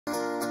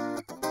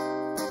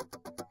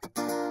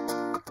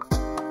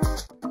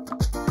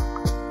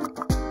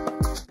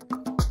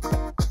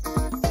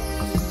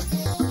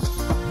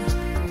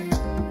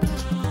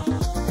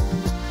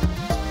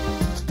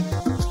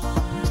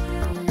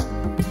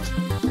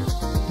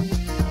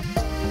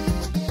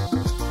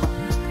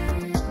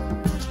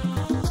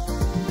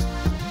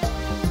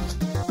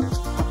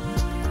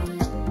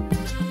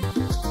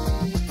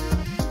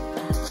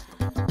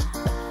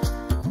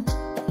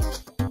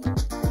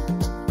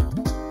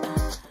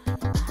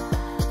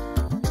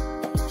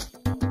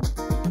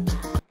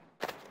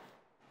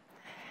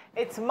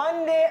It's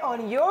Monday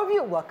on Your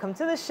View. Welcome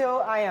to the show.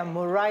 I am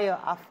Muriah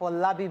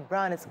Afolabi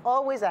Brown. As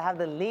always, I have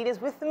the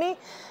ladies with me.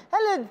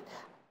 Hello,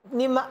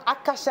 Nima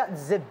Akasha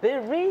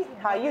Zebiri.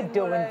 How are you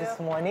doing this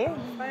morning?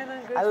 Fine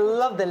and good. I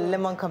love the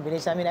lemon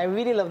combination. I mean, I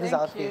really love this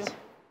outfit. You.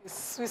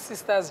 It's Sweet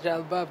Sisters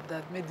Jalbab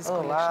that made this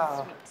collection.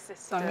 Wow.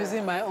 So I'm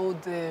using my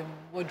old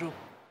wardrobe.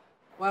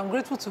 Well, I'm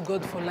grateful to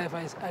God for life.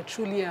 I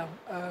truly am.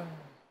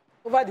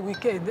 Over the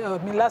weekend,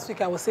 last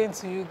week I was saying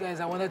to you guys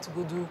I wanted to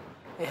go do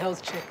a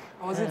health check.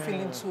 I wasn't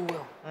feeling too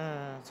well.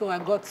 So I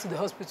got to the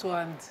hospital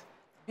and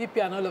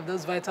BP and all of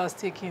those vitals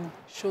taken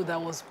showed I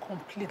was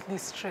completely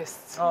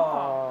stressed.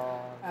 Oh.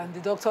 And the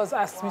doctors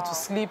asked me to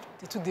sleep.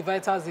 They took the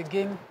vitals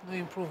again, no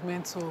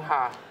improvement. So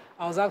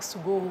I was asked to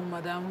go home,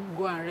 madam,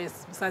 go and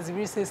rest. Mr.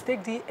 Zibiri says,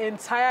 take the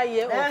entire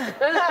year off.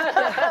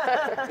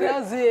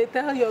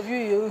 Tell your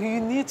view, you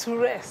need to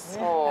rest.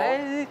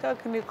 And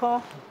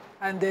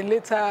then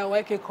later,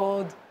 YK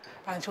called.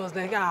 And she was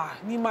like,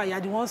 Nima,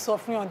 you're the one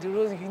suffering on the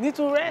road. You need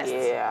to rest.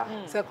 Yeah.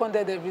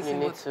 Seconded everything.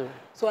 You need to.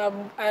 So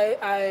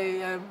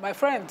my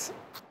friend,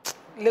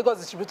 Lagos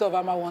distributor of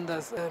Ama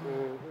Wonders,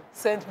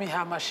 sent me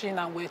her machine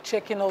and we're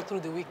checking all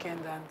through the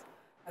weekend. And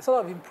I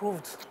sort of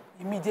improved.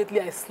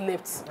 Immediately I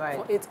slept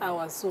for 8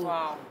 hours.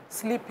 So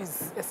sleep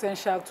is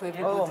essential to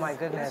everybody. Oh my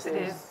goodness.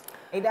 Yes,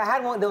 it is. I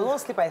had one, there was one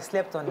sleep I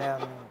slept on.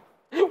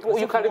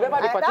 You can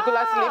remember the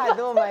particular sleep?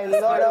 No, my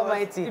Lord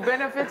Almighty. The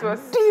benefit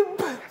was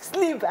deep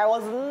sleep. I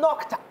was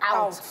knocked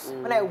out.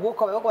 When I woke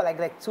up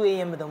like 2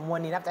 a.m. in the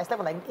morning. After I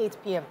slept at like 8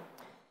 p.m.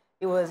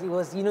 It was,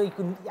 you know,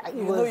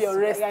 you're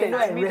rested. I know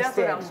I rested. That's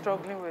what I'm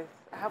struggling with.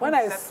 When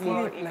I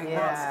sleep like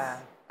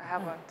that, I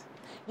haven't.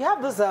 You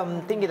have this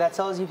thingy that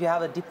tells you if you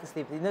have a deep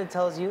sleep. You know, it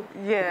tells you.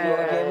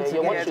 Yeah.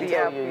 Your watch should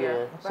tell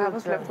you. But I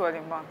haven't slept well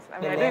in months. I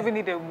mean, I don't even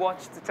need a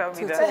watch to tell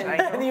me that. I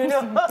know. You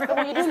know. But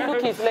you don't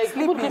look it. Like,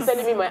 people keep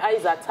telling me my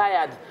eyes are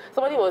tired.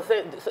 Somebody was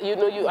saying,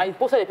 I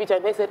posted a picture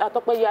and they said,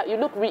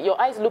 your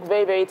eyes look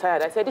very, very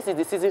tired. I said, this is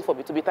the season for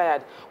me to be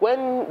tired.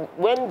 When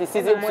the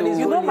season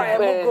you know my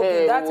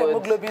hemoglobin, that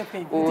hemoglobin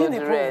thing, it didn't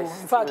improve.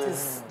 In fact,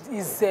 it's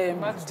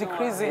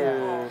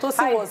decreasing.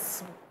 Tosi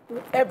was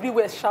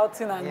everywhere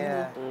shouting and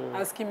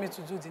asking me to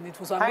do the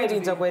needful. So Hi,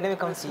 let me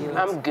come to you.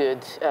 I'm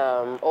good.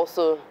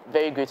 Also,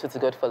 very grateful to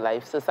God for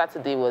life. So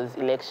Saturday was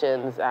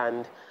elections,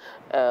 and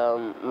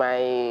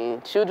my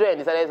children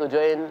decided to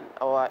join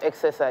our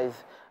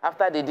exercise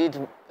after they did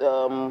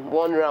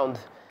one round.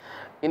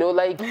 You know,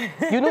 like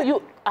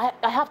I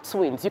have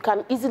twins. You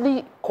can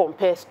easily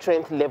compare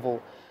strength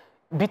level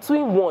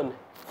between one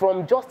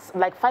from just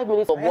like 5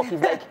 minutes of walk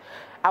is like.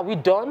 Are we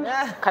done?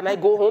 Can I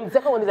go home? The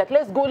second one is like,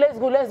 let's go.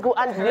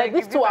 And like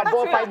these two are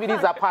about 5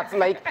 minutes apart.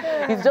 Like,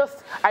 it's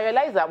just, I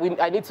realize that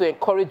I need to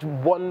encourage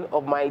one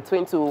of my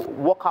twins to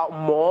work out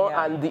more,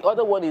 and the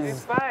other one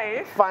is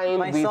fine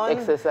with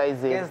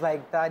exercising.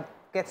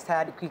 Gets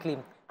tired quickly.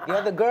 The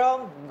other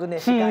girl,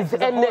 goodness, she's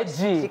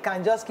energy. She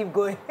can just keep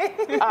going.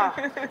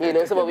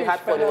 So we had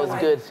fun. It was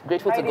good.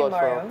 Grateful to God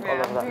for all of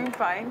that. I'm doing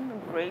fine.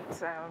 Great.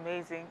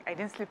 Amazing. I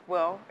didn't sleep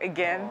well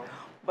again,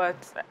 but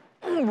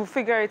we'll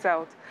figure it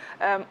out.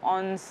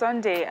 On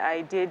Sunday,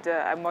 I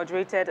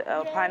moderated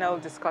a panel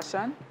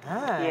discussion.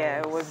 Yeah,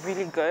 it was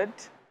really good,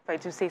 if I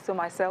do say so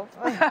myself.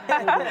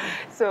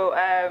 So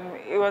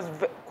it was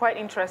quite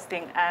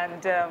interesting, and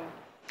there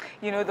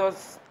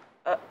was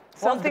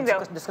something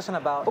that discussion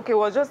about. Okay, it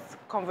was just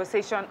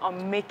conversation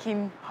on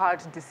making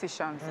hard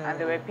decisions, and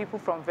there were people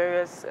from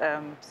various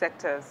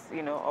sectors,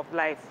 of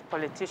life,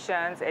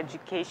 politicians,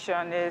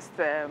 educationists,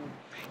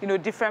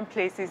 different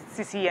places.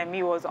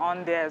 CCME was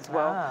on there as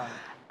well,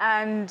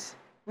 and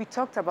we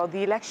talked about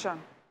the election,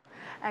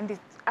 and it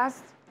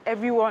asked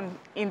everyone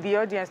in the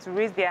audience to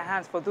raise their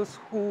hands for those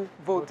who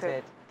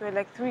voted. There were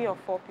like 3 or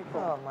 4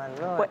 people. Oh, my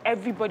Lord. But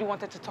everybody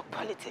wanted to talk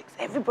politics.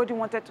 Everybody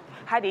wanted to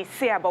have a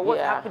say about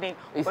what's happening.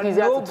 It's but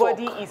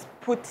nobody is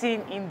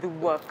putting in the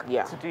work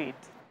to do it.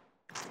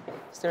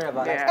 Sorry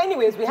about that.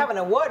 Anyways, we have an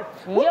award.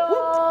 Green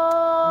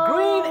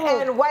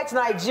and White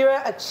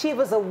Nigeria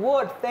Achievers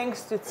Award. Thank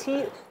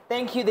you.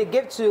 They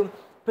give to,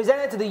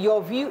 presented to the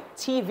Your View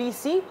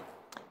TVC.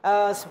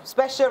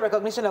 Special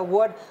Recognition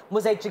Award,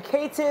 Most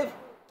Educative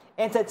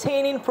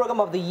Entertaining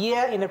Program of the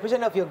Year in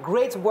appreciation of your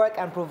great work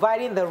and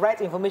providing the right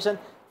information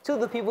to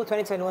the people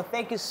 2021.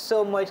 Thank you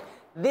so much.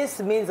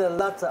 This means a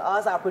lot to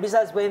us. Our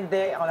producers went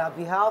there on our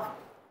behalf.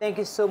 Thank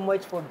you so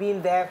much for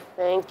being there.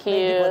 Thank you.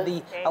 Thank you for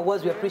the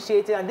awards. We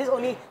appreciate it. And this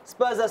only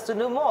spurs us to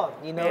know more.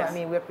 I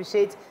mean, we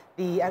appreciate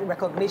the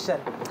recognition.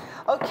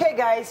 Okay,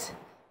 guys,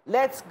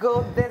 let's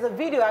go. There's a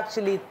video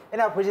actually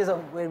in our producers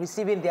were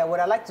receiving the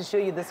award. I'd like to show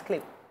you this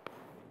clip.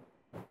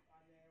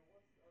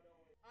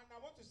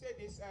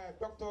 This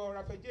Dr.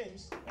 Rafa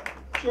James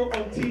show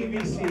on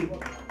TVC.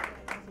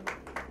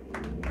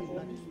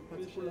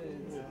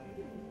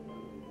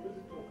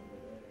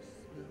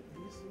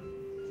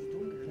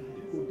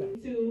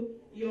 To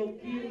your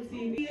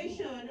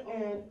beautification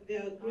of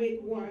their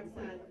great works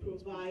and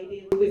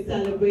providing with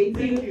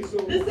celebrating. This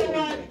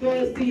award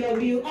goes to Your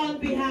View on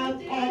behalf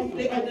of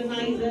the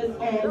organizers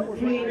of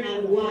Green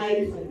and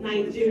White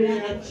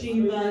Nigeria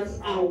Achievers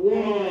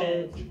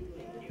Award.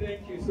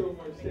 Thank you so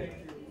much. Thank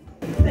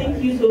you.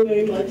 Thank you so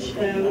very much.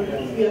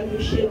 We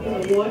appreciate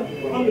this award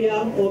on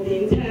behalf of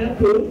the entire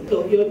crew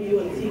of Your View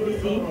on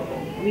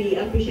TVC. We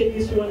appreciate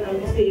this one and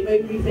we say a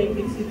very big thank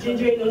you to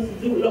gingering us to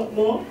do a lot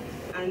more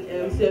and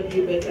serve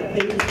you better.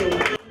 Thank you so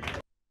much.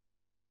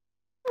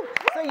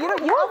 So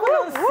you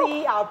often don't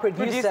see our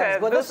producers,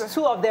 but those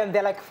two of them,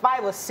 they're like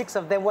 5 or 6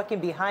 of them working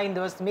behind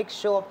us to make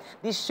sure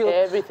this show,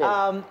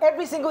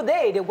 every single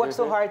day, they work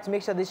so hard to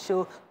make sure this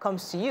show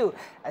comes to you.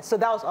 So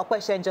that was Okwe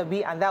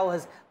Shenjobi, and that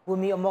was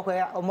Wumi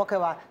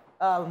Omokewa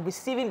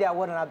receiving the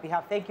award on our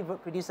behalf. Thank you,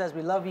 producers.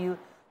 We love you.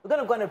 We're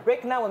going to go on a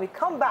break now. When we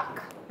come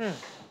back,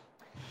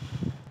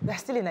 we're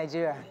still in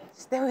Nigeria.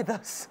 Stay with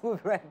us. We'll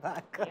be right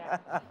back. Yeah.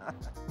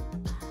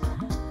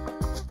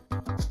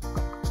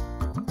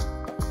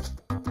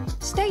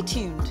 Stay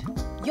tuned.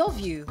 Your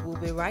View will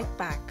be right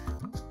back.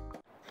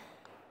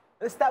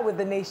 Let's start with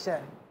the nation.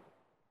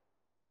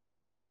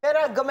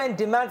 Federal government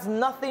demands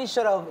nothing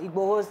short of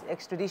Igboho's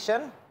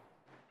extradition.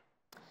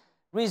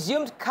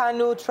 Resumed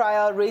Kanu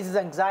trial raises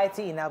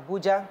anxiety in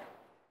Abuja.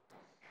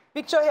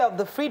 Picture here of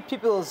the freed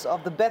pupils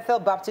of the Bethel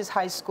Baptist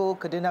High School,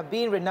 Kaduna,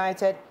 being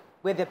reunited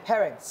with their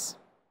parents.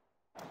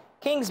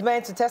 King's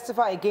men to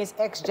testify against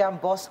ex-JAM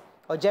boss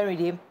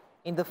Ojenride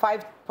in the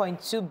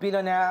 5.2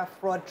 billion naira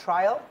fraud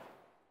trial.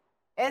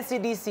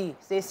 NCDC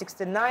says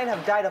 69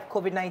 have died of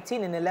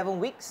COVID-19 in 11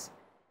 weeks.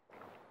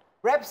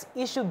 Reps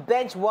issue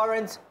bench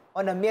warrants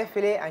on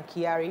Emefiele and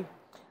Kyari.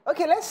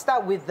 Okay, let's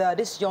start with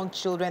these young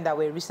children that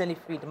were recently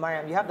freed.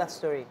 Mariam, you have that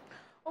story.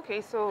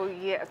 Okay, so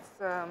yes,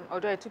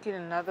 although I took in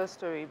another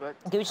story, but...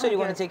 Okay, which story you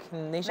want to take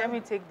in the nation? Let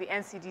me take the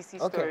NCDC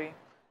story.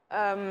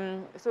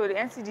 So the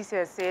NCDC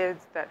has said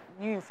that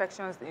new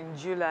infections in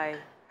July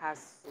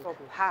has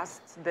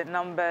surpassed the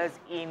numbers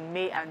in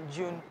May and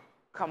June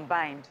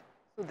combined.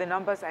 So the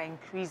numbers are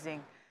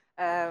increasing.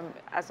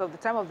 As of the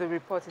time of the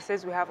report, it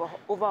says we have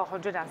over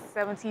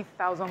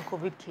 170,000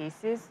 COVID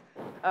cases.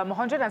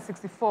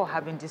 164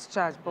 have been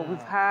discharged, but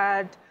we've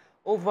had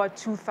over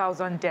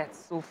 2,000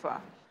 deaths so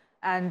far.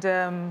 And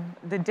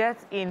the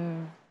deaths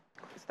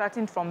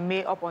starting from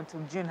May up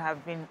until June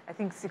have been, I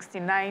think,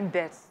 69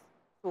 deaths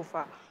so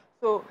far.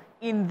 So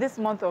in this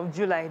month of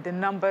July, the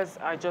numbers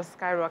are just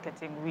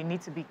skyrocketing. We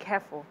need to be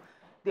careful.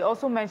 They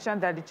also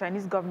mentioned that the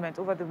Chinese government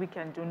over the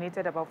weekend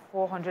donated about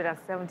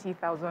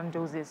 470,000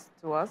 doses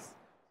to us.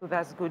 So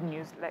that's good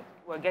news. Like,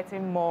 we're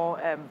getting more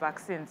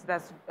vaccines.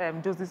 That's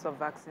doses of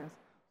vaccines.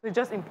 So it's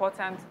just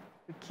important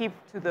to keep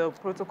to the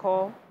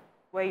protocol,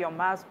 wear your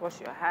mask, wash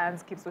your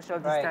hands, keep social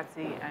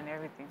distancing and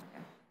everything.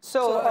 Yeah.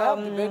 So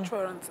the bench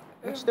warrant.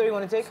 Which story you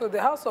want to take? So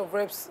the House of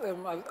Reps,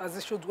 as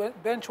issued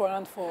bench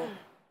warrant for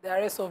the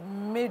arrest of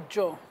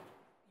major,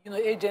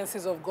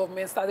 agencies of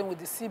government, starting with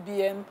the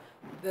CBN,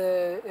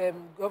 the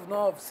governor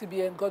of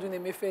CBN, Godwin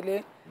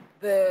Emefiele,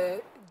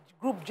 the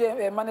group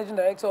managing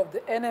director of the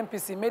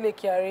NNPC, Mele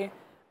Kyari,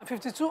 and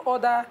 52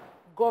 other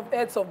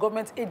heads of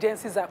government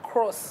agencies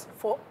across,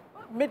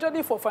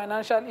 majorly for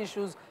financial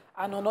issues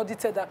and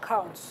unaudited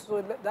accounts.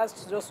 So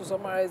that's just to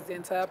summarize the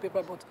entire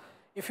paper. But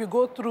if you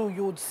go through,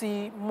 you would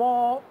see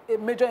more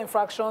major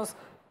infractions,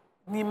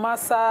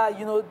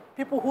 NIMASA,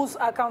 people whose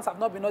accounts have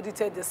not been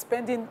audited, they're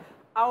spending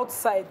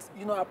outside,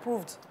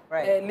 approved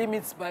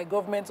limits by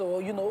government or,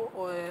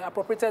 or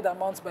appropriated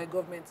amounts by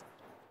government.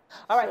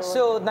 All right,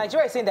 so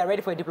Nigeria is saying they're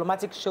ready for a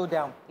diplomatic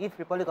showdown if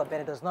Republic of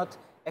Benin does not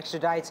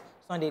extradite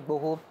Sunday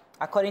Igboho.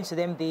 According to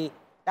them,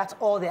 that's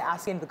all they're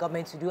asking the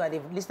government to do, and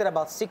they've listed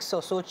about 6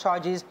 or so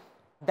charges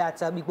that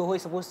Igboho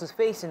is supposed to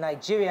face in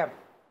Nigeria,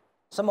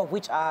 some of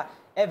which are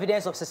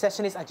evidence of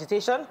secessionist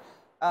agitation,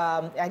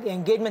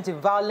 engagement in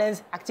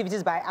violence,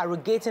 activities by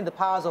arrogating the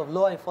powers of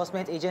law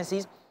enforcement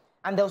agencies.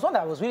 And there was one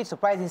that was really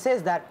surprising. It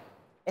says that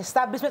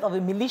establishment of a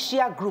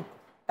militia group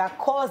that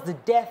caused the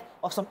death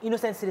of some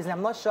innocent citizens.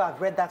 I'm not sure I've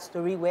read that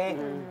story where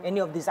any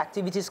of these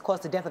activities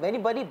caused the death of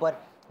anybody,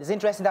 but it's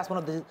interesting. That's one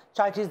of the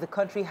charges the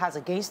country has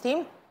against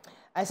him.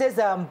 And it says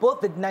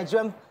both the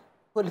Nigerian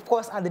police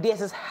force and the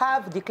DSS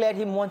have declared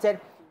him wanted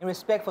in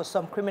respect for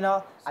some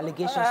criminal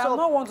allegations. I do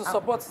not want to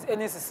support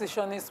any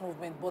secessionist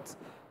movement, but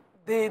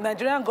the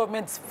Nigerian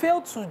government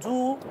failed to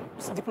do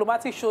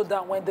diplomatic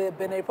showdown when the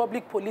Benin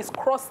Republic police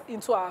crossed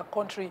into our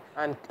country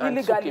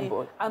illegally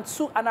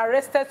and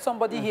arrested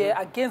somebody here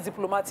against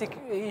diplomatic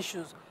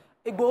issues.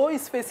 Igboho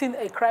is facing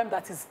a crime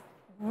that is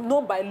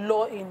known by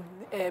law in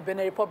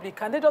Benin Republic.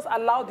 Can they just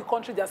allow the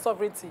country their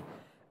sovereignty,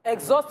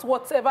 exhaust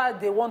whatever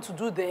they want to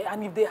do there,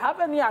 and if they have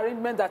any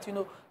arrangement that,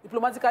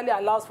 diplomatically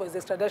allows for his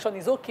extradition,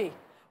 is okay.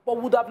 But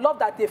would have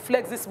loved that they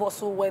flex this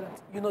muscle when,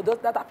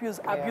 that abuse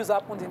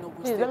happened in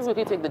Ogun State. Let me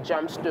quickly take the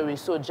JAM story.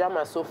 So JAM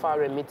has so far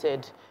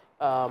remitted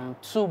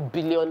 2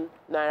 billion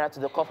naira to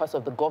the coffers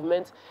of the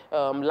government.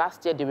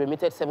 Last year, they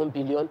remitted 7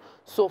 billion.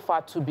 So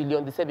far, 2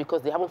 billion. They said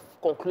because they haven't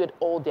concluded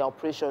all their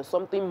operations,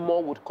 something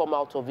more would come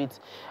out of it.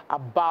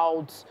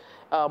 About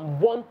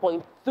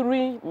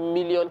 1.3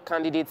 million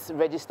candidates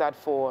registered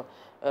for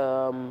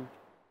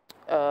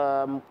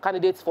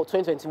candidates for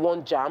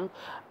 2021 JAM,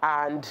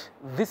 and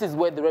this is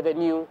where the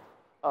revenue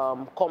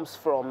comes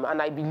from.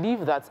 And I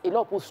believe that a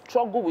lot of people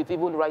struggle with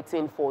even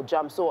writing for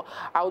JAMB. So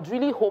I would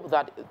really hope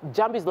that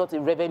JAMB is not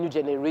a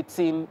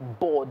revenue-generating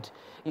board.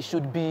 It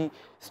should be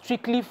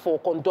strictly for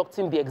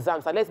conducting the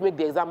exams. And let's make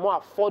the exam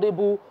more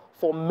affordable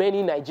for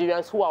many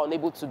Nigerians who are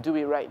unable to do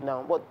it right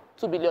now. But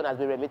 2 billion has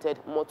been remitted,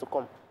 more to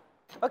come.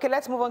 Okay,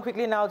 let's move on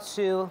quickly now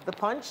to The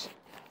Punch.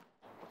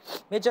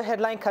 Major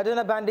headline,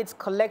 Kaduna bandits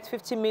collect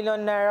 50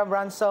 million naira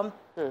ransom,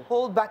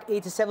 hold back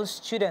 87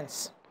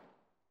 students.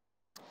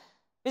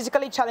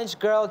 Physically challenged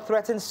girl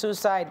threatens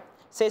suicide,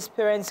 says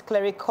parents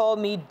clearly call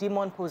me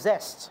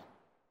demon-possessed.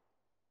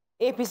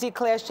 APC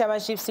clears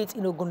chairmanship seat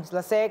in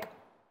Ogunlaseg,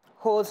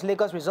 holds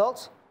Lagos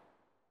results.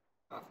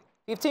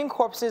 15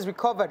 corpses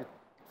recovered,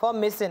 4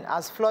 missing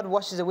as flood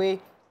washes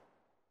away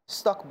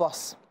stock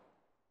bus.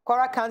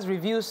 Kwara Kans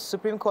reviews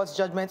Supreme Court's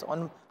judgment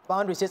on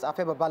boundary states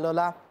Afe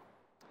Babalola.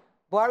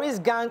 Buhari's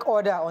gang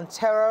order on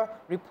terror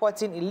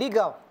reporting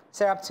illegal,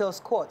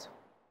 Seraptil's court.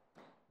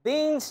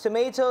 Beans,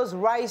 tomatoes,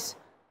 rice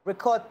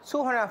record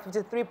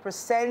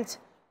 253%,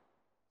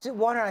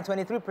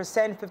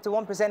 123%,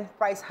 51%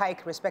 price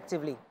hike,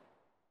 respectively.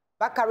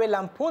 Bakare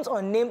lampoons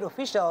unnamed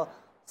official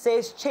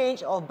says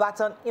change of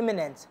baton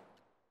imminent.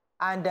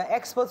 And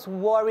experts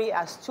worry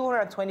as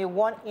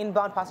 221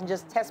 inbound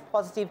passengers test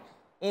positive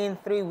in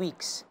 3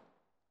 weeks.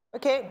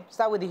 Okay,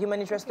 start with the human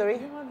interest story.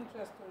 Human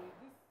interest story.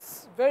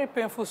 This very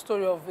painful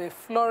story of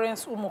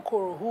Florence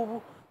Umokoro,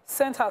 who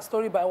sent her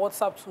story by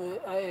WhatsApp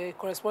to a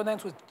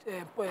correspondent with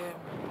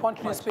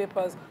Punch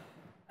newspapers,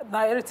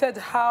 narrated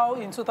how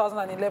in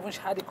 2011 she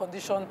had a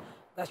condition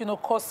that,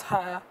 caused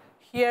her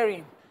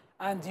hearing.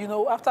 And,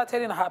 after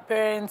telling her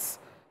parents,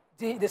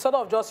 they sort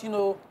of just,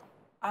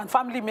 and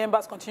family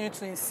members continue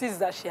to insist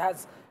that she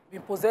has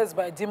been possessed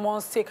by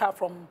demons, take her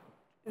from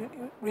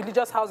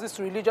religious houses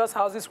to religious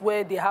houses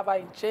where they have her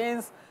in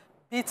chains,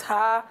 beat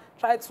her,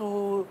 try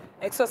to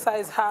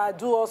exorcise her,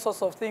 do all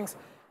sorts of things,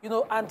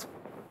 and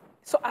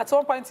so at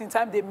some point in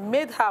time, they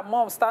made her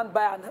mom stand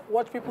by and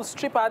watch people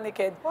strip her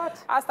naked.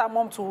 What? Asked her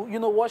mom to,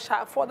 wash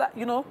her for that,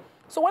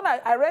 So when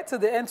I read to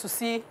the end to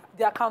see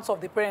the accounts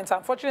of the parents,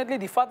 unfortunately,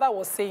 the father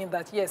was saying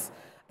that, yes,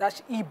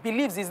 that he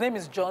believes, his name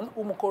is John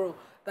Umukoro,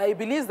 that he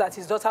believes that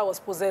his daughter was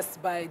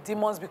possessed by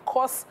demons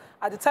because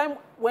at the time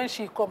when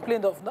she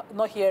complained of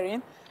not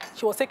hearing,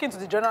 she was taken to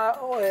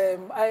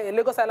the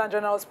Lagos Island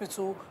General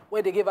Hospital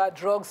where they gave her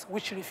drugs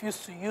which she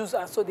refused to use,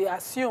 and so they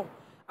assume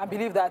and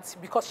believe that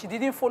because she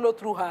didn't follow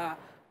through her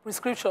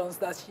prescriptions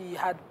that she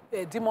had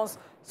demons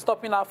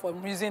stopping her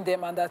from using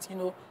them, and that,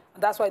 and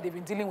that's why they've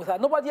been dealing with her.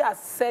 Nobody has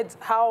said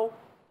how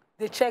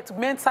they checked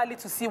mentally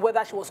to see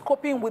whether she was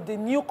coping with the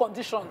new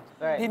condition,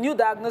 the new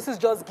diagnosis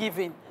just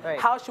given,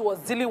 how she was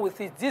dealing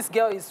with it. This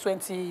girl is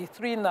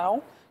 23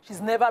 now. She's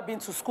never been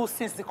to school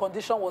since the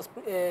condition was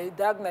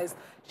diagnosed.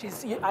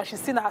 She's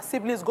seen her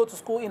siblings go to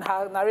school in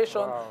her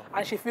narration,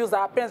 and she feels that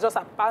her parents just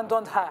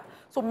abandoned her.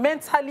 So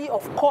mentally,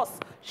 of course,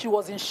 she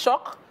was in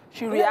shock.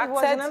 She reacted. It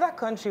was in another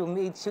country.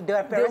 They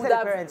were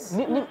parents.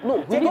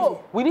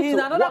 We need in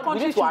another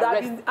country should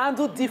have been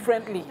handled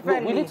differently.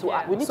 We need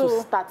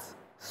to start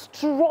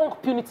strong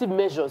punitive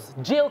measures,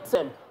 jail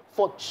term,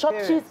 for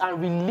churches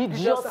and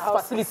religious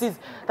facilities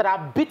that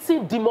are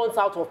beating demons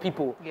out of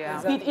people.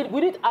 Yeah.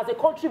 We need, as a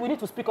country, we need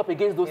to speak up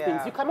against those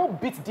things. You cannot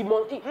beat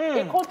demons.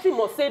 A country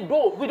must say,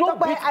 no, we don't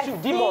beat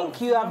demons. I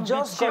think you have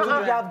just you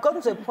have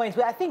gotten to a point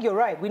where I think you're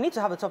right. We need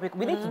to have a topic.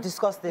 We need to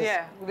discuss this.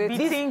 Yeah,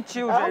 beating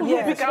children.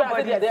 There's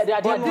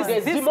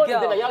demons in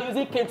there. You're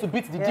using cane to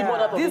beat the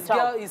demon out of the child. This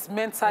girl is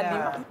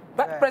mentally,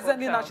 but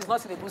presently now she's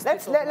not in a good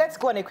state. Let's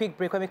go on a quick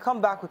break. When we come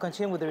back, we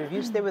continue with the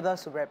review. Stay with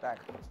us. We'll be right back.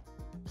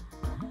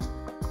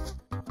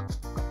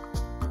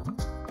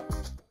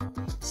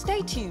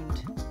 Stay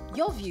tuned.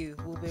 Your View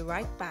will be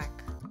right back.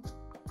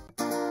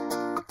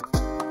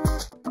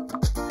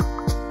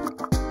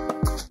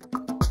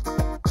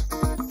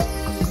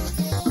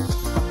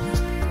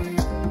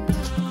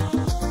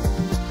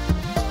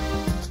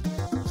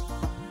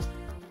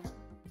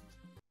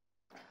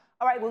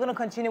 All right, we're going to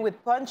continue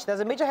with Punch.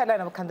 There's a major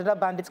headline of Kaduna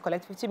bandits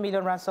collect 50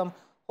 million ransom,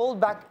 hold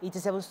back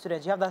 87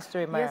 students. You have that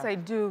story, Maya? Yes, I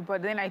do,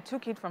 but then I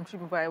took it from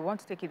people, but I want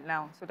to take it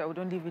now so that we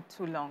don't leave it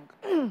too long.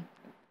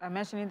 I'm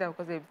mentioning that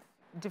because they've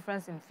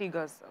difference in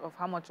figures of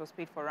how much was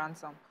paid for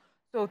ransom.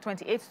 So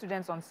 28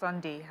 students on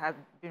Sunday have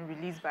been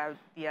released by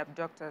the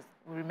abductors.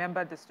 We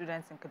remember the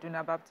students in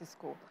Kaduna Baptist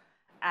School.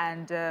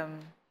 And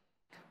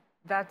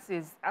that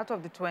is out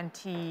of the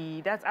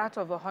 20, that's out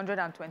of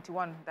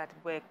 121 that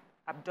were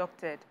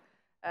abducted.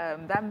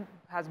 That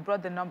has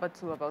brought the number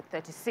to about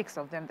 36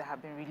 of them that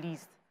have been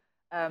released.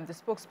 The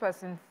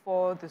spokesperson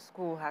for the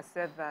school has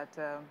said that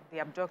the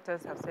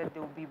abductors have said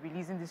they will be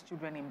releasing these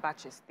children in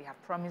batches. They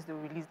have promised they will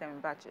release them in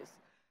batches.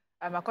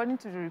 According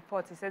to the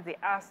report, he said they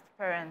asked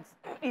parents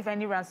if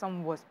any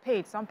ransom was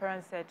paid. Some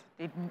parents said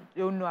they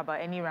don't know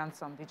about any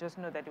ransom. They just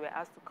know that they were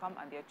asked to come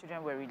and their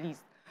children were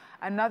released.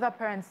 Another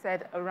parent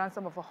said a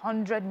ransom of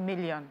 100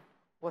 million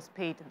was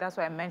paid. That's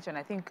why I mentioned.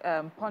 I think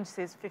Punch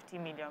says 50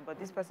 million, but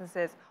this person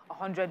says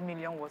 100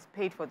 million was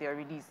paid for their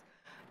release.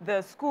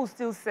 The school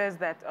still says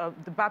that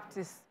the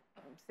Baptist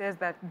says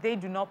that they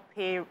do not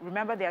pay,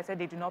 remember they said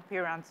they do not pay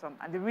ransom.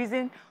 And the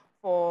reason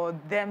for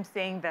them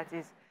saying that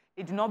is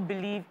they do not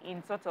believe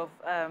in sort of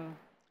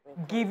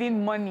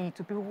giving money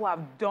to people who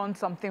have done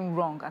something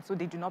wrong, and so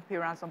they do not pay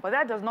ransom. But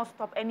that does not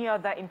stop any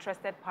other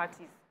interested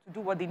parties to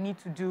do what they need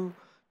to do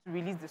to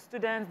release the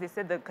students. They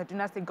said the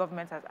Kaduna State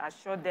government has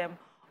assured them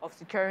of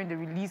securing the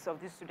release of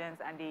these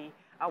students, and they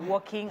are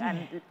working, and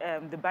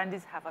the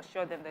bandits have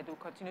assured them that they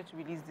will continue to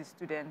release the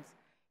students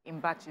in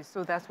batches.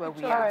 So that's where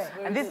we are.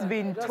 And this has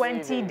been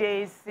 20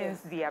 days since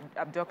the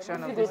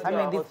abduction of this. I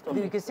mean,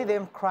 you can see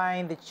them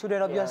crying. The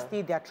children,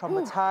 obviously, they are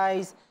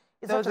traumatized.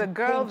 There was a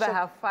girl that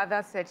her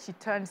father said she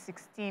turned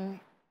 16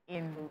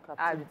 in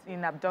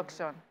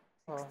abduction,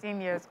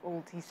 16 years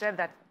old. He said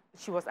that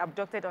she was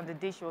abducted on the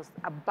day she was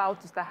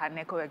about to start her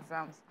NECO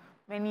exams.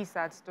 Many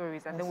sad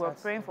stories. And they were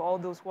praying for all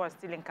those who are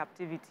still in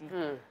captivity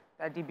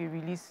that they be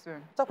released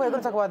soon. We're going to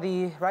talk about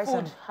the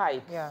food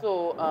hike. Yeah.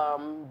 So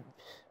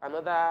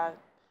another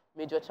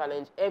major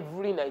challenge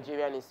every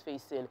Nigerian is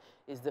facing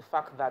is the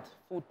fact that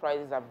food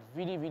prices have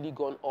really, really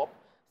gone up.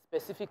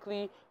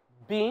 Specifically,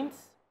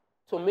 beans,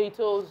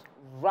 tomatoes,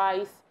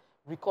 rice.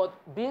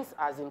 Beans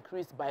has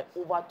increased by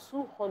over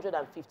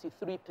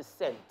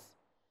 253%.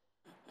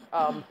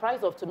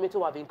 Price of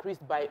tomato have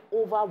increased by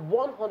over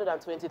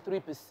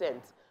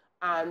 123%.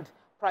 And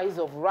price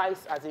of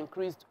rice has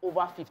increased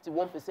over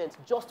 51%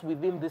 just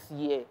within this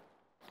year.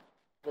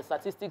 The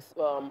statistics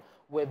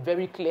were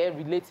very clear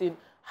relating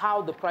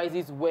how the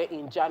prices were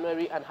in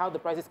January and how the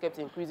prices kept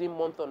increasing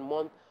month on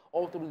month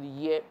all through the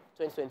year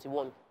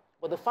 2021.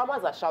 But the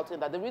farmers are shouting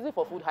that the reason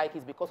for food hike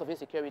is because of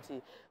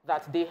insecurity,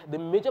 that the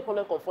major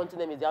problem confronting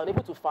them is they are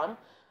unable to farm,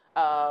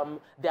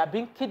 they are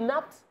being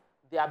kidnapped,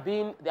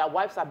 their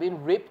wives are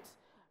being raped,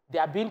 they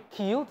are being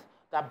killed,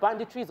 that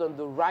banditry is on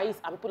the rise,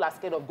 and people are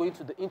scared of going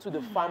into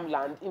the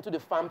farmland, into the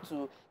farm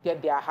to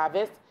get their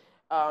harvest.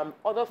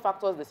 Other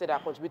factors they said are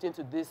contributing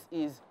to this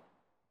is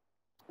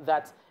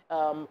that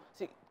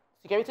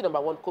security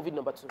number one, COVID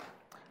number two.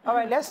 All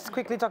right, let's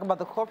quickly talk about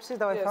the corpses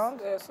that were found.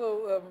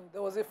 So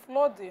there was a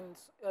flood in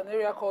an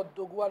area called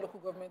Dogua local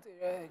government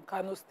area in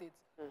Kano State.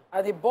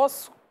 And a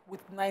bus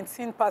with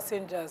 19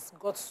 passengers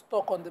got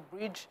stuck on the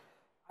bridge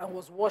and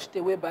was washed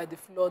away by the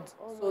flood.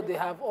 So they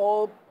have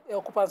all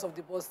occupants of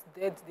the bus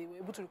dead. They were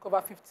able to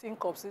recover 15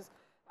 corpses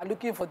and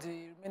looking for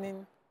the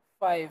remaining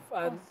 5,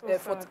 and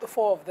for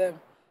 4 of them.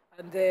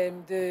 And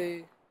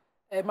the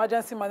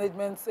emergency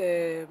management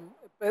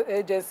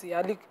agency,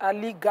 Ali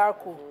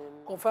Garko,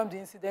 confirmed the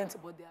incident,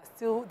 but they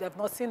have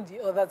not seen the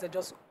others. They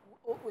just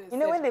you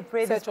know, when they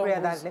pray this prayer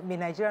that may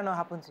Nigeria not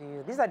happen to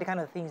you, these are the kind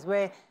of things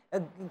where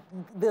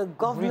the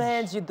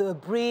government, the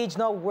bridge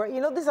not work.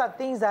 You know, these are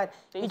things that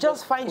you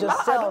just find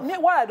yourself.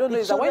 What I don't know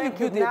is that when you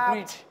build a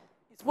bridge,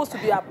 it's supposed to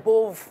be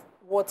above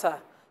water.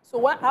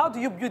 So how do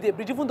you build a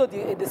bridge, even though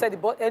they said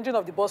the engine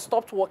of the bus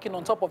stopped working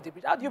on top of the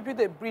bridge? How do you build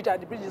a bridge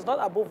and the bridge is not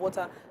above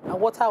water and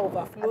water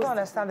overflows? I don't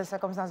understand the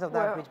circumstance of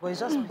that bridge, but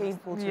it's just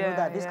painful to know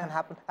that this can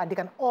happen and they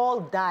can all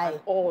die.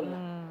 Oh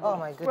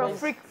my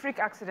goodness. Well, freak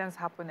accidents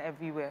happen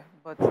everywhere,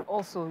 but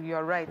also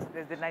you're right,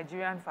 there's the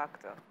Nigerian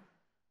factor.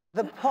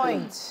 The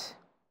point.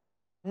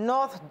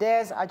 North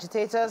dares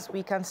agitators,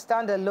 we can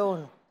stand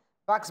alone.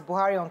 Backs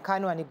Buhari on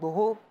Kano and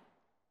Igboho.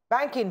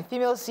 Banking,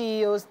 female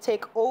CEOs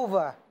take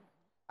over.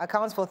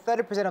 Accounts for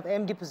 30% of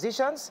MD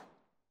positions.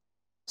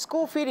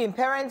 School feeding,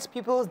 parents,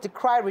 pupils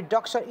decry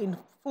reduction in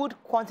food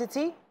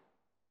quantity.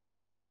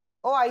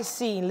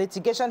 OIC in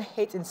litigation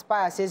hate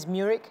inspire, says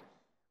Muric.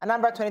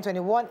 Anambra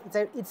 2021,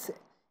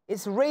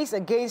 it's race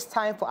against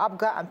time for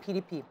ABGA and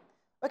PDP.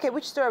 Okay,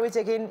 which story are we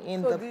taking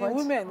in the point?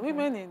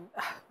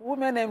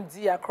 Women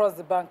MD across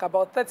the bank,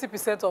 about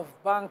 30% of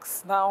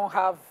banks now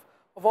have,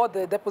 of all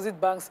the deposit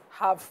banks,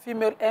 have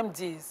female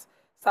MDs,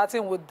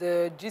 starting with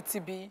the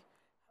GTB.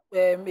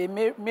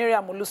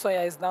 Miriam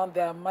Olusoya is now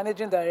their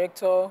managing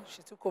director.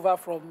 She took over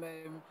from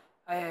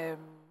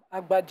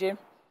Agbaje.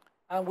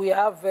 And we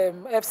have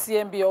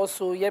FCMB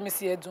also,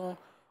 Yemisi Edun.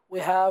 We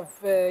have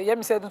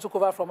Yemisi Edun took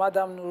over from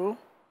Adam Nuru.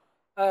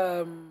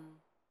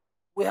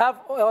 We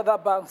have other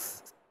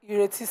banks.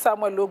 Ireti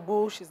Samuel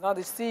Ogbu, she's now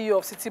the CEO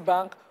of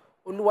Citibank.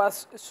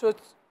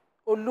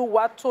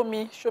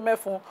 Oluwatomi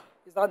Shomefun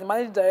is now the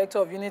managing director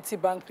of Unity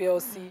Bank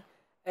PLC.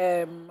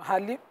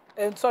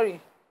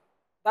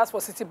 That's for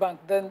Citibank.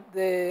 Then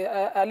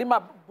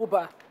Halima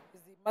Buba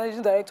is the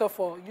managing director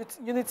for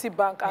Unity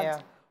Bank.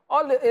 And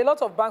a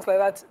lot of banks like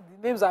that,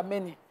 the names are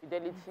many.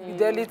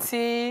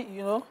 Fidelity,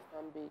 you know.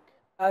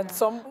 And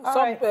some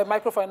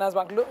microfinance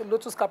bank,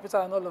 Lotus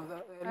Capital and all of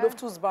that.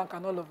 Lotus Bank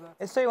and all of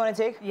that. So you want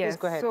to take? Yes. Please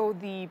go ahead. So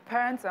the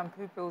parents and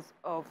pupils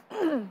of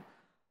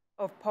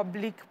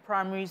public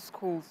primary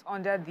schools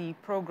under the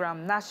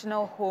program,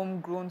 National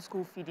Homegrown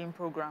School Feeding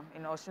Program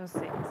in Osun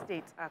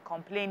State are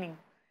complaining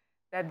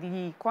that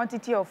the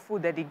quantity of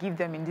food that they give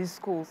them in these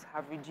schools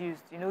have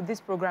reduced. You know, this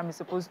program is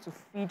supposed to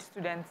feed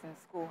students in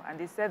school, and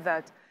they said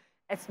that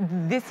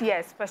this year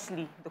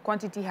especially, the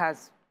quantity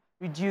has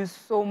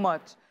reduced so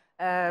much.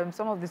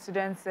 Some of the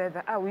students said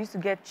that we used to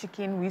get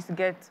chicken, we used to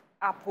get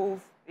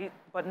apples,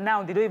 but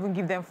now they don't even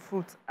give them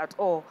fruit at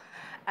all.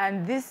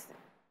 And this,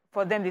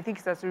 for them, they think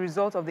it's as a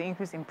result of the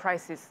increase in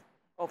prices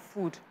of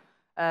food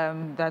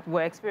that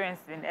we're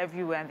experiencing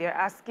everywhere. And they're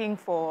asking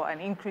for an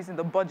increase in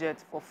the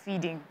budget for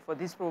feeding for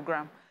this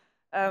program.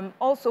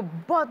 Also,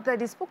 but that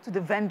they spoke to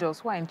the vendors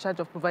who are in charge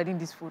of providing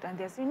this food, and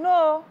they're saying,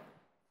 no,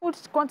 food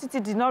quantity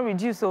did not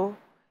reduce, so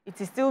it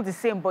is still the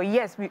same. But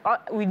yes,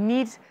 we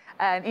need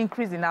an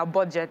increase in our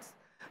budget.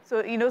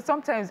 So, you know,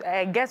 sometimes,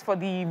 I guess for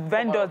the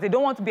vendors, they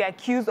don't want to be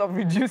accused of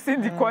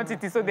reducing the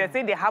quantity. So they're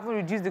saying they haven't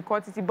reduced the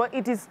quantity, but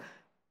it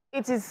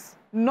is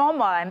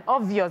normal and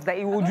obvious that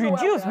it would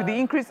reduce with the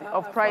increase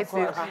of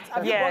prices.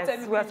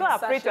 Yes, we're so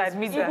afraid to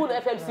admit that.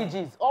 Even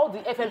FMCGs, all the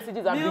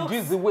FMCGs have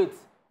reduced the weight.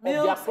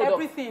 Milks,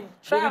 everything.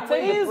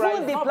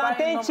 Even the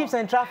plantain chips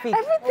and traffic.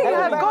 Everything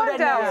has gone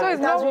down. So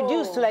it's not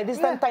reduced to like this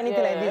tiny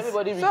thing like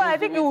this. So I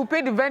think it will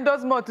pay the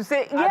vendors more to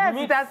say,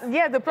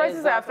 yes, the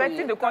prices are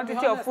affecting the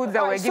quantity of foods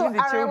that we're giving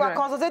the children. Our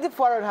consultative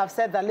forum have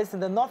said that,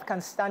 listen, the North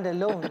can stand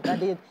alone,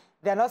 that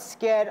they're not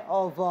scared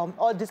of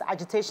all these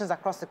agitations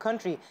across the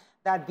country,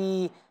 that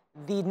the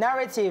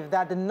narrative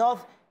that the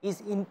North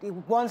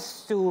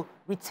wants to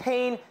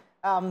retain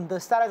the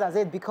status as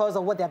it because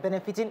of what they're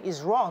benefiting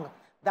is wrong.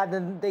 That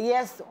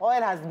yes,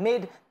 oil has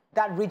made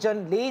that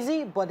region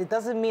lazy, but it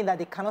doesn't mean that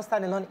they cannot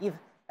stand alone if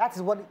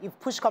if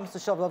push comes to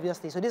shove,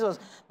 obviously. So this was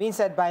being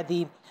said by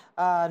the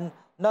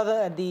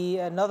Northern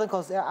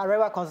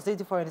Arewa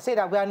Consultative Forum. They say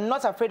that we are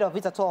not afraid of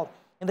it at all.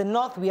 In the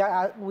North,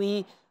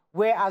 we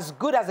were as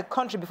good as a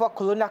country before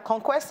colonial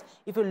conquest.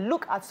 If you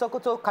look at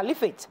Sokoto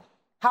Caliphate,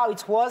 how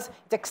it was,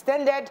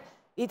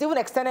 it even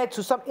extended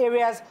to some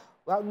areas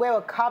where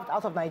were carved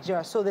out of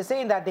Nigeria. So they're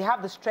saying that they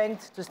have the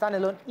strength to stand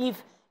alone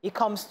if it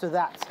comes to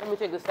that. Let me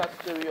take the sad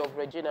story of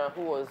Regina,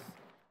 who was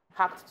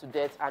hacked to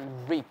death and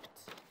raped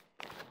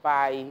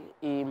by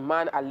a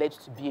man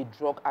alleged to be a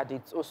drug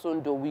addict,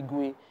 Osondo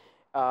Wigwe,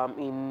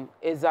 in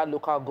Eza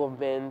local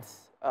government,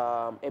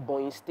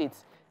 Ebonyi State.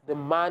 The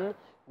man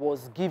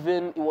was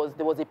given,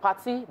 there was a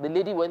party, the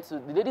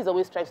lady's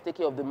always trying to take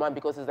care of the man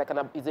because it's like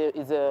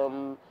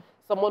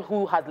someone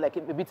who has like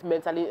a bit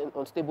mentally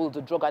unstable,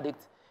 the drug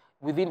addict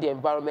within the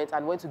environment,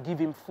 and went to give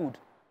him food.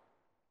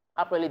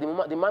 Apparently,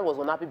 the man was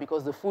unhappy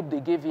because the food they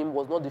gave him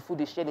was not the food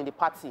they shared in the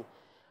party.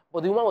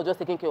 But the woman was just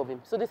taking care of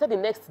him. So they said the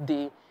next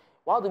day,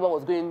 while the woman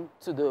was going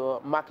to the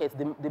market,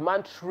 the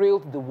man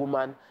trailed the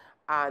woman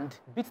and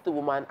beat the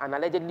woman and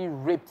allegedly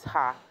raped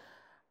her.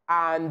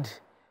 And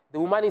the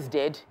woman is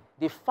dead.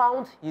 They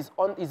found his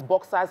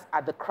boxers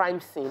at the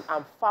crime scene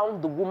and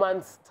found the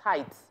woman's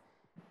tights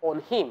on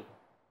him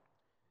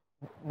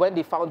when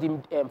they found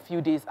him a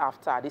few days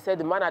after. They said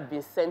the man had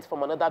been sent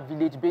from another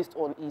village based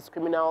on his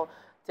criminal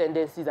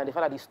tendencies and the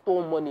fact that he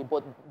stole money,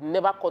 but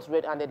never caught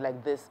red-handed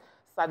like this.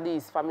 Sadly,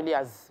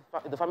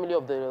 the family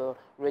of the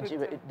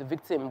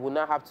victim will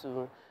now have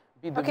to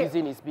be the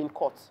reason he's been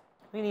caught.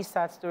 Really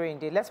sad story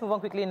indeed. Let's move on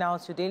quickly now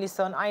to Daily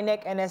Sun.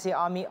 INEC, NSA,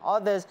 Army,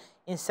 others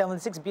in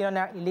 76 billion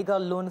naira illegal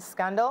loan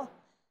scandal.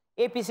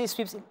 APC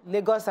sweeps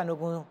Lagos and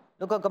Ogun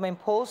local government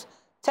polls.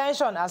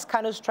 Tension as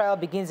Kanu's trial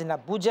begins in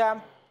Abuja.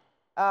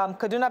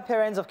 Kaduna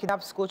parents of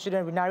kidnapped school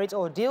children re-narrate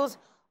ordeals.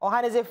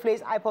 Ohaneze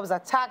flays IPOB's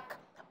attack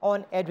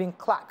on Edwin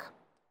Clark.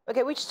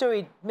 Okay, which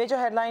story? Major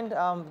headline,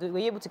 were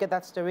you able to get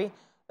that story?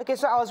 Okay,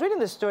 so I was reading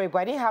the story, but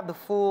I didn't have the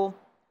full,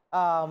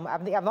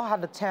 I've not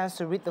had the chance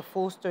to read the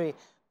full story.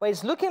 But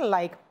it's looking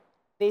like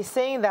they're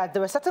saying that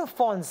there were certain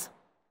funds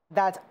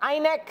that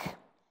INEC,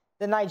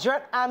 the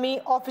Nigerian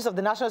Army, Office of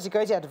the National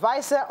Security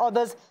Advisor,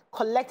 others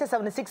collected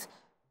 76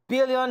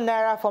 billion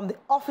naira from the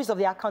Office of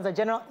the Accountant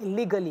General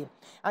illegally.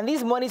 And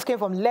these monies came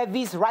from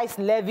levies, rice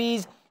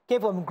levies,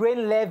 came from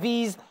grain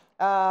levies,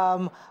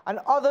 and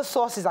other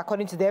sources,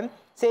 according to them,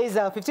 says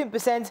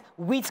 15%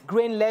 wheat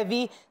grain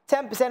levy,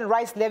 10%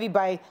 rice levy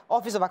by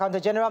Office of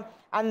Accountant General,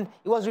 and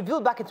it was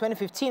revealed back in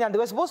 2015, and there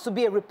was supposed to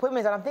be a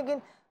repayment, and I'm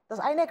thinking, does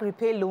INEC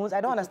repay loans?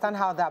 I don't understand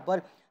how that,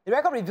 but the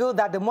record revealed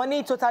that the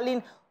money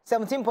totaling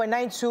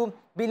 17.92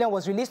 billion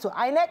was released to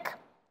INEC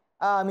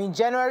in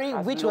January,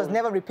 which was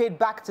never repaid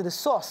back to the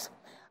source.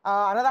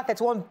 Another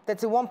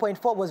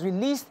 31.4 was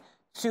released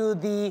to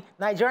the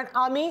Nigerian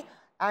Army,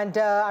 and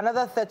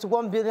another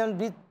 31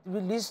 billion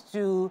released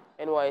to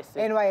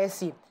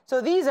NYSC.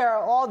 So these are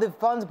all the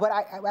funds, but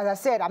as I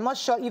said, I'm not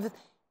sure if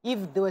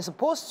they were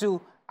supposed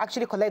to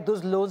actually collect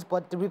those loans,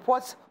 but the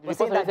reports were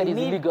saying that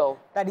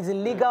it's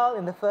illegal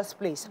in the first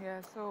place.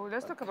 Yeah, so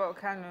let's talk about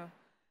Kanu.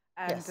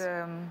 And yes.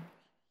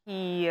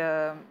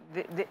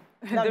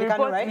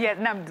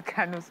 Nnamdi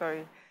Kanu,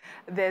 sorry.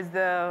 There's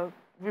the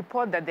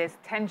report that there's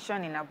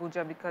tension in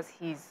Abuja because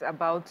he's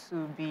about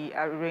to be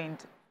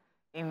arraigned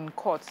in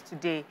court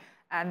today.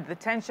 And the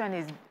tension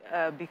is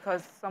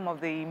because some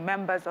of the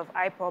members of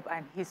IPOB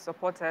and his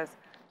supporters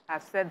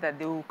have said that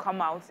they will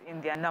come out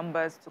in their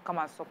numbers to come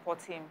and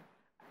support him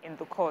in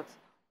the court.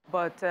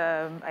 But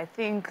I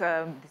think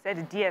they said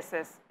the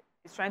DSS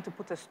is trying to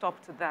put a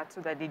stop to that so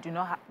that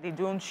they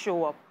don't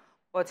show up.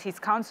 But his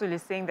counsel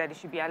is saying that he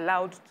should be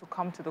allowed to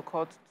come to the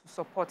court to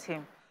support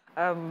him.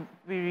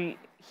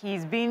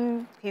 He's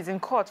in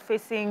court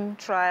facing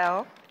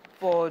trial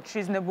for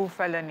treasonable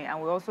felony,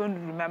 and we also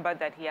remember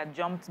that he had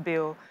jumped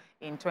bail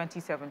in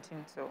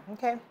 2017. So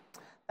okay,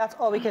 that's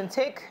all we can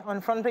take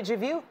on Front Page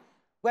Review.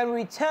 When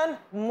we return,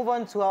 we'll move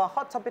on to our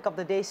hot topic of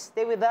the day.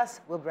 Stay with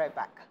us. We'll be right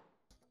back.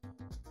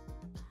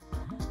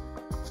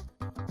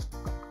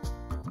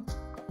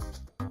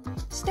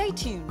 Stay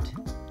tuned.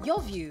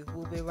 Your View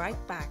will be right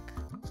back.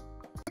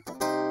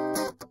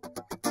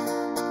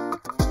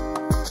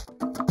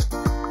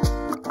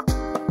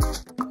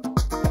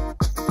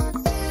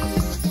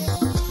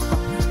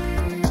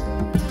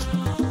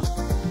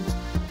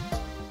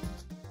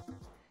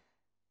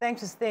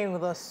 Thanks for staying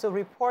with us. So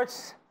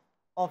reports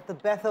of the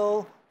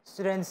Bethel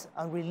students'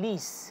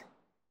 release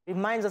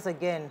reminds us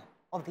again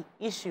of the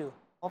issue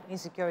of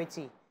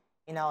insecurity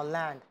in our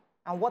land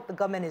and what the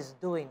government is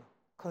doing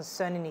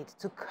concerning it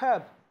to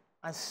curb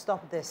and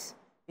stop this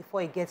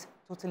before it gets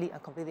totally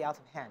and completely out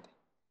of hand.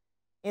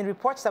 In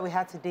reports that we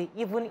had today,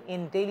 even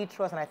in Daily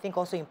Trust and I think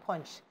also in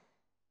Punch,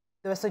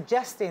 they were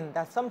suggesting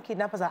that some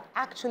kidnappers are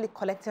actually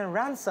collecting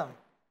ransom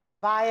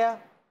via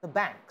the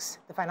banks,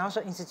 the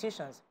financial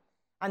institutions.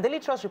 And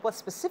Daily Trust report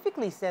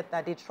specifically said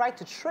that they tried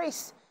to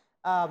trace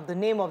the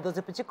name of there's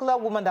a particular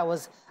woman that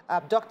was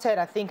abducted,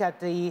 I think, at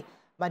the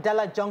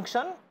Madala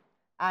Junction,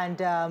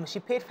 and she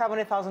paid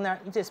 500,000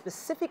 naira into a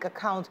specific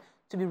account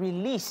to be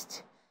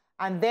released.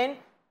 And then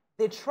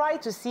they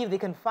tried to see if they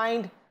can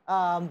find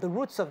the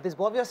roots of this,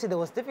 but obviously that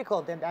was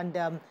difficult. And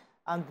the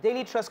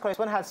Daily Trust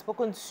correspondent had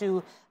spoken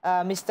to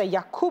Mr.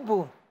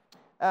 Yakubu,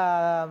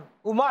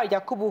 Umar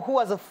Yakubu, who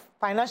was a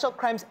financial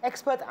crimes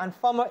expert and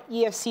former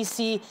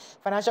EFCC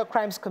Financial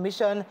Crimes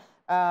Commission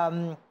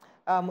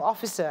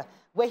officer,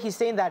 where he's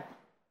saying that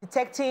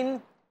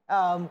detecting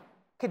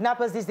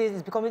kidnappers these days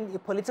is becoming a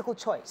political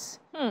choice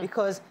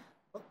because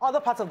other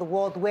parts of the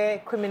world where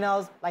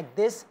criminals like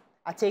this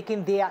are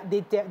taken,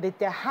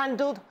 they're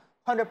handled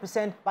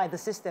 100% by the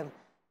system.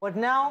 But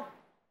now,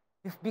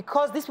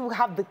 because these people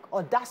have the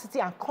audacity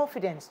and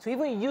confidence to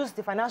even use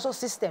the financial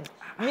system,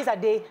 it means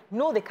that they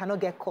know they cannot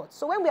get caught.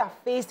 So when we are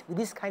faced with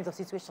these kinds of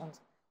situations,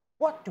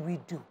 what do we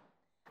do?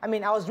 I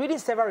mean, I was reading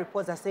several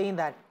reports that are saying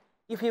that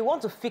if we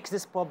want to fix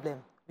this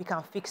problem, we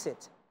can fix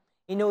it.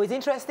 You know, it's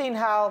interesting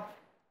how,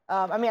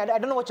 I mean, I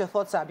don't know what your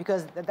thoughts are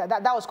because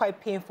that was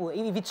quite painful.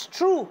 If it's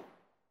true,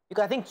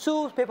 because I think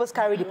two papers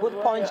carried, they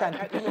put Punch, and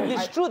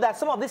it's true that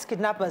some of these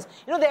kidnappers,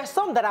 you know, there are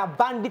some that are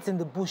bandits in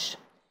the bush.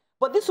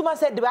 But this woman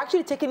said they were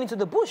actually taken into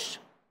the bush,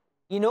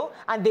 you know,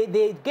 and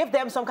they gave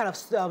them some kind of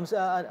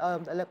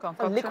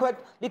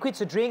liquid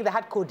to drink. They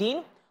had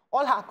codeine.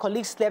 All her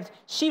colleagues slept.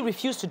 She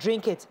refused to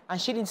drink it, and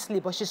she didn't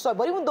sleep, but she saw it.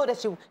 But even though that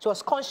she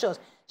was conscious,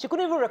 she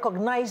couldn't even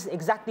recognize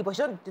exactly, but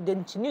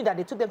she knew that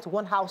they took them to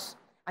one house,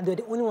 and they were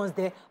the only ones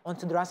there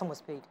until the ransom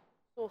was paid.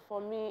 So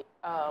for me,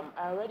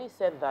 I already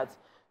said that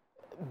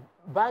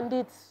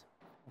bandits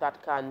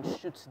that can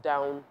shoot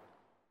down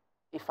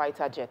a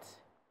fighter jet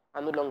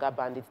are no longer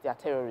bandits, they are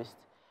terrorists.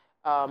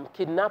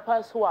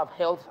 Kidnappers who have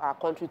held our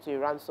country to a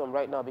ransom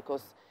right now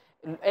because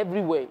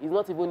everywhere, it's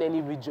not even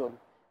any region.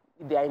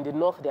 They are in the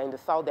north, they are in the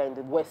south, they are in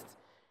the west.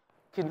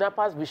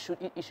 Kidnappers, we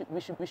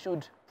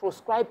should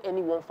proscribe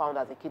anyone found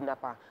as a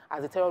kidnapper,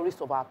 as a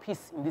terrorist of our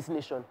peace in this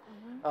nation,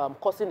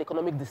 causing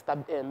economic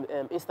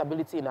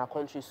instability in our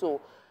country.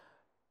 So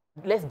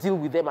let's deal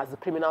with them as the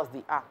criminals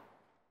they are.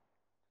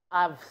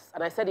 And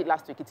I said it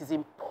last week, it is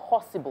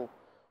impossible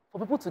for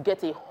people to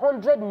get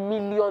 100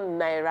 million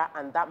naira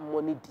and that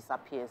money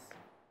disappears.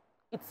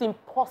 It's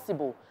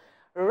impossible.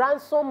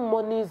 Ransom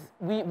monies,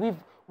 we've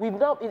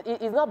now,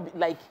 it's not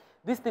like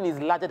this thing is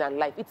larger than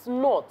life. It's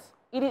not.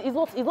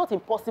 It's not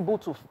impossible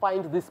to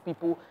find these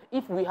people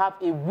if we have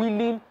a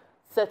willing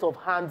set of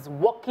hands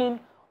working,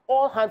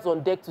 all hands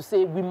on deck to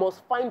say we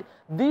must find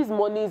these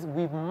monies,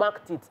 we've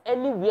marked it,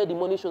 anywhere the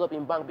money shows up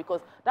in bank,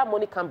 because that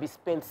money can't be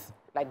spent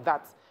like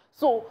that.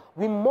 So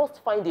we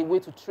must find a way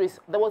to trace.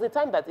 There was a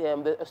time that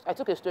I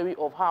took a story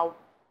of how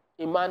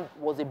a man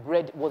was a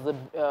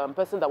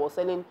person that was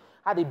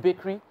had a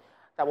bakery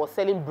that was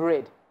selling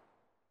bread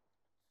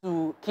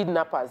to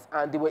kidnappers,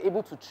 and they were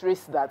able to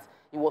trace that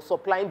he was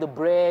supplying the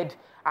bread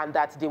and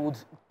that they would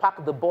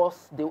pack the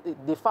bus.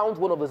 They found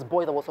one of his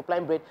boys that was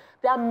supplying bread.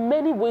 There are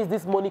many ways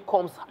this money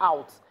comes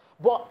out,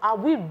 but are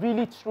we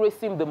really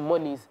tracing the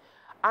monies?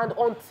 And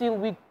until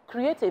we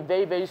create a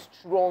very, very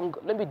strong,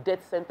 maybe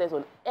death sentence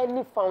on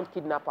any found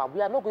kidnapper, we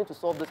are not going to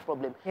solve this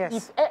problem.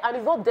 Yes. And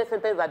it's not death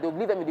sentence that they'll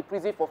leave them in the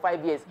prison for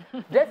 5 years.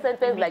 Death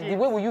sentence like the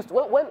way we used to,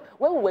 when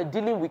we were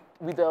dealing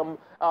with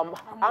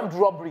armed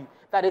robbery,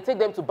 that they take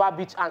them to Bar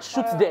Beach and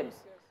shoot them.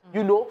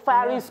 You know,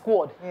 firing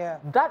squad. Yeah.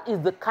 That is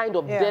the kind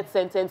of death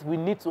sentence we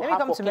need to have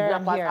for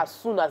kidnappers as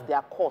soon as they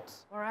are caught.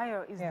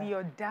 Orayo, is the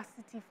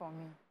audacity for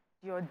me.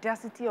 The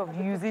audacity of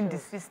using the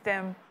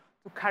system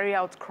to carry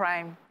out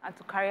crime, and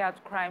to carry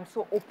out crime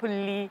so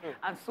openly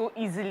and so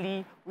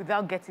easily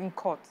without getting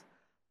caught.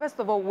 First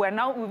of all, we've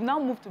now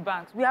moved to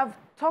banks. We have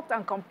talked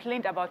and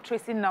complained about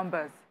tracing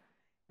numbers.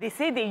 They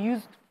say they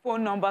used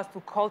phone numbers to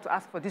call to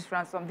ask for this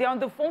ransom. They're on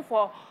the phone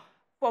for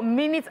for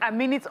minutes and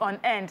minutes on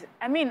end.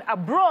 I mean,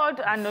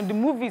 abroad and on the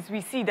movies,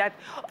 we see that,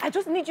 I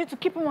just need you to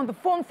keep him on the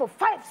phone for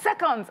 5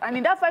 seconds. And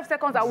in that 5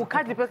 seconds, I will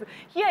catch the person.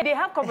 Here, they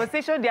have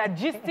conversation, they are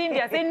gisting,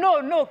 they are saying, no,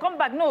 no, come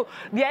back, no.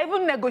 They are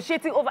even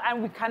negotiating over,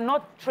 and we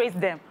cannot trace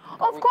them.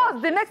 Of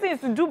course, the next thing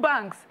is to do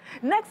banks.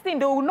 Next thing,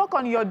 they will knock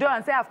on your door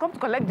and say, I've come to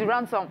collect the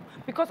ransom.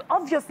 Because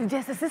obviously,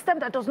 there's a system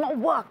that does not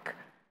work.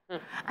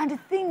 And the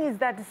thing is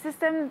that the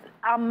systems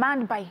are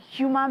manned by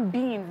human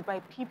beings, by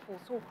people.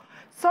 So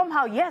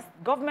somehow, yes,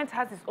 government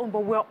has its own,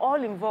 but we're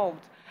all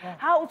involved.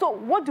 Yeah. So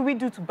what do we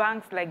do to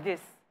banks like this?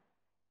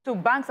 So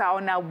banks are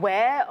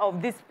unaware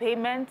of this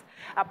payment?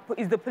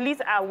 Is the police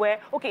aware?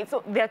 Okay,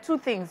 so there are two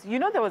things. You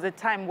know, there was a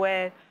time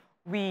where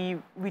we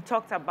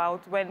talked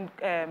about when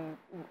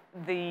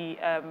the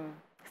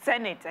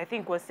Senate, I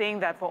think, was saying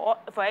that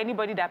for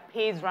anybody that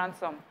pays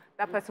ransom,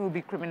 that person will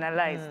be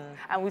criminalized.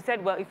 And we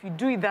said, well, if you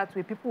do it that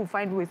way, people will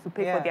find ways to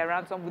pay for their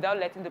ransom without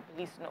letting the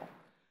police know.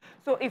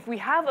 So if we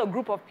have a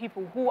group of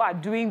people who are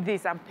doing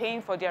this and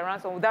paying for their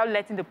ransom without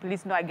letting the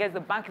police know, I guess the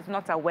bank is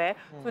not aware,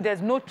 so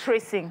there's no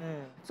tracing.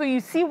 So you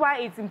see why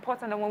it's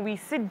important that when we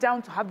sit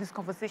down to have this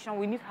conversation,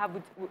 we need to have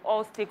it with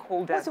all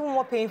stakeholders. What's even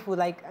more painful?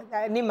 Like,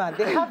 Nima,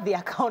 they have the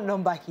account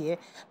number here.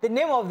 The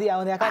name of the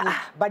account is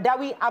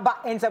Badawi Abba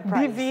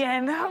Enterprise.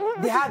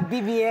 BVN. They have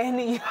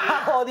BVN. You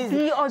have all these.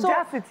 The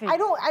audacity.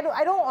 So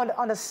I don't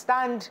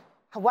understand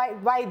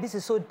why this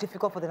is so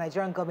difficult for the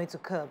Nigerian government to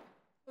curb.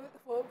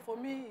 For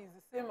me, it's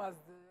the same as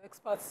the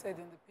experts said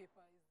in the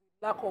paper, is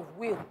the lack of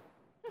will.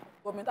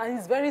 Government, and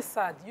it's very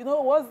sad. You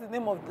know, what's the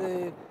name of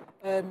the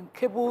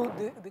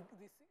the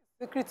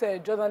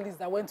secret journalist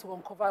that went to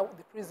uncover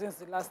the prisons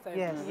the last time?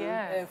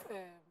 Yes.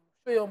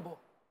 Shoyombo,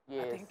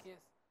 yes. I think, yes.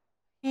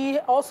 He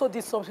also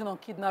did something on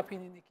kidnapping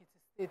in Ekiti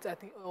State, I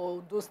think,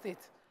 or those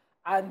states.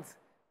 And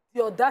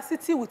the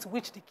audacity with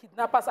which the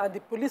kidnappers and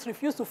the police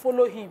refused to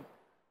follow him.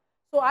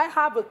 So I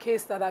have a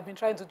case that I've been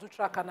trying to do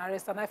track and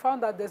arrest, and I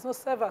found that there's no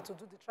server to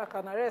do the track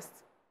and arrest.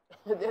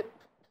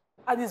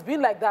 And it's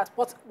been like that.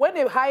 But when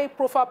a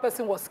high-profile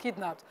person was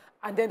kidnapped,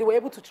 and then they were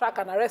able to track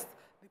and arrest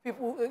the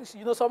people,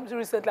 you know, something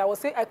recently,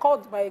 I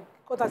called my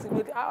contacts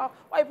immediately.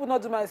 Why people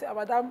not do my? I said,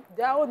 Madam,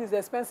 their own is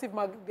expensive.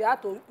 They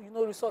have to, you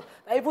know, resort.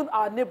 Even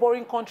our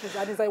neighboring countries,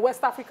 and it's a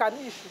West African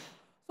issue.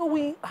 So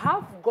we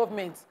have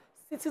governments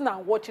sitting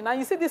and watching. And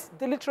you see this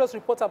deleterious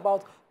report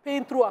about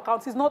paying through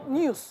accounts is not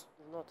news.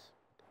 It's not.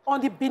 On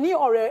the Benin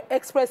or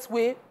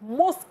Expressway,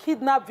 most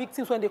kidnapped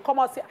victims, when they come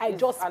out, say, I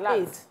just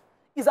paid.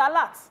 It's a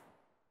lot.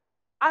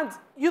 And,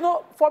 you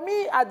know, for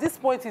me, at this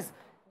point, is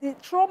the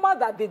trauma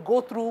that they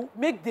go through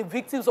make the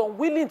victims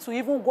unwilling to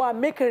even go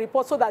and make a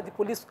report so that the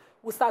police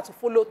will start to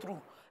follow through.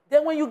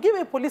 Then when you give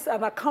a police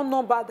an account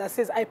number that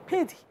says, I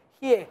paid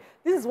here,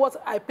 this is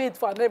what I paid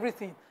for and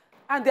everything,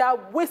 and they are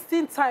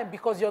wasting time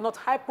because you're not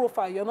high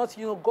profile, you're not,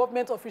 you know,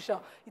 government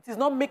official, it is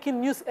not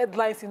making news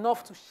headlines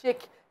enough to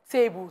shake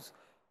tables.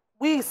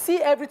 We see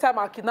every time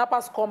our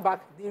kidnappers come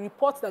back, they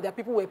report that their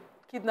people were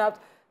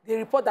kidnapped, they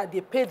report that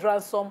they paid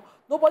ransom.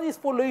 Nobody is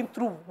following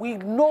through. We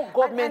know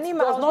government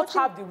does not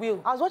have the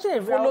will. I was watching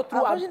a follow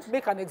through and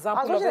make an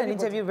example of I was watching an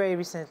interview very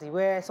recently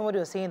where somebody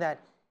was saying that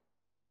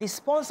the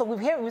sponsor,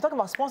 we're talking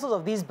about sponsors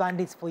of these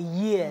bandits for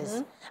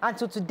years. And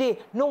to today,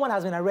 no one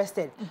has been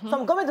arrested.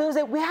 Some government will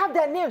say, we have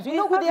their names. We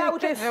know who they are.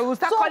 We'll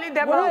start calling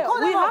them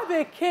out. We have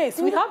a case.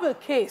 We have a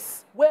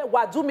case where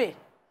Wadume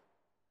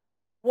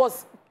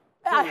was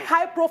a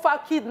high-profile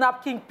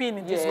kidnap kingpin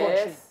in this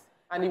country.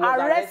 And he was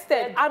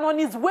arrested. And on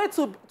his way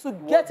to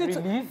get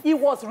into, he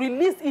was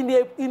released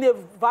in a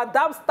Van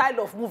Damme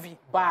style of movie.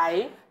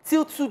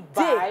 Till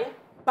today,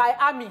 by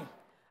army.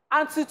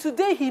 And till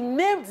today, he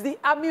named the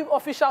army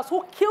officials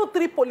who killed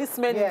 3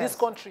 policemen in this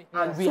country.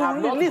 And we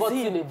have not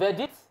gotten a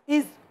verdict?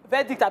 His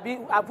verdict,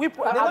 have we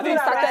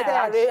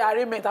started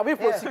arraignment? Have we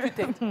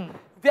prosecuted?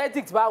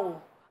 Verdict, Bawo.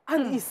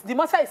 And the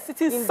matter is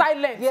sitting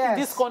silent in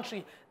this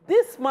country.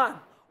 This man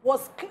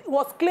was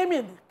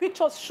claiming,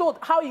 pictures showed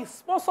how he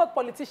sponsored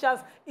politicians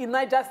in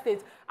Niger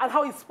State and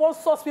how he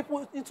sponsors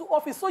people into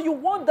office. So you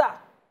wonder,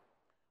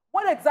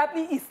 what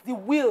exactly is the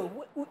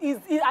will?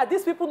 Are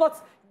these people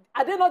not,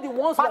 are they not the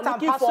ones who are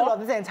looking for of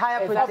this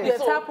entire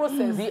process?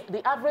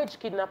 The average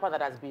kidnapper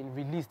that has been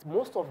released,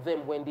 most of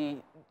them, when they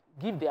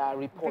give their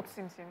reports,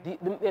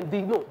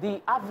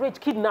 the average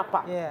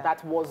kidnapper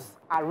that was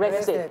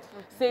arrested,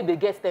 say they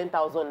get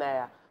 10,000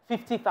 naira,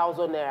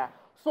 50,000 naira.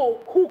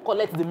 So who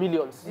collects the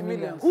millions? The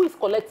millions. Who is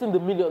collecting the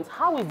millions?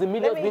 How is the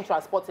millions being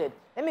transported?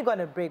 Let me go on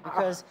a break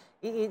because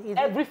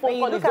every phone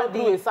call is done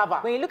through a server.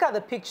 When you look at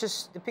the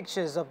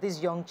pictures of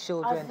these young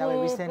children that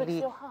were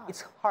recently,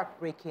 it's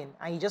heartbreaking,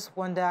 and you just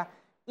wonder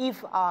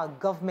if our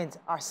government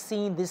are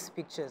seeing these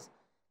pictures.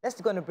 Let's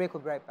go on a break.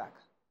 We'll be right back.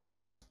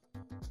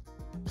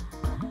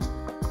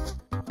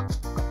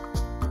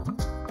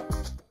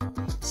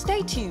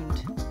 Stay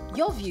tuned.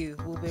 Your View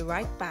will be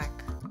right back.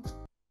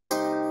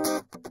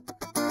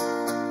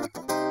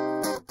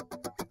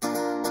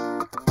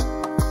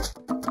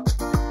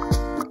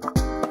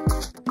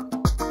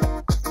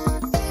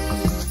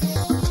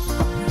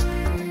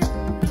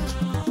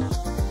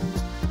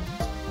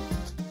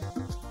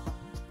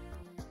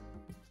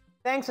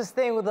 Thanks for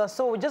staying with us.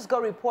 So we just got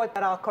a report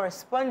that our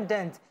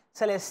correspondent,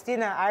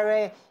 Celestina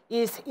Are,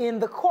 is in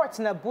the court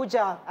in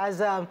Abuja as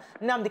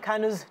Nnamdi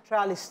Kanu's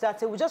trial is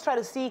started. We just try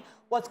to see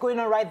what's going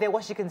on right there,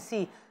 what you can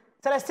see.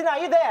 Celestina, are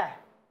you there?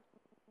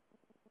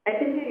 I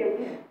can hear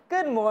you.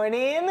 Good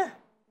morning.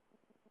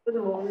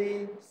 Good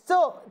morning.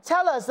 So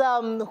tell us,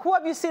 who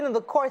have you seen in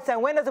the courts and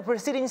when does the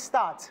proceedings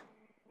start?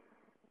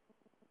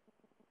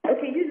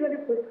 Okay, usually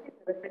proceedings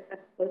are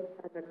first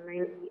start at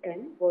 9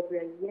 p.m., but we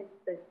are yet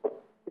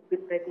to be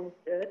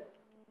registered.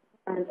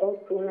 And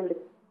also,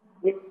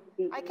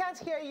 I can't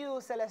hear you,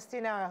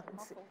 Celestina.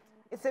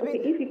 It's a okay,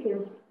 bit... if you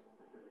can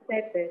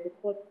check the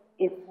court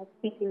is not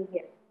speaking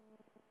here.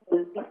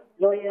 So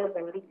lawyers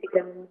and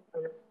litigants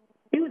and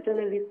few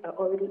journalists are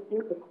already in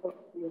the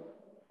courtroom.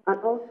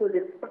 And also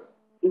the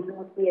is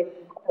not yet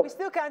in court. We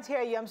still can't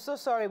hear you. I'm so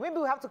sorry. Maybe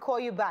we'll have to call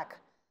you back.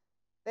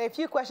 There are a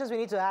few questions we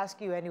need to ask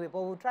you anyway,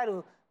 but we'll try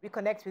to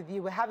reconnect with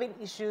you. We're having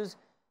issues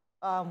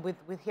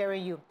with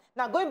hearing you.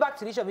 Now, going back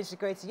to the issue of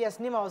insecurity, yes,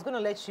 Nima, I was going to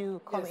let you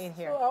come in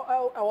here.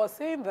 So I was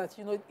saying that,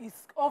 you know,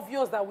 it's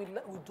obvious that we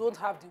don't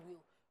have the will.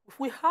 If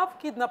we have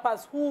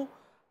kidnappers who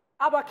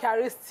Abba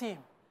Kyari's team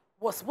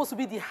was supposed to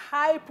be the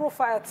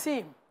high-profile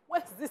team,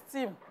 where's this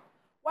team?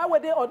 Why were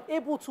they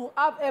unable to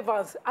have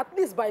Evans, at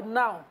least by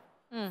now,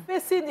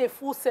 facing a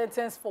full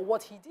sentence for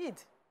what he did?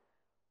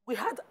 We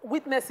had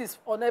witnesses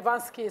on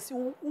Evans' case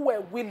who were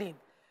willing,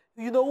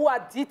 you know, who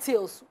had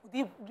details.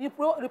 The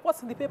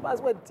reports in the papers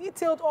were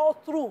detailed all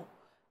through.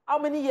 How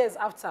many years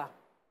after?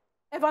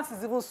 Evans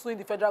is even suing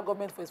the federal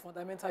government for his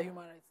fundamental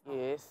human rights now.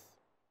 Yes.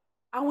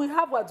 And we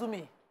have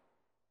Wadumi.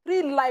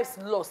 3 lives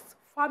lost,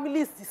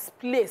 families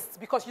displaced,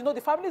 because, you know,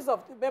 the families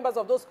of the members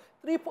of those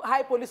 3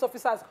 high police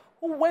officers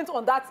who went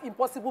on that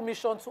impossible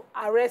mission to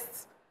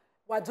arrest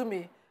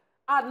Wadumi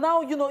are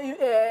now, you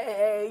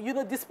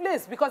know,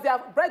 displaced because their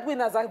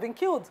breadwinners have been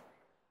killed.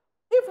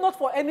 If not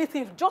for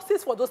anything,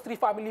 justice for those 3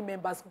 family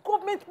members,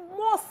 government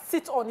must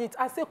sit on it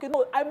and say, okay,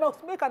 no, I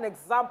must make an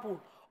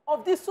example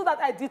of this so that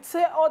I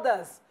deter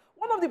others.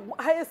 One of the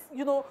highest,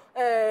 you know,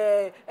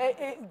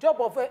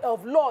 job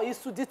of law is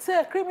to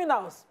deter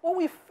criminals. But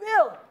we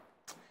fail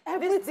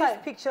every time.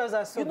 These pictures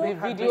are so, you know,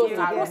 Videos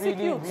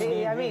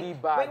are really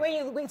bad. When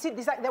you see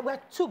this, like, there were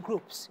 2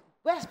 groups.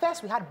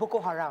 First, we had Boko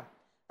Haram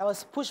that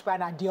was pushed by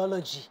an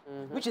ideology,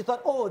 which we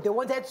thought, oh, they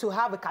wanted to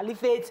have a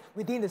caliphate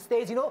within the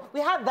states. You know,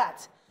 we had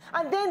that.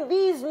 And then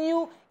these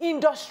new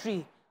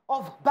industry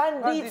of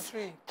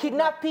banditry,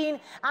 kidnapping.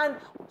 And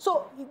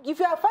so if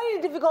you are finding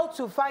it difficult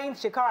to find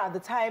Shekara at the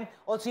time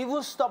or to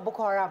even stop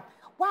Boko Haram,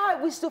 why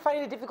are we still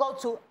finding it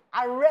difficult to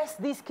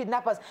arrest these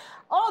kidnappers?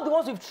 All the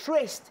ones we've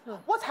traced,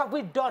 what have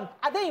we done?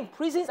 Are they in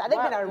prisons? Are they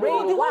being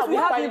arraigned? No, the ones we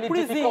have in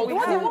prison.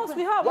 The ones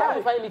we have. Why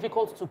we find it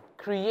difficult to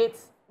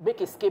make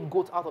a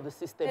scapegoat out of the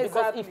system?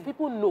 Exactly. Because if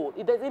people know,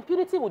 there's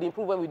impunity would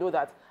improve when we know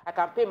that I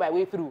can pay my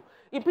way through.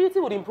 Impunity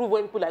would improve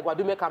when people like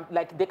Wadume can,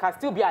 like, they can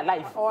still be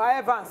alive. Or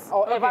Evans.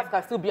 Or Evans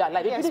can still be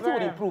alive. Yes,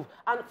 impunity would improve.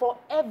 And for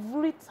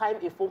every time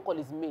a phone call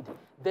is made,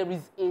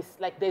 there's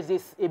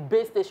a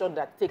base station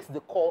that takes the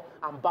call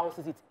and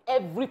bounces it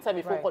every time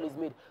a phone call is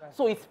made.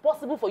 So it's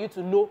possible for you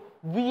to know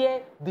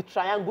where the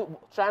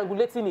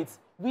triangulating it.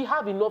 We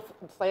have enough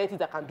scientists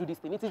that can do this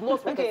thing. It is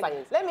not rocket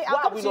science. I'll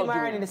come to you,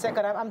 Marian, in a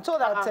second. I'm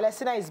told that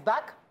Celestina is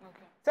back.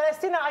 Okay.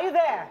 Celestina, are you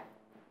there?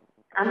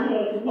 I'm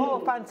here. Oh,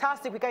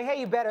 fantastic. We can hear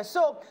you better.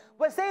 So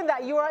we're saying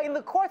that you are in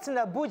the courts in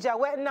Abuja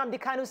where Nnamdi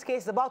Kanu's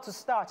case is about to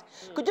start.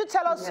 Could you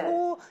tell us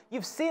who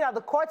you've seen at the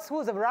courts,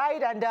 who's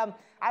arrived, and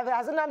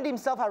has Nnamdi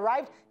himself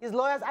arrived, his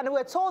lawyers? And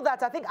we're told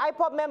that I think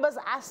IPOB members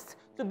asked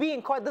to be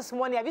in court this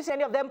morning. Have you seen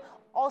any of them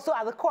also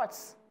at the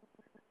courts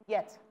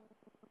yet?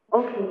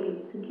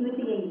 Okay,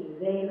 security is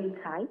very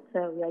tight.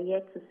 We are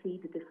yet to see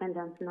the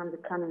defendants Nnamdi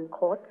Kanu in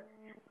court.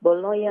 But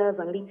lawyers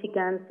and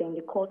litigants are in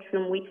the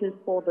courtroom waiting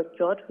for the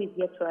judge who is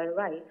yet to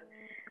arrive.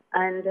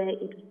 And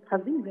it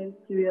has been a very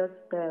serious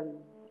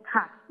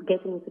task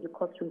getting into the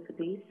courtroom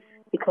today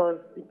because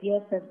the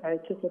BHS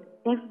barricaded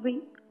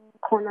every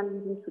corner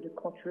leading to the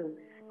courtroom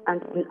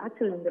and been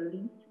actually on the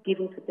list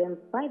given to them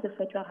by the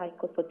Federal High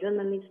Court for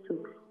journalists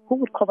who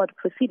would cover the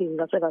proceedings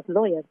as well as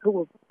lawyers who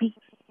will be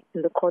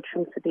in the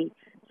courtroom today.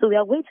 So we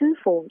are waiting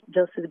for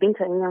Justice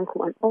Binta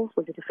Nyanku and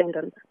also the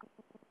defendants.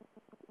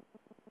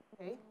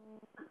 Okay.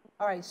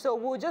 All right, so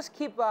we'll just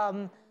keep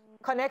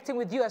connecting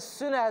with you as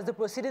soon as the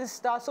proceedings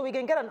start so we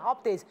can get an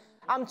update.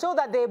 I'm told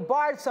that they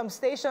barred some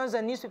stations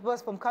and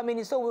newspapers from coming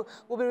in, so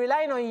we'll be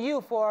relying on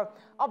you for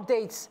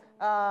updates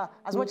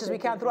as much as we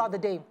can throughout the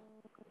day.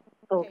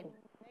 Okay.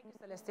 Thank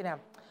you, Celestina.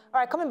 All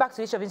right, coming back to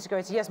the issue of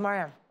insecurity. Yes,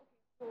 Mariam.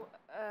 So,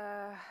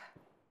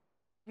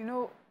 you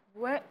know,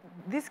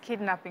 this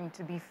kidnapping,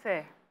 to be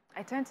fair,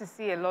 I tend to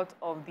see a lot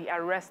of the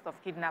arrest of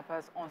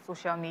kidnappers on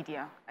social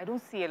media. I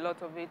don't see a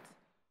lot of it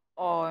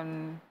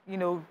on, you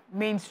know,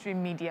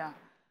 mainstream media.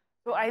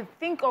 So I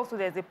think also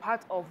there's a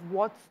part of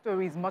what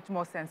story is much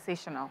more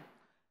sensational,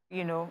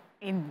 you know,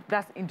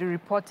 that's in the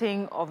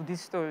reporting of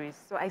these stories.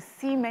 So I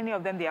see many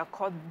of them, they are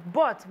caught.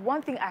 But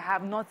one thing I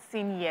have not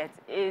seen yet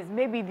is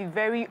maybe the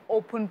very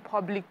open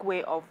public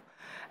way of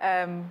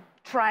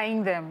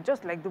trying them,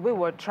 just like the way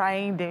we're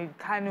trying the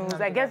Kanus.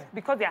 I guess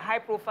because they're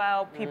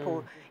high-profile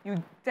people,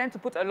 you tend to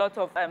put a lot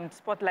of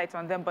spotlight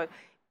on them, but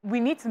we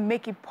need to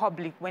make it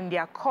public when they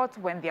are caught,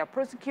 when they are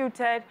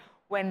prosecuted,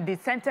 when the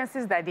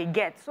sentences that they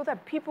get, so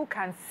that people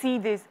can see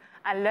this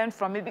and learn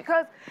from it.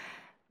 Because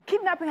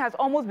kidnapping has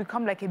almost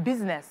become like a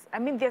business. I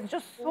mean, there's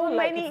just so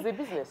many... It's a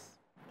business.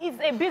 It's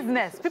a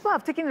business. People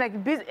have taken like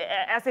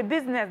as a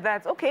business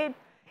that, okay,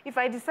 if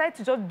I decide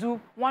to just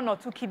do 1 or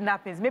 2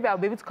 kidnappings, maybe I'll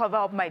be able to cover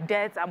up my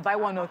debts and buy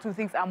 1 or 2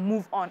 things and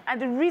move on.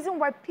 And the reason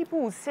why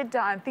people will sit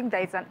down and think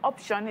that it's an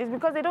option is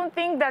because they don't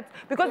think that,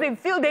 because they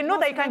feel, they know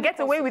that you can get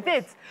away with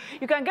it.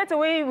 You can get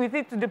away with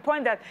it to the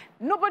point that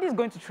nobody's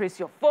going to trace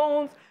your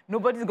phones,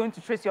 nobody's going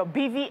to trace your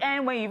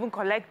BVN when you even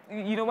collect,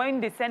 you know,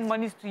 when they send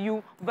monies to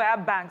you via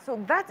bank.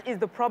 So that is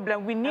the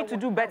problem. We need to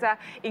do better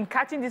in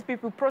catching these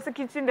people,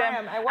 prosecuting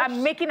them,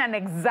 and making an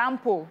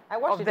example of them. I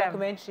watched a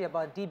documentary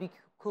about D.B.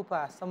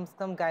 Cooper,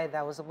 some guy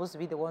that was supposed to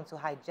be the one to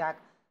hijack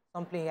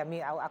something. I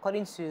mean,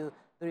 according to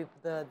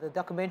the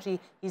documentary,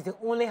 he's the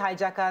only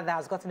hijacker that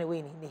has gotten away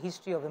in the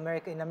history of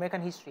America, in American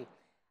history.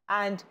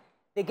 And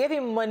they gave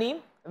him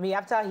money. I mean,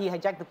 after he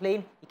hijacked the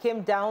plane, he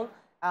came down,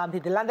 they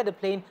landed the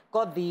plane,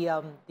 got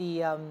the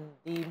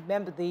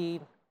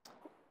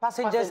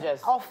passengers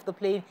off the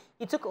plane.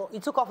 He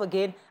took off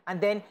again,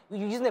 and then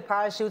using the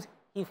parachute,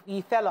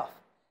 he fell off.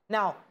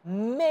 Now,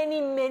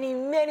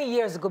 many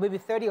years ago, maybe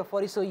 30 or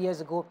 40 so years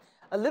ago,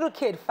 a little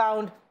kid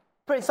found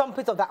some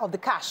bits of the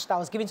cash that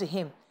was given to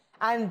him.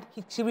 And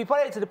she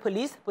reported it to the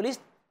police. Police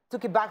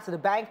took it back to the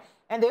bank,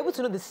 and they were able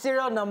to know the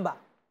serial number.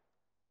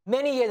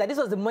 Many years, this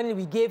was the money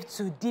we gave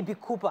to D.B.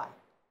 Cooper.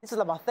 This was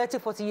about 30,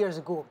 40 years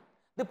ago.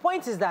 The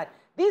point is that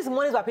these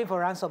monies were paying for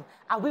ransom.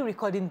 Are we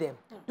recording them?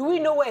 Do we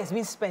know where it's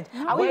being spent?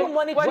 Are we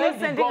monitoring? When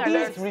the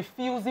government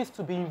refuses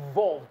to be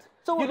involved,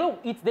 so, you know,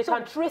 they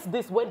can trace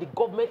this when the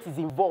government is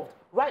involved.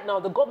 Right now,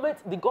 the governor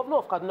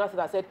of Kaduna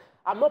has said,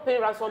 I'm not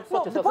paying ransom.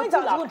 No, the point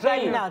I'm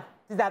trying now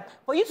is that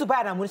for you to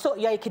buy an ammunition, so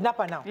you're a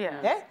kidnapper now.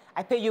 Yeah.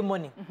 I pay you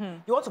money.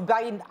 You want to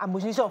buy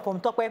ammunition from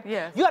Tokwe.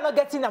 Yes. You are not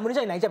getting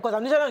ammunition in Nigeria because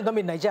ammunition is not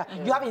made in Nigeria.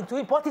 You have to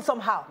import it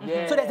somehow.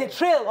 So there's a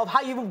trail of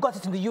how you even got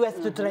it to the US,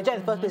 to Nigeria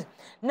in the first place.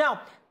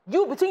 Now,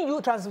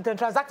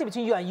 transacting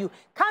between you and you,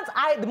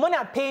 the money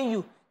I'm paying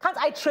you, can't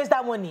I trace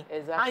that money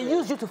and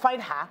use you to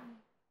find her?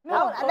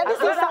 No,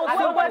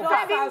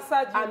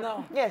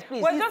 yes,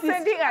 please. We're just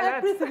sending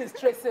everything is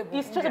traceable.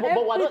 It's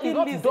traceable, but it's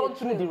not done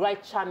through the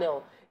right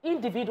channel.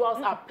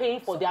 Individuals are paying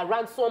for their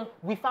ransom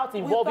without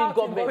involving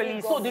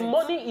government. So the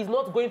money is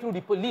not going through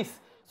the police.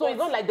 So it's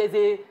not like there's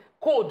a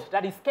code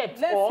that is kept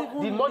or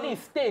the money is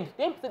stained.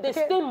 They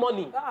stain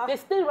money. They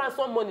stain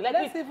ransom money.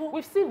 Like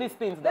we've seen these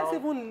things now. Let's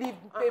even leave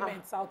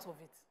payments out of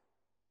it.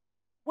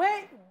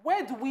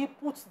 Where do we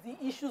put the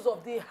issues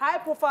of the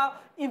high-profile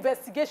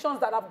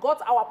investigations that have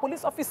got our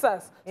police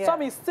officers?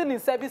 Some is still in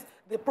service,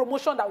 the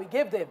promotion that we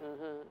gave them.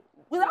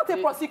 Without a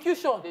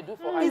prosecution,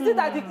 is it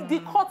that the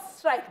court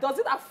strike, does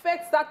it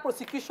affect that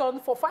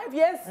prosecution for 5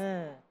 years?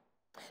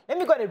 Let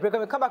me go on a break.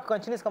 When we come back,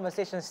 continue this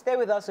conversation. Stay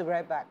with us. We'll be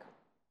right back.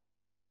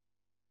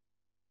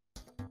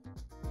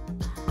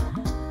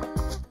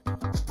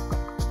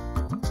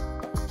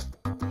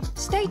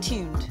 Stay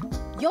tuned.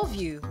 Your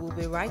View will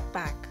be right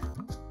back.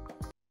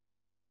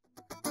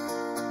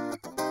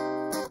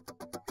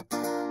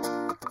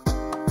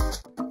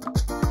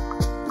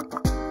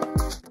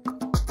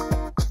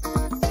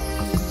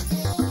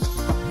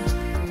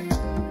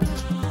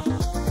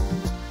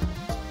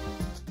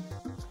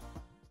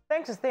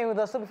 Thanks for staying with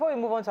us. So before we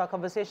move on to our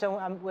conversation,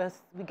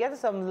 we get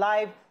some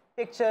live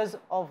pictures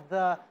of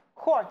the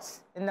courts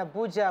in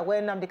Abuja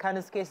where Nnamdi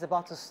Kanu's case is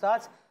about to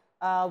start.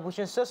 We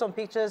should show some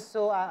pictures,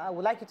 so I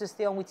would like you to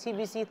stay on with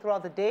TVC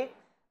throughout the day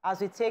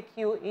as we take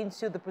you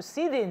into the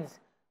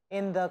proceedings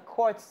in the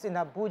courts in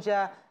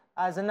Abuja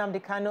as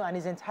Nnamdi Kanu and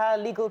his entire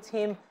legal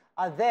team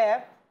are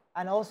there,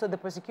 and also the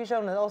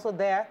prosecution is also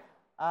there.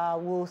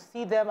 We'll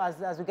see them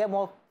as we get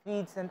more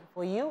feeds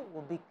for you.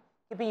 We'll be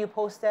keeping you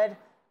posted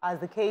as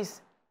the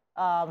case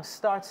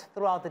starts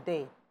throughout the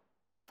day.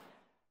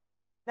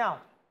 Now,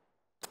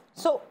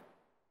 so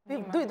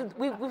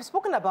we've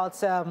spoken about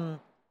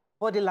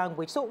body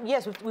language. So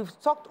yes,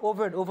 we've talked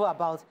over and over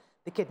about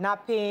the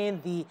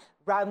kidnapping, the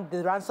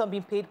ransom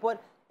being paid,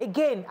 but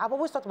again, I've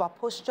always talked about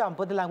posture and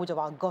body language of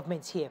our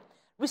government here.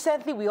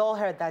 Recently, we all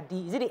heard that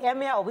is it the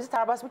Emir or was it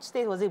Tarabas, which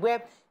state was it,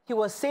 where he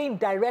was saying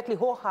directly,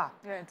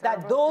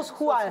 that those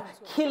who are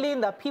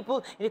killing the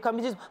people in the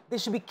communities, they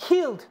should be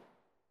killed.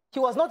 He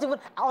was not even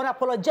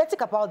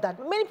unapologetic about that.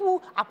 Many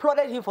people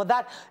applauded him for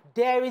that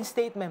daring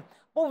statement.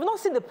 But we've not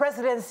seen the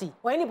presidency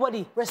or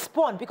anybody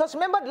respond. Because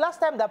remember the last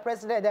time that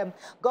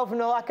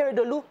Governor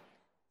Akeredolu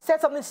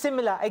said something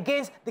similar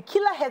against the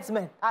killer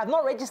headsmen are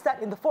not registered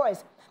in the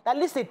forest. That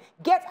listen,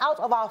 get out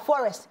of our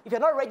forest. If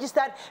you're not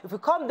registered, if we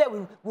come there,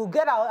 we'll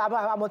get our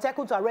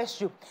Amotekun to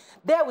arrest you.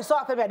 There we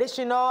saw Femi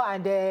Adesina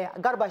and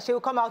Garba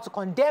Shehu come out to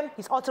condemn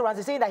his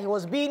utterance, saying that he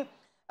was being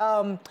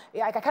I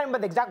can't remember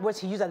the exact words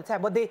he used at the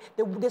time, but they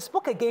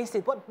spoke against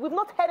it. But we've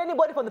not heard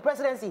anybody from the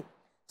presidency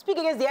speak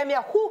against the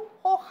emir who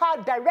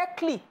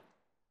directly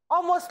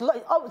almost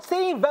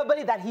saying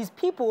verbally that his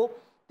people,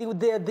 the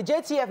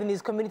JTF in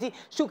his community,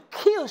 should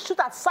shoot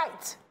at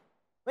sight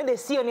when they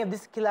see any of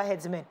these killer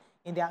headsmen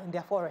in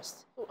their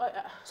forest.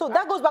 So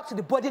that goes back to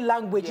the body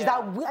language. Yeah.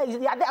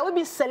 Are we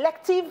being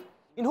selective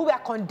in who we are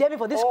condemning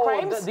for these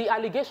crimes? The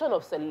allegation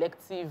of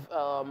selective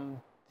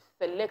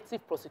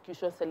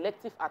prosecution,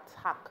 selective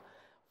attack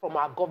from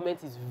our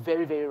government is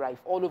very, very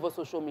rife all over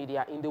social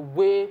media in the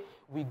way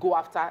we go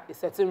after a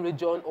certain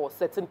region or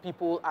certain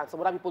people, and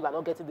some other people are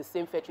not getting the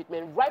same fair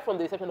treatment. Right from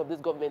the inception of this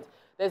government,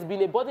 there's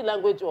been a body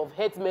language of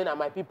headsmen and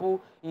my people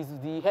is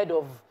the head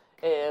of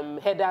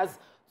headers.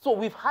 So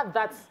we've had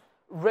that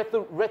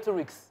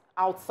rhetorics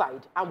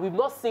outside, and we've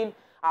not seen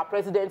our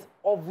president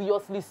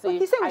obviously say,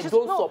 I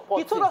don't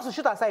support it. He told us to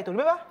shoot at sight,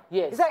 remember?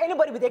 Yes. Is there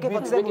anybody with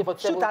AK-47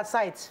 shoot at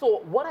sight?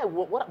 So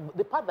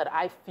the part that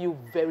I feel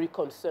very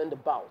concerned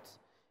about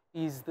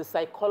is the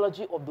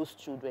psychology of those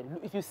children.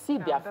 If you see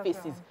their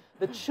faces,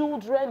 the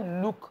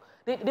children look,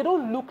 they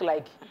don't look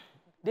like,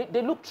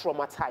 they look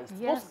traumatized.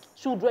 Yes. Those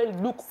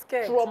children look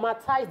scared.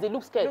 Traumatized, they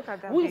look scared. Look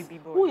at that baby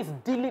boy. Who is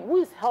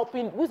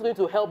going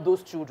to help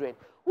those children?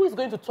 Who is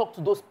going to talk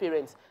to those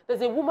parents?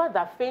 There's a woman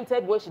that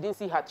fainted when she didn't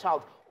see her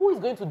child. Who is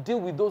going to deal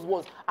with those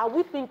ones? Are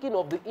we thinking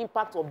of the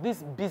impact of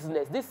this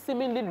business, this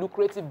seemingly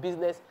lucrative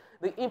business,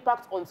 the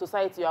impact on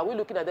society? Are we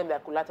looking at them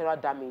like collateral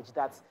damage,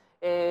 that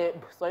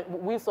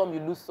win some, you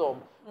lose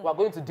some? We're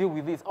going to deal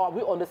with this. Or are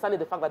we understanding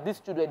the fact that these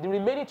children, the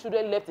remaining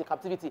children left in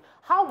captivity,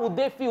 how would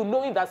they feel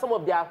knowing that some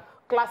of their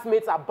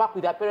classmates are back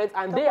with their parents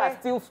and they are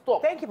still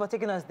stuck? Thank you for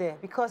taking us there,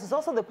 because it's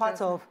also the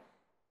part of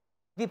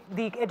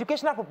the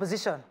educational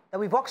proposition that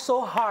we've worked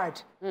so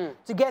hard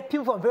to get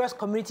people from various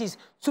communities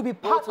to be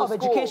part of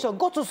education,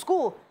 go to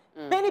school.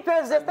 Many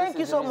parents say, thank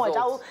you so much.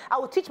 I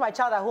will teach my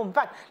child at home. In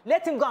fact,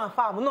 let him go and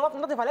farm. No,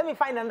 not if let me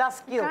find another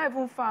skill. You can't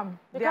even farm.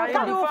 They can't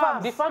even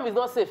farm. The farm is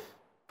not safe.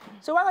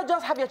 So why not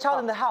just have your child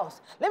in the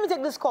house? Let me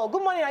take this call.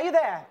 Good morning, are you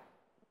there?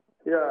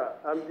 Yeah,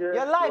 I'm here.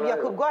 You're live,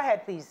 Yakub. Go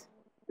ahead, please.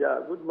 Yeah,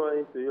 good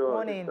morning to you. Good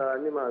morning.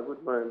 Nima,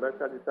 good morning.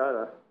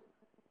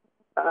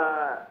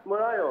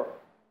 Morayo,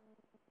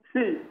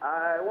 see,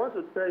 I want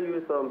to tell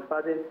you some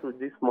certain truth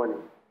this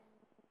morning.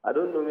 I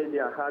don't know, maybe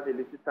I had a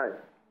little time.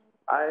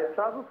 I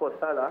travel for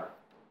Salah.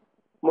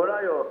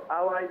 Morayo,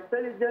 our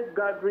intelligence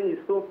gathering is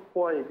so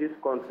poor in this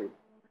country.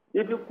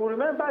 If you could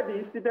remember the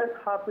incident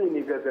happened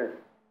in Igagan.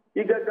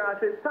 Igagan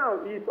as a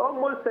town is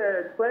almost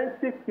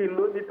 20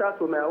 kilometers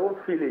from my own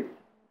village.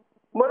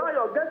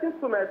 Morayo, getting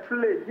to my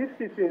village this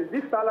season,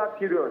 this Salah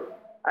period,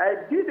 I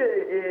did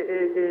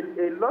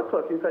a lot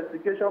of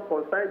investigation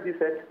concerning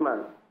this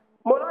ex-man.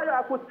 Morayo,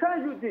 I could tell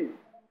you this.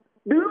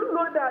 Do you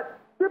know that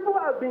people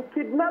have been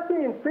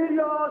kidnapping in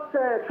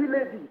various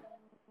villages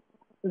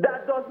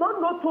that does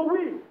not know to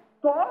we,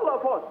 to all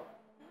of us?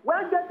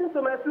 When getting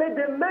to my place,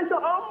 they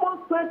mention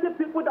almost 20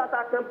 people that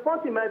are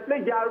confronted in my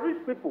place. They are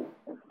rich people.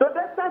 So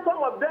they say some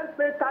of them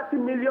pay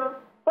 30 million,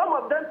 some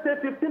of them pay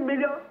 15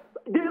 million.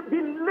 The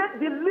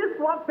least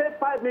one pay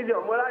 5 million,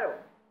 Morayo.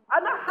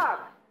 And I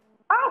ask,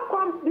 how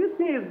come this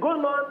thing is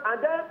going on and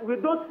then we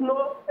don't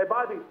know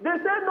about it? They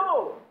say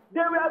no.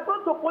 They were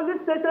going to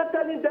police station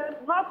telling them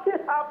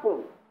nothing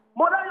happened.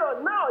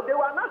 Morayo, now they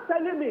were not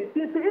telling me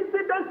since the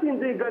incident in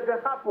the Gaga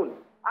happened.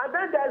 And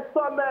then there's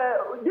some,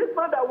 this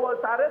man that was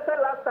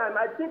arrested last time,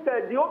 I think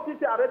the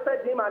OPC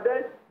arrested him and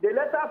then they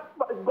later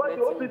got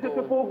the OPC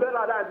people go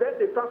like that and then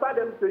they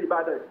transferred them to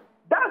Ibadan.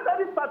 That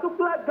very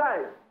particular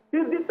guy,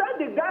 since the time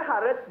the guy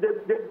arrested,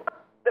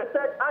 they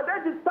said, and then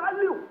they tell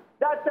you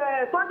that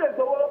Sunday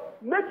ago,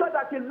 make sure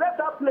that he left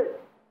that place.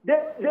 They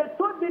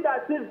told me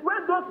that since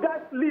when those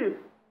guys leave,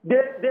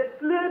 they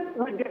sleep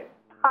with the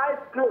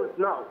eyes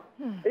closed now.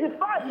 In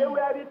fact, they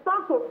were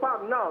returned to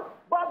farm now.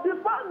 But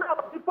before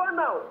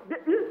now,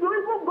 if you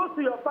even go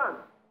to your farm,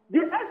 the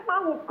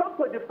ex-man will come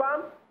to the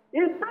farm,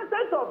 in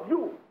presence of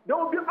you, they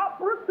will be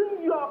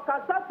uprooting your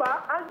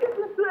cassava and giving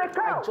it to a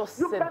cow.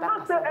 You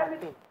cannot say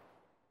anything.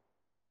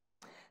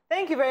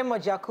 Thank you very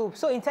much, Jakub.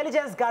 So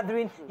intelligence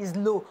gathering is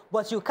low,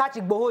 but you catch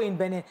Igboho in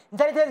Benin.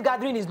 Intelligence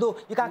gathering is low.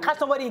 You can catch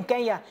somebody in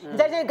Kenya.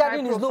 Intelligence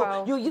gathering is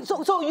low.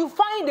 So you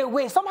find a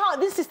way. Somehow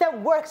this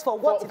system works for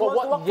what it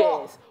wants to work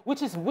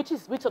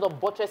for. Which sort of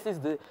buttresses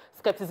the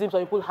skepticism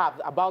some people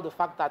have about the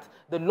fact that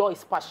the law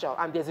is partial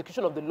and the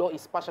execution of the law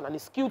is partial and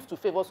is skewed to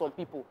favor some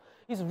people.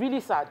 It's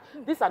really sad.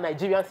 These are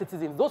Nigerian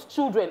citizens. Those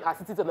children are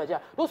citizens of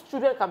Nigeria. Those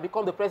children can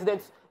become the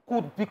presidents,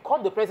 could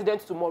become the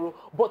presidents tomorrow,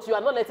 but you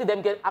are not letting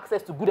them get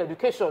access to good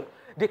education.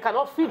 They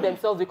cannot feed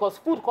themselves because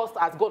food cost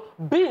has gone,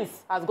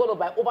 beans has gone up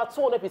by over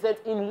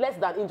 200%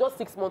 in just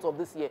 6 months of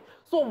this year.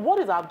 So what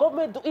is our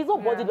government doing? It's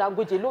not body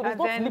language alone, it's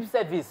not lip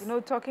service. You know,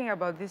 talking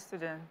about these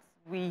students,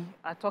 we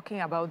are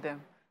talking about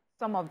them.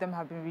 Some of them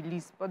have been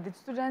released, but the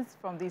students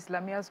from the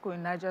Islamia school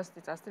in Niger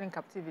State are still in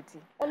captivity.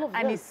 All of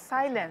them. And it's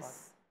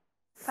silence.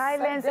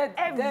 Silence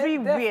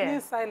everywhere.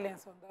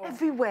 Silence on that one.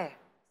 Everywhere.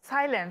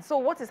 Silence. So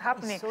what is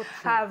happening? So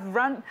has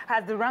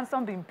the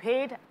ransom been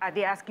paid? Are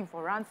they asking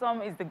for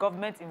ransom? Is the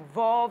government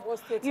involved?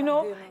 You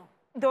know,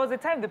 there was a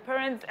time the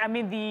parents, I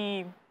mean,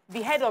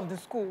 the head of the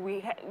school,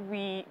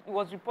 it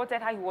was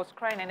reported how he was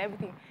crying and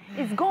everything.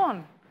 It's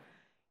gone.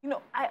 You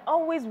know, I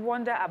always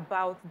wonder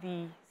about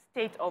the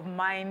state of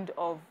mind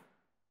of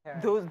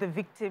the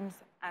victims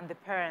and the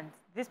parents.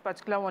 This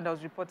particular one that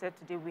was reported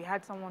today, we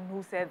had someone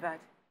who said that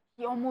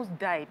he almost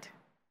died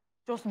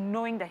just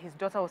knowing that his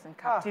daughter was in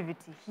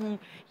captivity.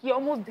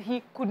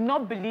 He could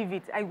not believe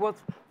it. I was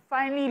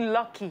finally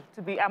lucky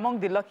to be among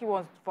the lucky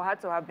ones for her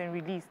to have been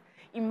released.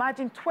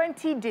 Imagine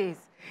 20 days,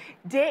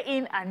 day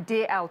in and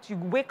day out. You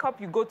wake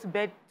up, you go to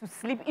bed to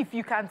sleep, if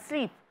you can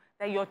sleep,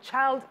 that your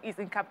child is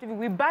in captivity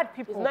with bad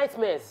people. It's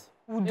nightmares.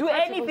 Who do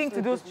anything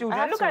to those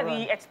children. Look at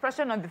the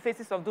expression on the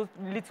faces of those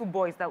little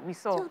boys that we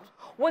saw.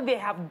 What they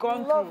have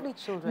gone through. Lovely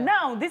children.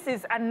 Now, this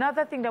is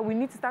another thing that we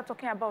need to start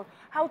talking about.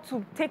 How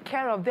to take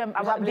care of them,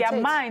 about their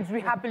minds,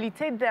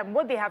 rehabilitate them,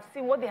 what they have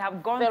seen, what they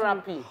have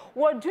gone through.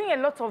 We're doing a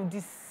lot of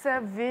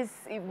disservice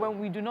when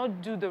we do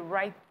not do the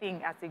right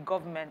thing as a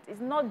government.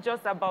 It's not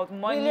just about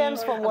money.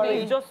 Williams from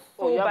Warri. It's just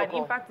so bad.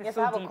 Impact is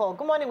so I have deep. a call.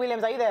 Good morning,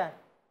 Williams. Are you there?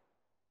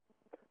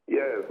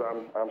 Yes,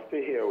 I'm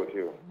still here with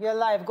you. You're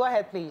live. Go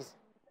ahead, please.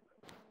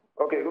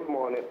 Okay, good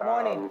morning.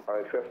 Morning.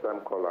 I'm a first-time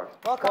caller.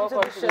 Welcome to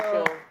the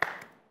show.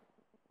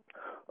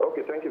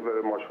 Okay, thank you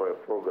very much for your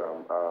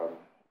program.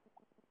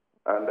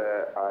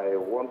 I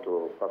want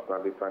to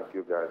personally thank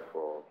you guys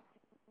for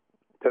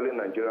telling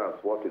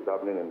Nigerians what is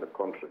happening in the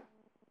country.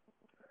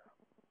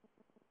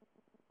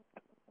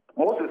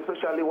 Most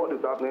especially what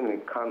is happening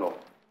in Kano,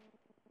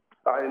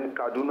 in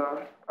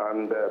Kaduna,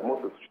 and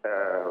most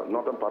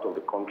northern part of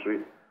the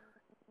country,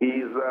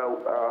 is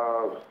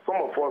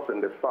some of us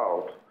in the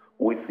south,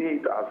 we see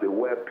it as a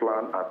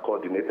well-planned and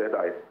coordinated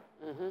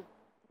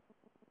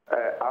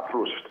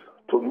approach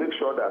to make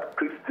sure that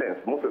Christians,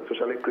 most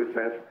especially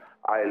Christians,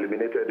 are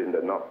eliminated in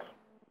the north.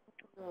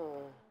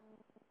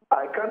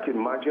 I can't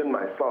imagine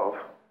myself,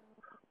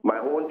 my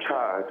own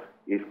child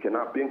is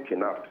being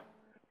kidnapped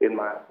in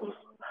my house,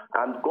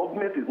 and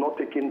government is not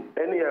taking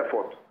any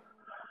effort.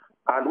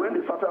 And when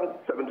the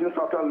 17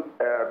 Southern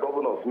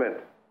governors met,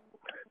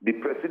 the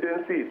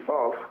presidency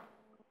itself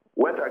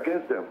went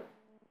against them.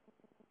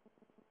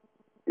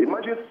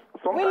 Imagine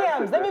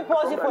Williams, let me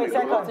pause you for a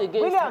second.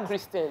 Williams,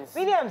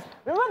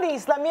 remember the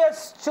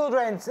Islamist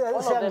children?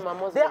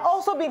 They're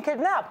also being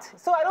kidnapped.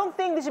 So I don't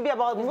think this should be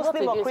about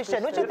Muslim or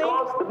Christian. Don't you think?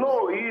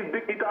 No,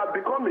 it has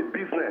become a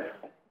business.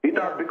 It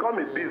has become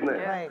a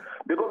business. Right.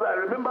 Because I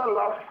remember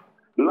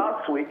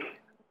last week,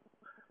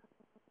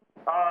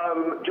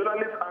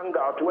 journalists hung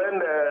out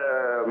when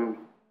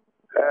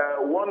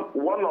one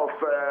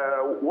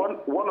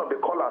of the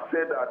callers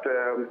said that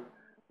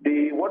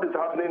what is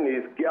happening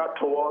is geared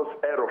towards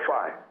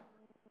Aerofy.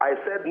 I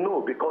said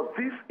no, because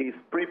this is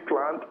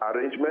pre-planned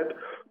arrangement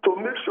to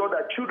make sure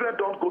that children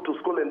don't go to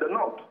school in the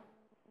north.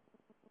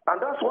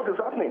 And that's what is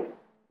happening.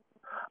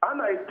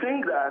 And I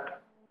think that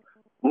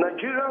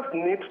Nigerians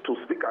need to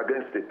speak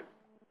against it.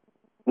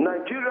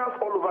 Nigerians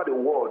all over the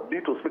world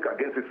need to speak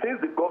against it, since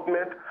the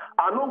government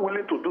are not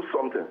willing to do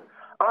something.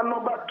 And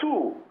number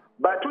two,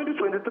 by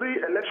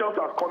 2023, elections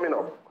are coming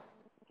up.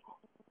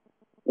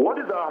 What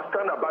is our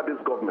stand about this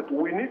government?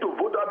 We need to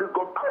vote out this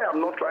government. I am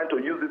not trying to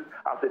use this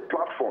as a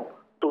platform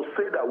to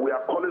say that we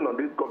are calling on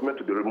this government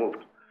to be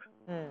removed.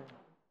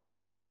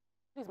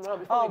 Please,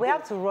 Mara, we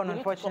have to run,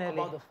 unfortunately.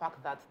 Need to talk about the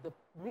fact that the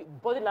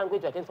body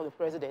language again for the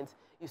president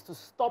is to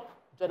stop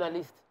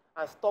journalists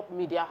and stop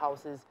media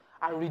houses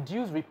and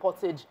reduce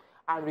reportage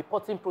and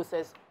reporting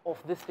process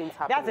of these things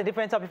happening. That's a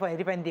different topic for a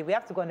different day. We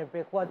have to go on a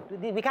break.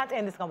 We can't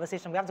end this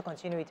conversation. We have to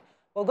continue it.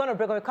 We're going to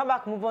break. When we come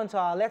back, move on to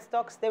our Let's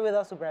Talk. Stay with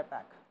us. We'll be right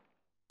back.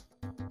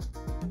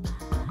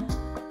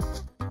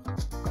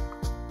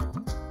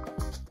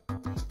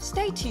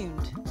 Stay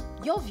tuned.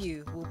 Your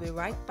View will be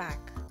right back.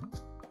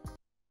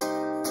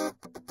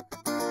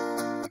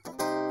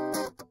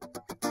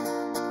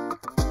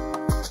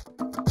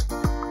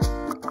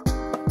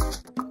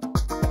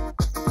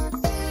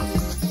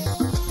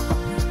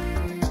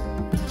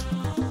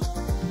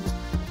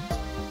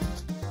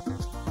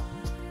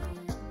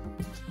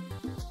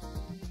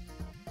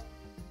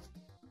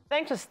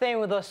 Thanks for staying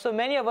with us. So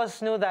many of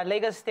us know that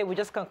Lagos State, we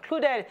just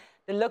concluded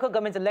the local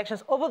government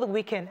elections over the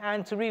weekend.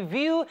 And to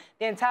review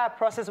the entire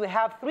process, we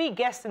have three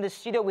guests in the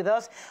studio with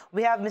us.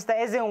 We have Mr.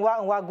 Ezenwa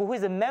Nwagu, who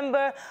is a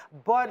member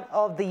board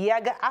of the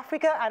Yaga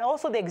Africa and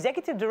also the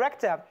executive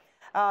director,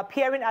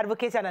 Peering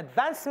Advocacy and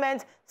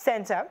Advancement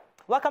Center.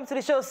 Welcome to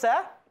the show,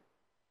 sir.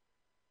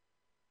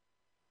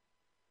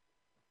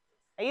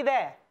 Are you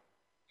there?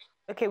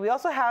 Okay, we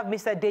also have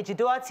Mr. Deji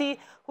Doherty,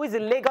 who is the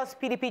Lagos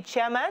PDP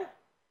chairman.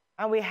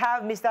 And we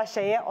have Mr.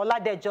 Shaye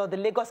Oladejo, the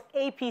Lagos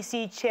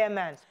APC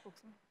chairman,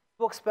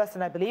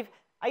 spokesperson, I believe.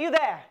 Are you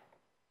there?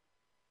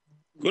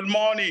 Good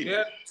morning.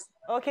 Yes.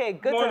 Okay,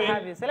 good to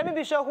have you. So let me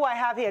be sure who I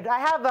have here. I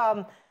have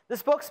the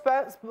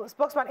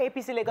spokesman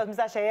APC Lagos,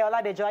 Mr. Shaye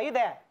Oladejo. Are you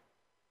there?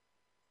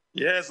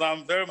 Yes,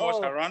 I'm very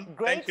much around.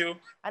 Great. Thank you.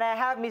 And I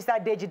have Mr.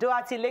 Deji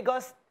Doherty,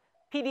 Lagos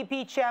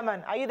PDP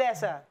chairman. Are you there,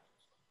 sir?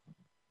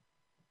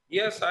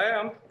 Yes, I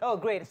am. Oh,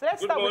 great. So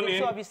let's start with the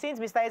two of you, since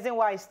Mr.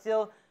 Ezenwa is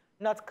still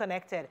not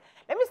connected.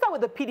 Let me start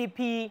with the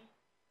PDP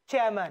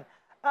chairman.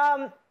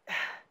 I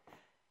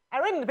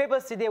read in the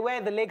papers today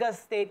where the Lagos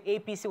State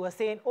APC was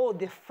saying, oh,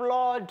 they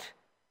flawed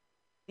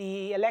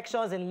the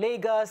elections in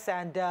Lagos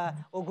and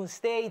Ogun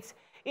State.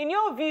 In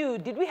your view,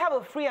 did we have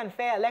a free and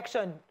fair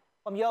election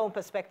from your own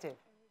perspective?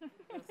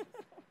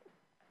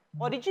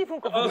 Or did you even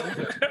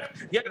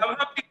yeah,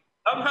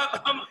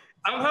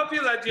 I'm happy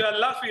that you are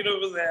laughing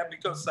over there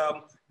because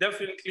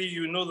definitely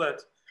you know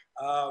that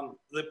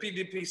the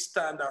PDP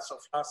stand as of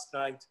last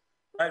night,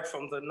 right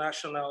from the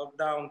national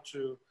down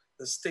to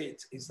the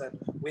state, is that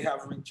we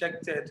have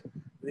rejected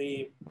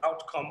the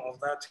outcome of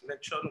that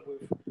election.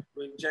 We've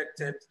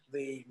rejected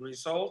the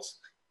results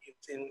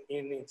in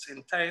its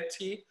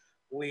entirety.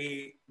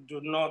 We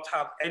do not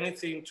have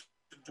anything to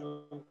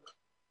do with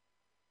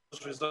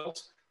those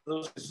results.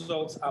 Those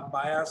results are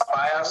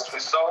biased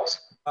results.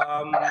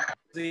 That's not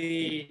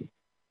the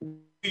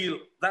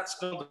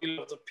will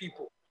of the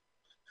people.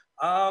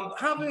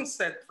 Having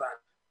said that,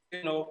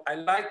 you know, I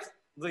like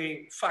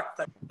the fact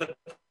that the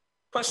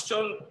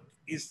question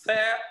is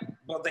there,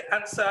 but the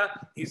answer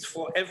is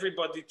for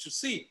everybody to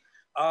see.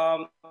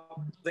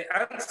 The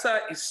answer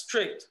is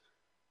straight.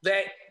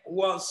 There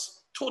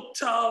was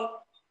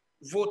total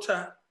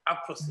voter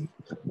apathy,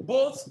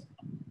 both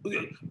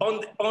in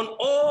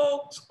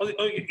all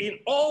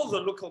the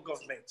local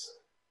governments.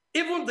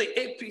 Even the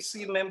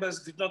APC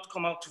members did not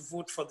come out to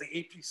vote for the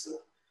APC.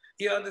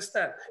 You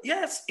understand?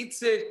 Yes,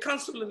 it's a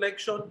council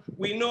election.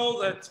 We know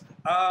that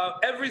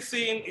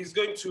everything is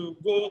going to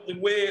go the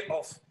way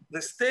of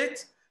the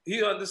state.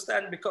 You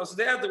understand? Because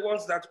they are the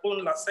ones that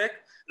own LASEC.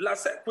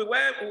 We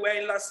were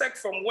in LASEC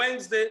from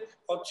Wednesday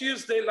or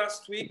Tuesday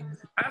last week,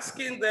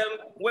 asking them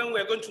when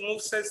we're going to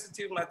move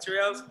sensitive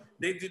materials.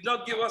 They did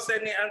not give us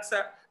any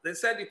answer. They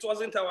said it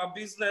wasn't our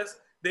business.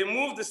 They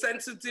moved the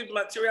sensitive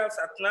materials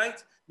at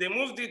night. They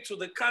moved it to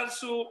the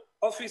council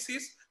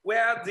offices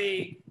where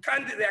their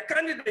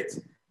candidates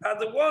are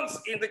the ones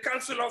in the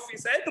council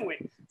office anyway.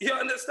 You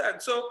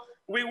understand? So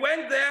we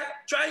went there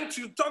trying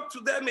to talk to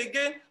them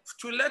again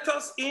to let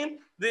us in.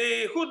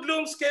 The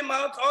hoodlums came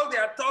out, all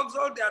their thugs,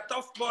 all their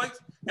tough boys.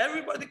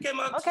 Everybody came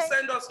out to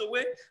send us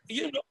away.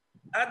 You know,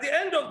 at the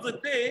end of the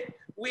day,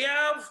 we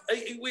have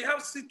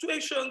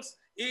situations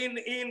in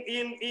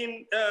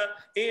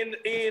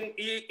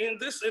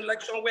this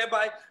election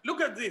whereby, look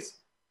at this.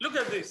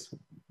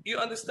 You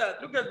understand?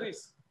 Look at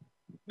this.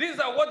 These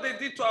are what they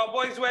did to our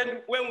boys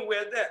when we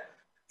were there.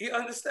 You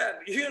understand?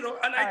 You know,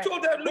 and I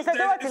told them, look,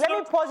 let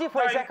me pause you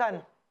for a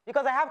second,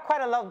 because I have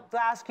quite a lot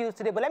to ask you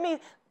today, but let me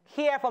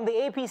hear from the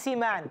APC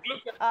man.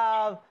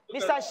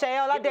 Mr. Sheyi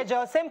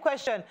Oladejo, same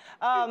question.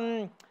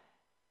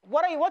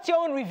 What's your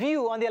own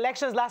review on the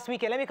elections last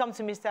weekend? Let me come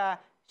to Mr.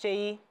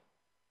 Sheyi.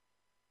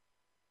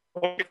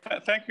 Okay,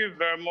 thank you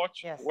very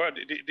much. Yes. Well,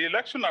 the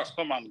election has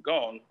come and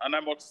gone, and I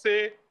must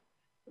say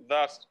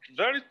that's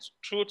very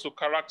true to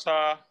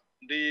character.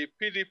 The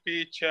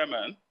PDP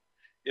chairman,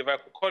 if I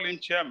could call him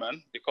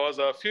chairman, because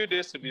a few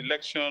days to the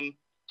election,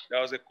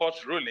 there was a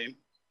court ruling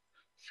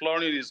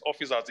flooring his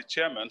office as the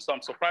chairman. So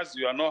I'm surprised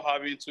you are not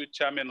having two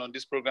chairmen on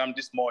this program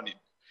this morning.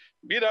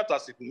 Be that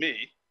as it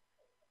may,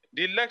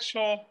 the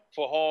election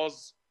for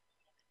us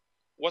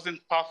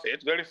wasn't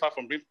perfect, very far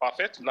from being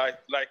perfect, like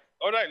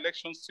other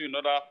elections too in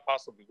other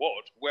parts of the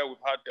world where we've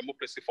had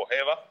democracy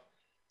forever.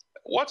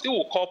 What he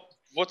will call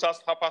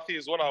voters' apathy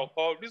is what I will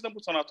call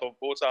reasonable turnout of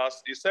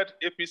voters. He said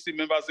APC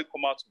members didn't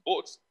come out to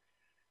vote.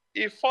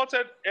 He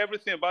faulted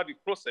everything about the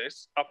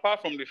process,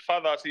 apart from the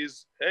fact that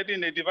he's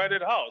heading a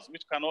divided house,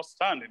 which cannot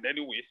stand in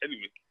any way,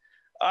 anyway.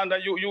 And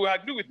you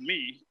agree with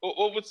me,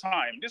 over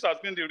time, this has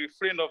been the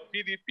refrain of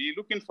PDP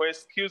looking for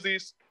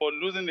excuses for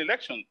losing the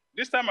election.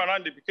 This time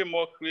around, they became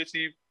more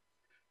creative.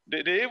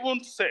 They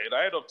even said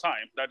ahead of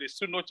time that there's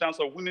still no chance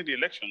of winning the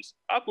elections.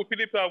 How could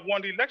PDP have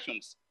won the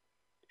elections?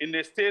 In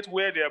a state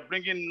where they are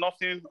bringing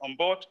nothing on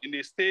board, in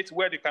a state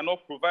where they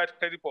cannot provide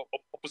credible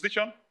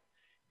opposition,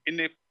 in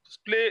a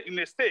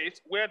state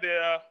where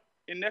their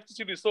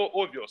ineptitude is so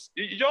obvious.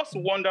 You just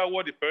wonder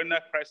what the perennial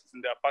crisis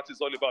in their party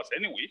is all about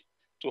anyway,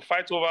 to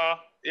fight over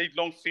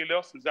age-long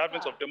failures in the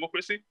advent of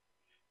democracy.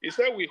 He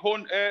said we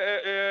own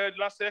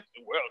LASEC.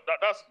 Well,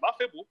 that's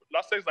laughable.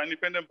 LASEC is an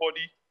independent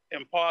body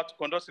empowered to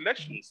conduct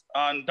elections,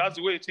 and that's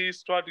the way it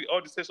is throughout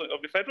all the states of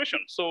the Federation.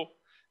 So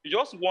you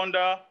just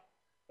wonder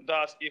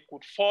that it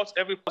could fault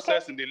every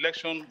process in the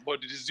election,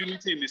 but the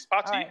disunity in his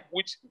party,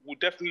 which would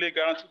definitely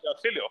guarantee their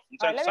failure from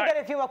time to time. Let me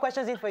get a few more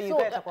questions in for you.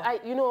 So,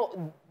 you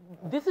know,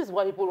 this is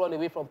why people run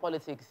away from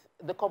politics.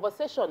 The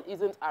conversation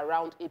isn't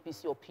around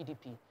APC or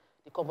PDP.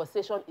 The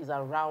conversation is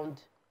around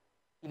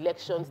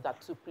elections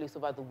that took place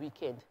over the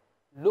weekend,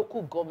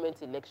 local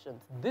government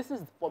elections. This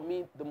is, for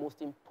me, the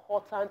most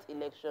important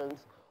elections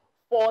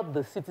for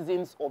the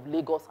citizens of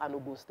Lagos and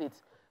Ogun State,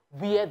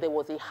 where there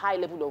was a high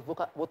level of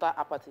voter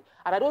apathy.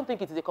 And I don't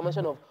think it is a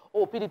convention of,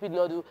 oh, PDP did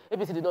not do,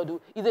 APC did not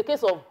do. It's a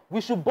case of we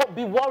should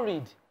be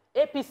worried.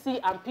 APC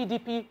and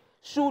PDP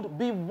should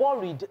be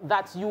worried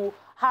that you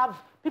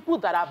have people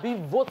that are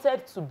being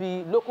voted to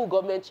be local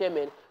government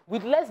chairmen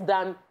with less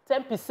than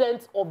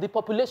 10% of the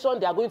population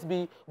they are going to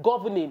be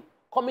governing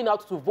coming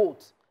out to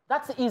vote.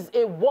 That is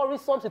a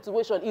worrisome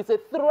situation. It's a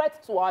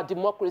threat to our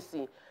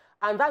democracy.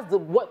 And that's the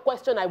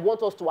question I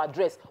want us to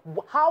address.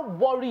 How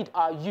worried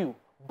are you,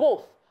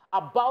 both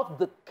about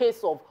the case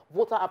of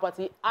voter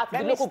apathy at the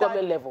local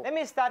government level? Let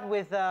me start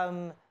with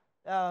the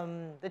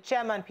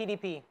chairman,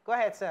 PDP. Go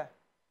ahead, sir.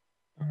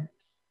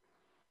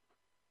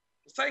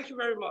 Thank you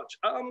very much.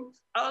 I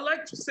would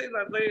like to say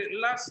that the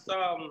last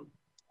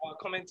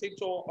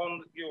commentator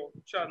on your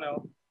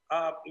channel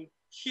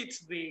hit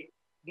the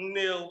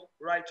nail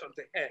right on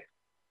the head.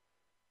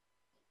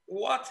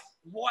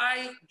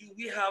 Why do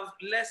we have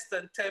less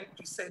than 10%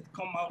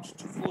 come out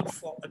to vote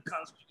for a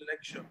council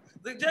election?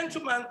 The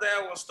gentleman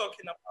there was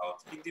talking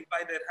about a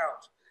divided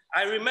house.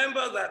 I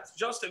remember that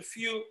just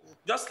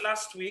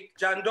last week,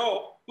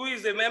 Jandor, who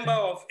is a member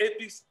of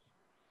APC.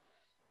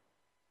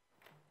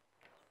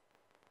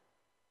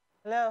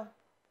 Hello?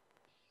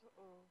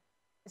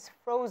 It's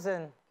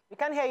frozen. We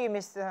can't hear you,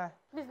 Mr.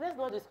 Please, let's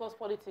not discuss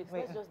politics.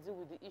 Wait. Let's just deal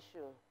with the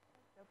issue.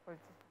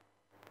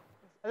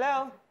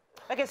 Hello?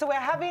 Okay, so we're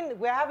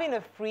having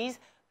a freeze,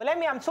 but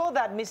I'm told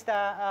that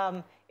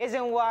Mr.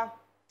 Ezenwa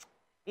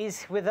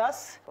is with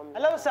us.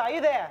 Hello, sir, are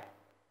you there?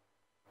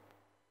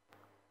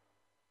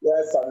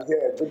 Yes, I'm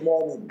here. Good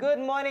morning. Good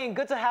morning.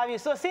 Good to have you.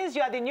 So since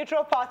you are the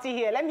neutral party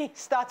here, let me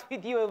start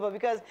with you, Eva,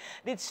 because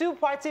the two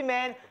party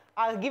men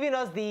are giving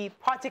us the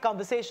party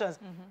conversations.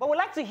 But we'd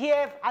like to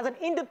hear, as an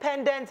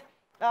independent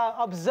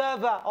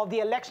observer of the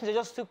election that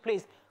just took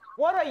place,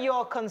 what are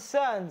your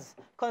concerns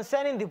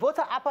concerning the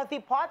voter apathy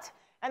part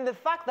and the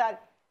fact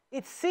that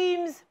it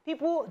seems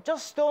people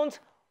just are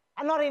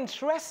not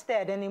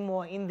interested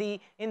anymore in the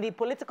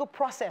political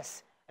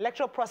process,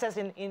 electoral process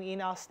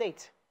in our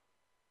state?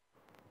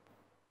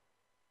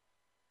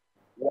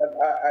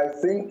 Well, I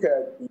think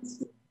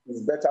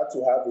it's better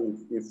to have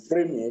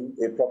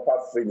a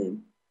proper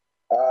framing.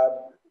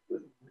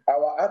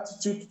 Our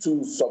attitude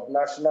to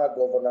subnational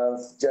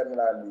governance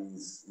generally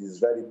is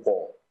very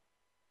poor.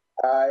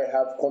 I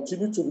have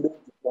continued to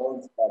make the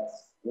point that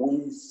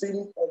we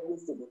seem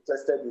always to be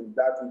interested in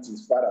that which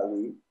is far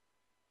away,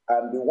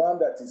 and the one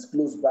that is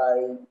close by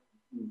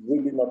is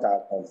really not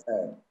our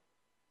concern.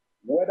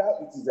 Whether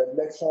it is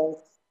elections,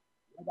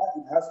 whether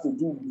it has to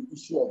do with the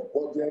issue of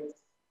budget,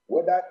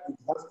 whether it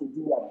has to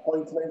do with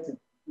appointment in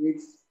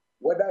states,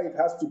 whether it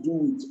has to do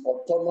with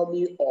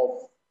autonomy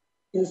of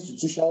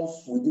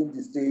institutions within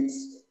the states,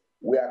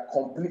 we are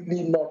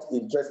completely not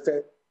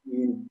interested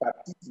in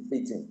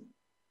participating.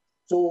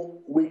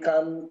 So we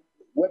can,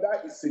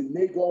 whether it's in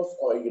Lagos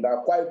or in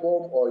Akwa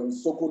Ibom or in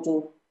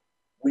Sokoto,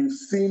 we've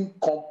seen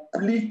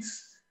complete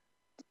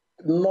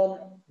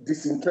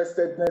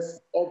non-disinterestedness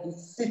of the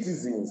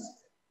citizens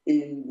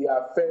in the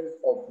affairs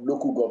of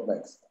local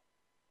governments.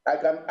 I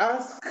can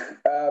ask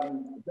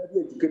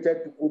very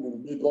educated people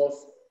in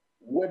Lagos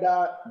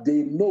whether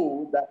they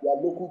know that their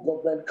local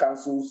government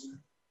councils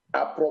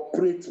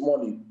appropriate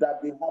money,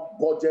 that they have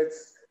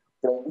budgets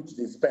from which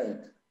they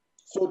spend.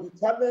 So the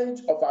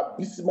challenge of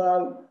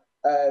abysmal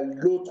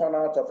low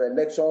turnout of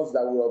elections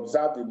that we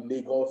observed in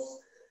Lagos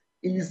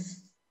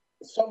is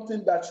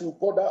something that should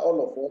bother all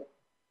of us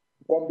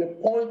from the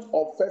point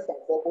of first and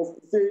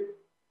foremost to say,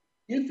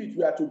 if it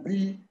were to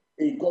be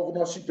a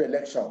governorship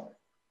election,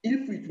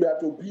 if it were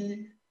to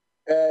be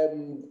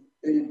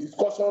a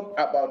discussion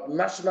about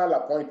national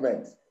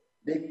appointments,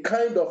 the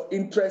kind of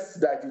interest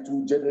that it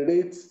will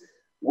generate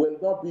will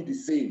not be the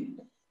same.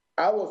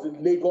 I was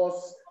in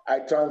Lagos. I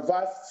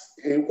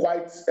traversed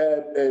quite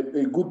a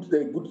good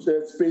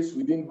space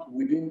within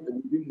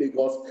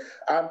Lagos,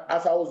 and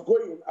as I was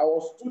going, I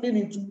was tuning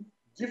into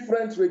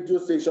different radio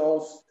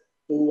stations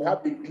to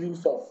have a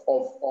glimpse of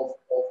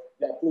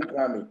their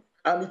programming,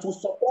 and it will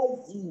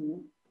surprise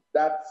you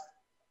that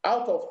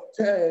out of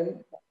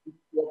 10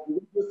 of the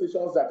radio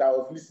stations that I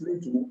was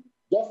listening to,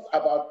 just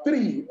about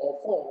 3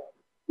 or 4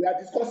 we are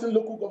discussing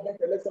local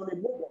government election in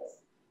Lagos.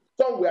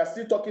 Some we are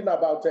still talking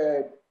about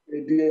the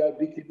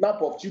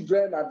kidnap of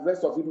children and the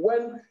rest of it,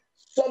 when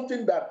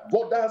something that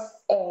borders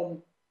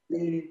on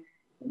the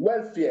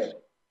welfare,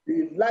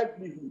 the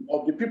livelihood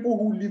of the people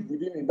who live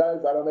within that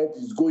environment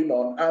is going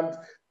on, and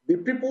the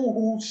people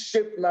who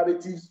shape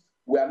narratives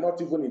were not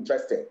even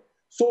interested.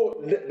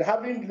 So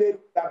having laid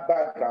that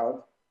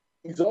background,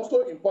 it's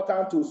also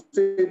important to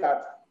say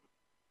that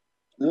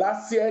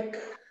LASIEC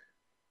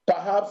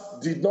perhaps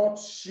did not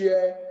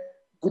share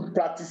good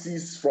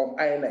practices from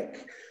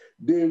INEC.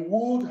 They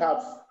would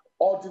have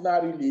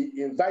ordinarily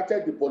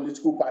invited the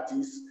political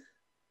parties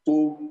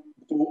to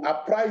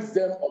apprise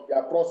them of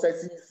their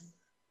processes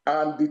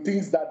and the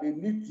things that they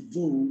need to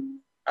do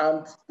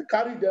and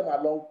carry them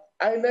along.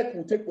 INEC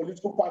will take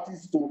political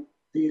parties to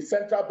the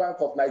Central Bank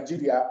of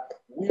Nigeria,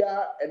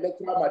 where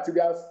electoral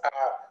materials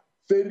are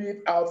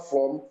ferried out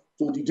from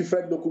to the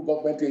different local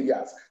government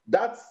areas.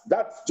 That's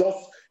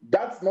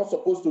not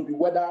supposed to be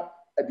whether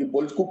the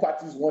political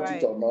parties want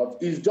it or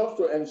not. It's just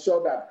to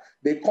ensure that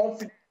the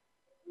confidence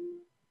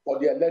for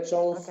the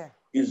elections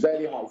is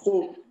very high.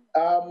 So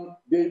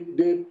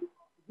they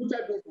put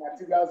those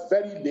materials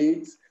very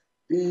late.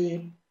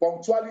 The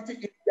punctuality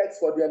index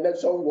for the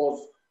election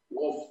was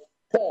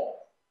poor.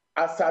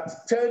 As at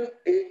 10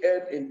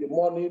 a.m. in the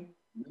morning,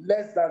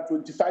 less than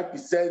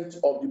 25%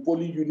 of the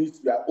polling units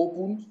were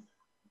opened.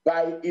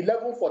 By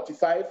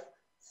 11:45,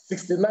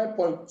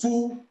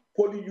 69.2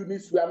 polling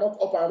units were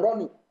not up and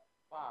running.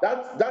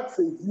 Wow. That's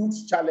a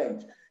huge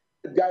challenge.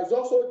 There is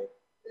also the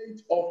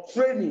stage of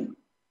training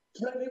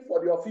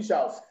for the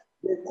officials.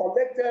 They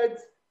collected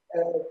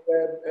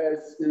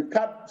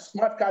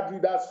smart card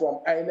readers from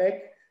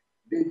INEC.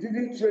 They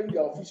didn't train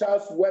the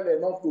officials well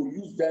enough to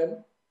use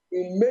them.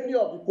 In many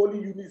of the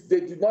polling units, they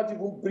did not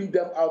even bring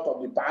them out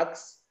of the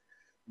parks.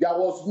 There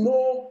was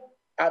no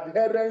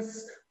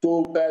adherence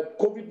to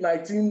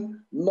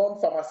COVID-19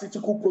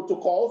 non-pharmaceutical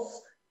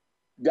protocols.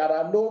 There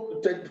are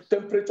no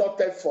temperature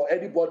tests for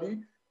anybody.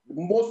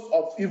 Most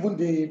of even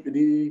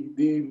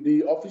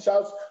the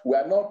officials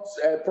were not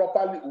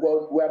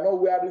were not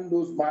wearing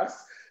those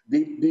masks.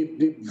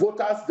 The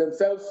voters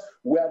themselves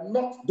were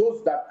not,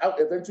 those that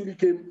eventually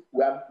came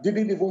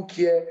didn't even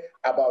care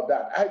about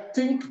that. I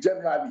think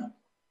generally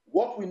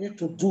what we need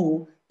to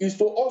do is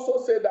to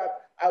also say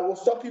that I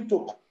was talking to.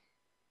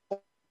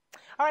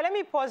 All right, let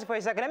me pause for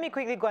a second. Let me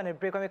quickly go on a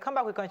break. When we come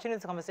back, we continue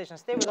the conversation.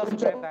 Stay with us. We'll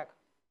be right back.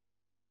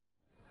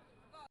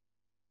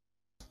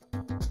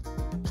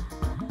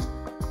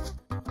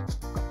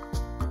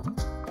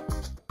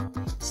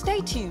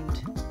 Stay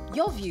tuned.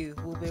 Your View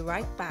will be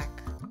right back.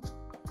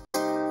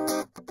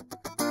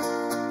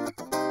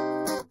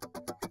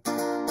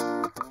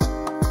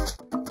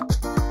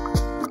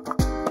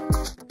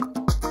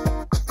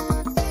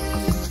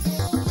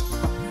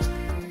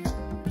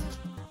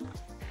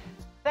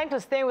 Thanks for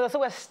staying with us. So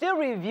we're still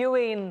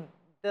reviewing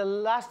the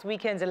last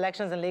weekend's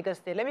elections in Lagos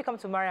State. Let me come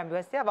to Mariam.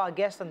 We still have our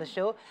guests on the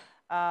show.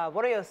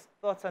 What are your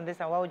thoughts on this,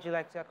 and what would you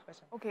like to ask a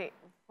question? Okay,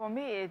 for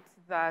me, it's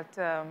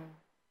that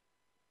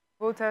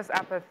voter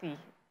apathy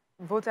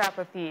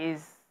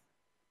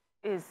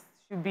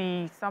should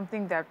be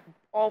something that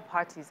all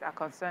parties are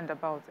concerned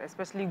about,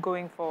 especially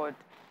going forward.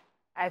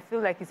 I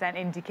feel like it's an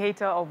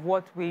indicator of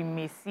what we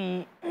may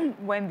see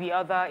when the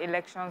other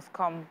elections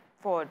come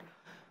forward.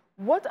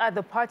 What are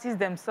the parties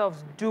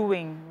themselves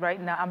doing right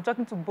now? I'm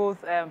talking to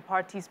both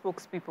party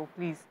spokespeople,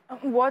 please.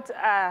 What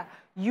are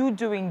you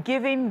doing,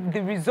 given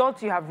the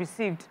results you have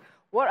received?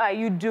 What are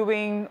you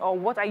doing, or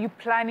what are you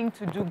planning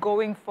to do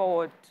going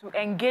forward to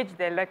engage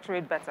the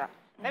electorate better?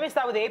 Let me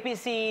start with the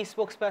APC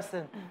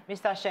spokesperson,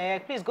 Mr.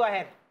 Shayek. Please go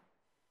ahead.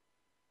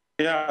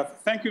 Yeah,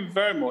 thank you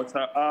very much.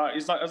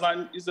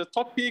 It's a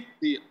topic,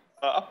 the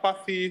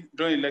apathy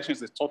during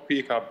elections is a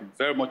topic I've been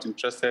very much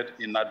interested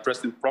in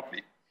addressing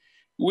properly.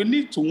 We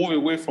need to move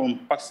away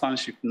from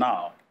partisanship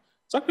now.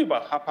 Talking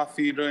about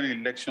apathy during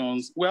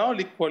elections, we're all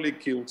equally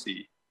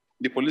guilty.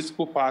 The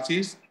political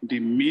parties,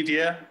 the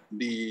media,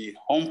 the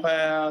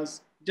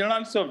umpires,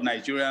 generality of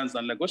Nigerians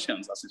and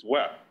Lagosians as it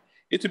were.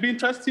 It would be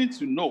interesting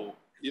to know,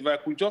 if I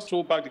could just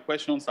throw back the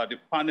questions at the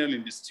panel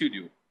in the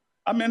studio,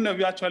 how many of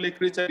you actually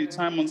created the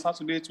time on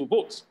Saturday to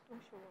vote?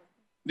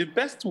 The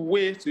best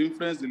way to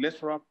influence the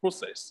electoral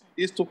process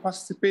is to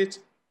participate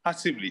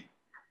actively.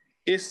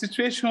 A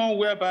situation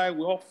whereby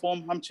we all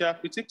form armchair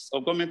critics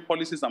of government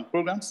policies and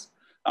programs,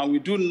 and we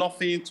do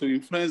nothing to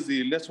influence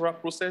the electoral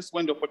process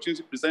when the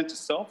opportunity presents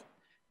itself.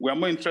 We are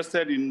more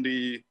interested in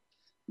the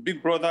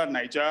Big Brother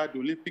Nigeria, the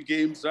Olympic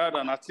Games, rather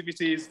than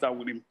activities that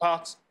will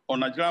impact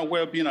on Nigerian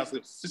well-being as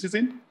a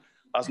citizen,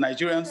 as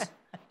Nigerians.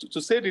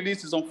 To say the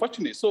least, is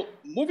unfortunate. So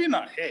moving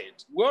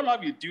ahead, we all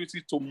have a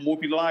duty to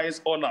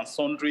mobilize all and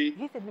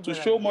sundry to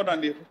show more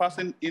than a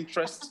passing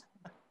interest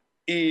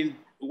in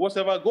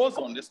whatever goes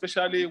on,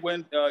 especially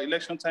when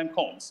election time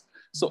comes.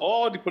 So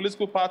all the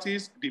political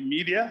parties, the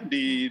media,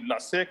 the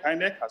LASEC,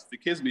 INEC, as the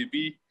case may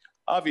be,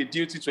 have a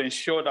duty to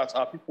ensure that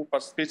our people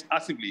participate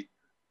actively.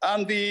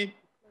 And the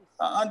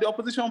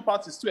opposition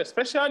parties too,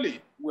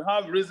 especially, we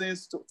have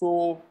reasons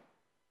to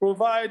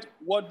provide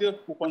what they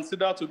could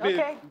consider to be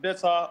a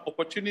better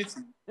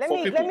opportunity Let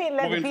me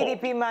let the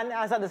PDP man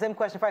answer the same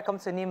question before I come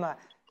to Nima.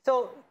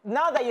 So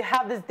now that you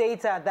have this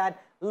data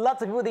that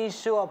lots of people didn't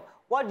show up,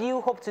 what do you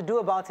hope to do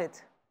about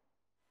it?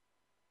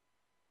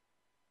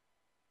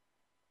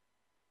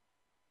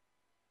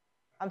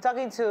 I'm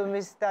talking to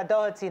Mr.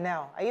 Doherty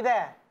now. Are you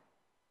there?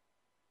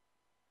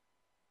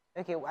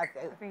 Okay, I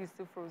think it's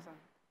still frozen.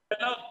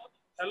 Hello?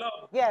 Hello?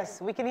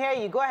 Yes, we can hear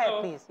you. Go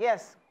ahead, please.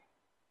 Yes.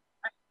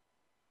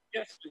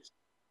 Yes, please.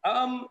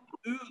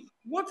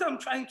 What I'm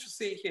trying to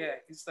say here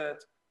is that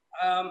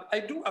I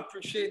do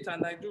appreciate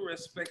and I do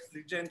respect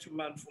the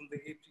gentleman from the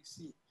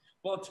APC.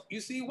 But you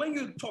see, when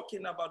you're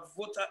talking about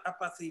voter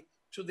apathy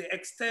to the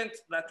extent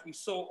that we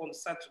saw on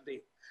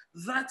Saturday,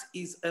 that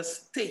is a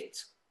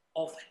state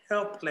of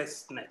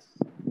helplessness,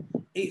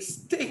 a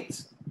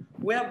state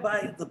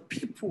whereby the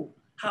people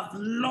have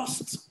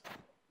lost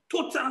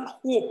total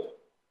hope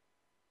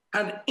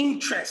and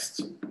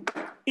interest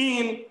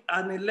in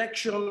an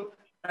election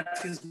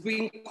that is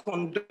being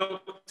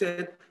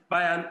conducted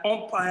by an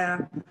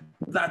umpire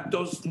that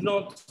does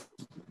not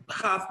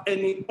have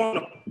any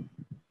honor.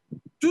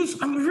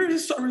 I'm really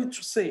sorry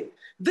to say,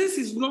 this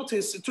is not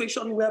a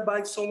situation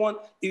whereby someone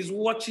is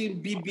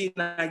watching BB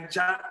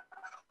Niger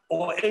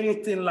or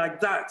anything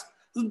like that.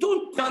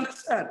 Don't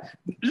understand.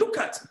 Look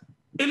at,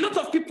 a lot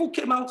of people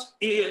came out,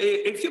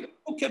 a few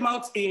people came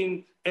out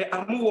in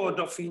Amuwo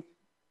Odofi,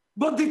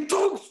 but the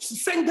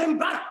thugs sent them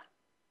back.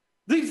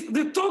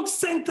 The thugs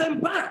sent them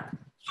back.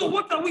 So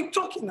what are we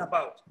talking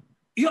about?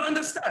 You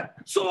understand?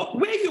 So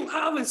where you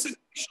have a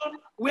situation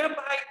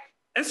whereby,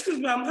 excuse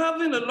me, I'm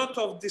having a lot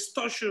of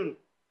distortion.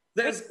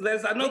 There's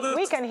another.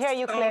 We can hear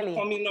you clearly.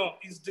 Coming up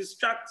is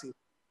distracting.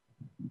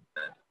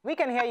 We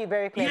can hear you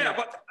very clearly. Yeah,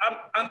 but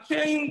I'm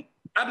hearing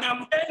the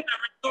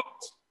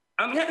results.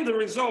 I'm hearing the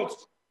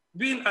results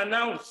being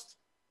announced,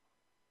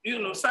 you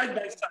know, side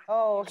by side.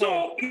 Oh, okay.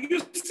 So you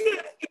see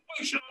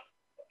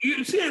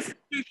a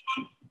situation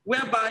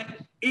whereby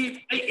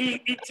it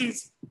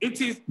is.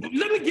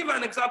 Let me give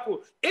an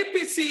example.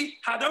 APC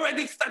had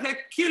already started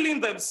killing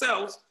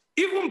themselves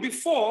even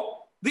before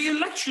the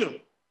election.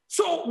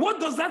 So what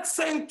does that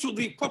send to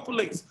the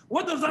populace?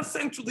 What does that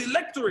send to the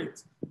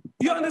electorate?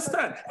 You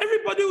understand?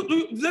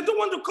 Everybody, they don't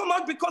want to come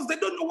out because they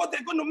don't know what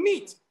they're going to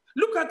meet.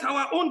 Look at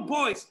our own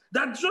boys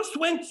that just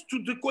went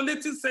to the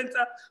collating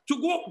center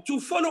to go to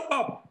follow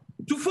up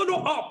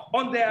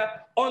on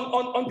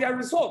their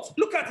results.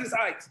 Look at his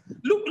eyes.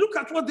 Look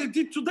at what they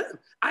did to them.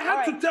 I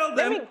had to tell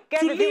them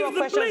to leave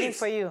the place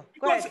for you.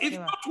 Because it's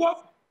not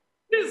what.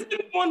 Please,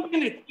 give 1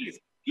 minute, please.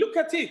 Look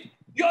at it.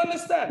 You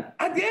understand?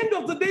 At the end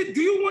of the day,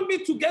 do you want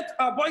me to get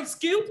our boys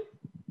killed?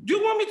 Do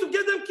you want me to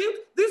get them killed?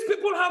 These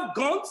people have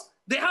guns.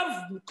 They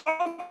have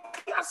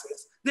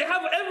classes. They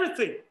have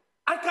everything.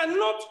 I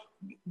cannot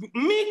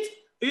meet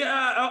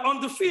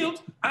on the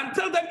field and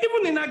tell them,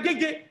 even in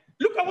Agege,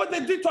 look at what they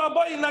did to our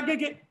boy in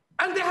Agege.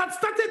 And they had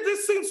started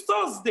this since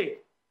Thursday.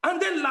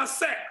 And then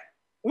LASEC.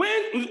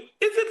 When is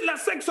it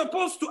LASEC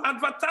supposed to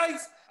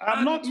advertise?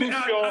 I'm not too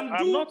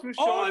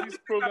sure this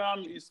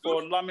program is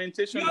for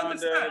lamentation and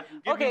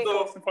giving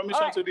false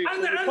information to the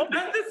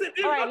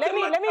public. All right,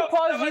 let me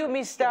pause you,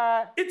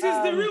 Mr. It is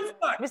the real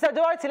fact. Mr.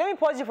 Doherty, let me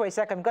pause you for a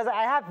second because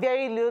I have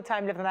very little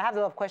time left and I have a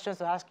lot of questions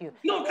to ask you.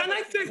 No, can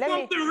I say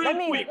something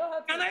real quick?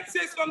 Can I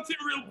say something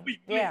real quick,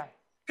 please? Yeah.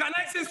 Can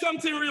I say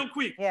something real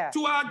quick? Yeah.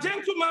 To our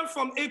gentleman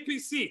from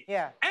APC,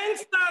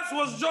 NSAS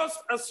was just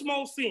a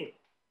small thing.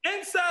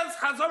 NSAS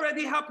has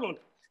already happened.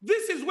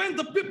 This is when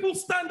the people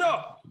stand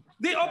up.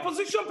 The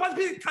opposition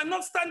party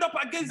cannot stand up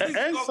against this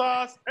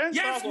government.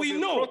 Yes, we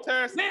know.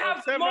 They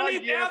have money,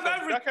 they have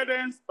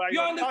everything. By you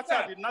understand?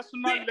 At the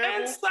national level,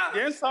 the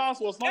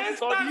NSAS was not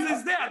studied.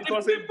 Is there. It the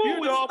was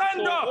people will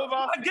stand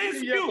up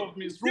against you.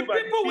 The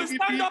people will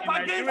stand up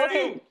against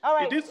you. All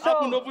right, it did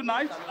happen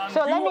overnight, and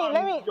so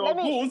your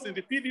goons in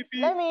the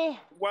PDP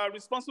were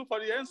responsible for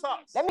the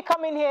NSAS. Let me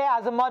come in here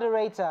as a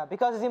moderator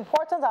because it's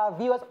important our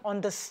viewers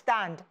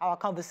understand our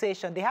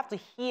conversation. They have to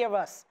hear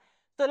us.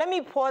 So let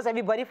me pause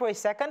everybody for a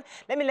second.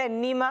 Let me let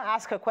Nima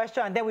ask her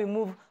question, and then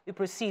we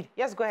proceed.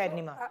 Yes, go ahead,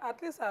 Nima. At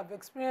least I've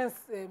experienced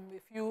a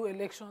few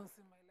elections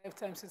in my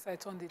lifetime since I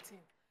turned 18.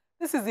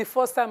 This is the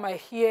first time I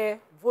hear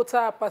voter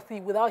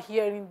apathy without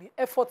hearing the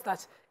effort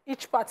that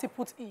each party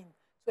put in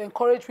to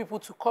encourage people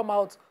to come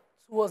out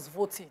towards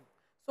voting.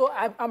 So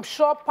I'm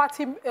sure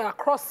party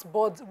across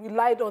board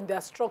relied on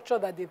their structure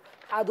that they've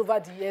had over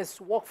the years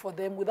to work for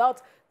them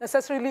without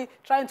necessarily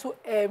trying to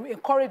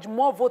encourage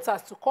more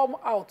voters to come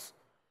out.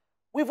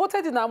 We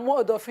voted in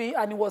Amuwo Odofi,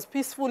 and it was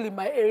peaceful in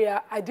my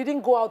area. I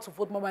didn't go out to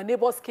vote, but my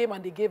neighbors came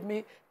and they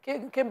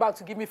came back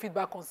to give me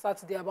feedback on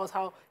Saturday about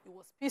how it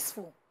was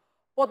peaceful.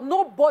 But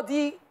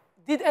nobody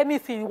did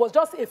anything. It was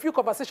just a few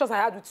conversations I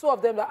had with two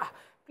of them that,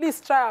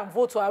 please try and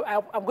vote, or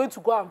I'm going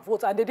to go and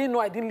vote. And they didn't know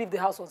I didn't leave the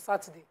house on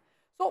Saturday.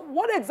 So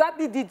what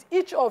exactly did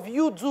each of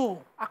you do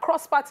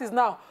across parties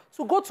now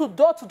to go to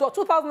door?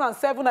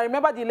 2007, I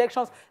remember the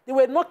elections, they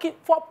were knocking,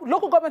 for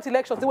local government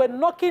elections, they were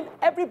knocking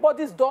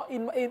everybody's door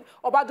in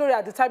Obadore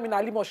at the time in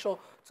Alimosho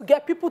to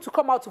get people to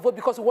come out to vote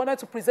because we wanted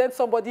to present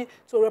somebody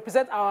to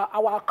represent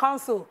our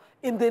council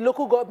in the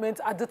local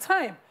government at the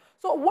time.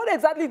 So what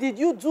exactly did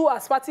you do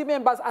as party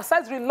members,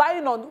 aside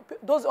relying on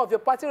those of your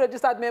party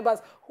registered members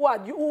who are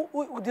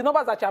the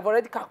numbers that you have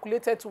already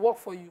calculated to work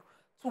for you,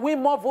 to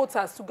win more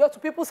voters, to go to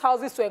people's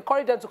houses to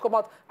encourage them to come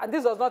out, and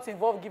this does not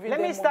involve giving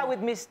them Let me start with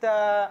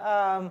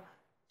Mr.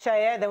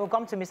 Chaye, then we'll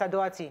come to Mr.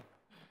 Doherty.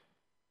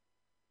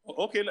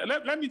 Okay,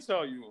 let me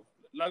tell you,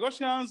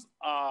 Lagosians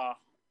are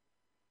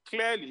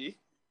clearly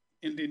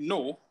in the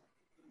know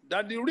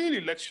that the real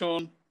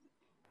election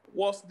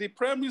was the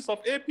premise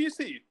of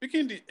APC.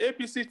 Picking the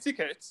APC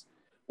ticket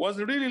was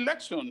the real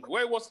election,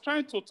 where it was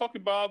trying to talk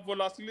about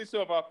volatility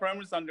of our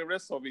primaries and the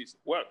rest of it.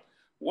 Well,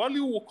 what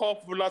you would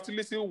call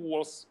volatility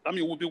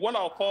would be what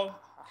I'll call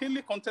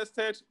keenly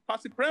contested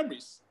party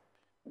primaries.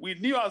 We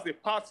knew as a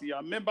party,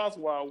 our members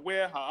were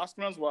aware, our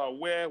aspirants were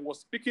aware,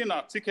 was picking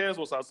our tickets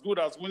was as good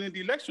as winning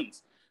the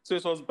elections. So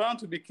it was bound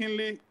to be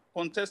keenly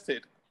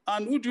contested.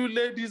 And who do you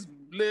lay this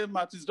blame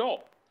at his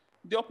door?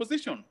 The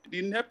opposition, the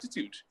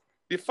ineptitude,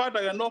 the fact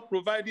that you're not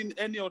providing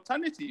any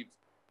alternative,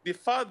 the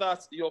fact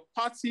that your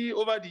party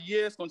over the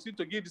years continue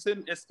to give the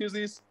same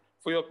excuses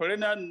for your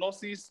perennial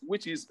losses,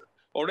 which is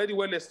already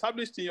well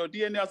established in your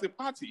DNA as a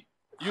party.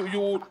 you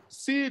would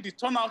see the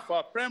turnout for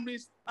our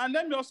primaries. And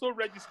let me also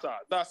register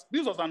that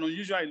this was an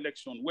unusual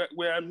election.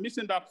 We're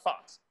missing that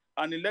fact.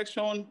 An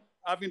election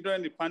having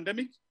during the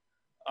pandemic,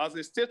 as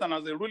a state and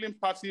as a ruling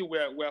party,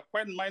 we're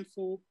quite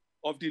mindful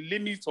of the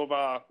limits of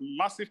our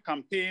massive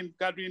campaign,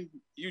 gathering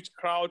huge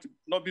crowd,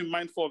 not being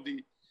mindful of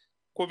the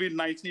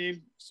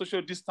COVID-19,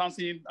 social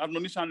distancing,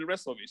 admonition, and the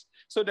rest of it.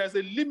 So there's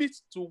a limit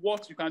to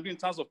what you can do in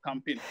terms of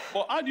campaign.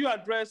 But how do you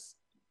address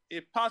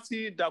a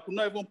party that could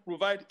not even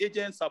provide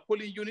agents or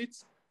polling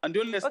units, and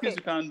the only excuse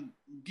you can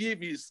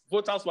give is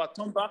voters were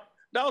turned back?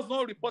 That was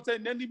not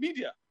reported in any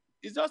media.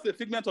 It's just a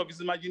figment of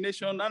his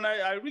imagination. And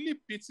I really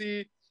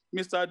pity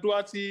Mr.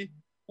 Duarte,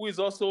 who is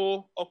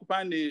also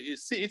occupying a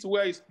seat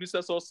where his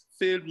predecessors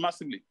failed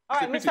massively. All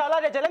right, Mr.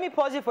 Oladejo, let me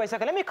pause you for a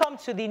second. Let me come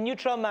to the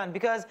neutral man,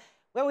 because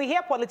when we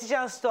hear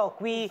politicians talk,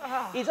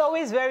 it's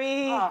always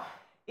very,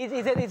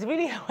 it's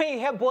really when you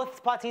hear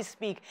both parties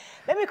speak.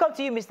 Let me come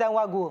to you, Mr.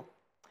 Nwagu.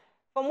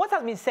 From what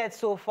has been said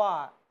so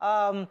far,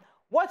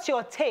 what's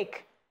your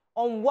take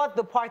on what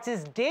the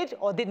parties did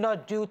or did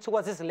not do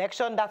towards this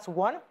election? That's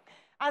one.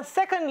 And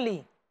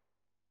secondly,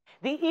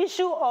 the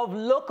issue of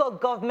local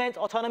government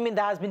autonomy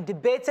that has been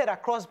debated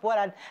across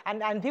board,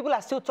 and people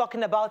are still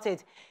talking about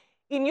it.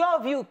 In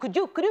your view,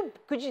 do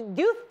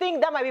you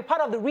think that might be part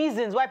of the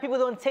reasons why people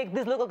don't take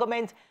these local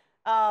government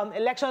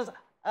elections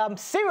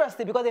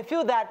seriously? Because they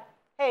feel that,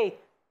 hey,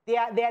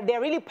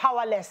 they're really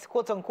powerless,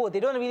 quote unquote. They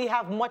don't really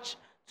have much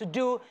to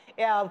do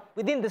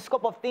within the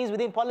scope of things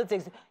within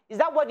politics. Is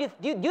that what do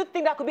you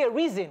think that could be a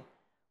reason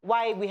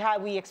why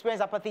we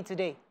experience apathy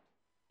today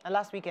and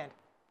last weekend?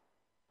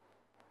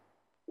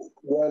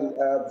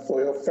 Well,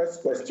 for your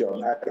first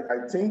question,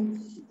 I think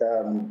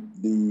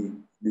the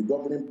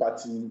governing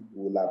party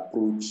will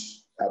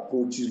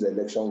approaches the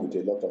election with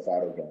a lot of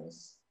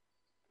arrogance,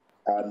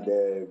 and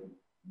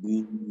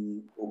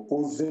the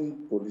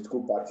opposing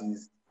political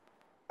parties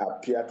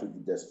appear to be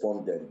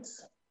despondent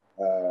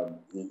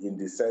in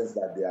the sense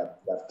that they have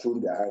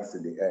thrown their hands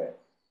in the air.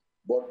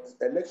 But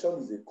election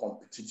is a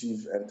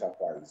competitive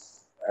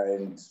enterprise,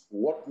 and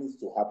what needs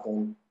to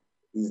happen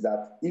is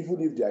that even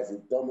if there is a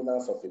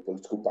dominance of a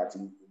political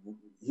party,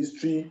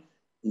 history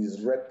is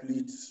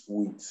replete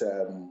with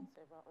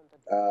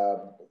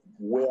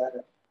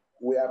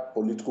where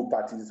political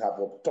parties have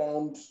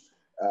upturned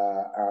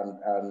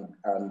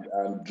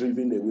and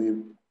driven away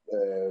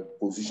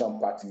position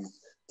parties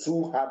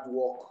through hard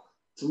work,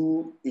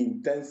 through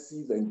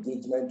intensive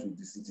engagement with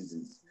the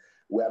citizens.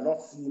 We are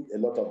not seeing a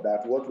lot of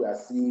that. What we are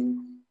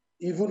seeing,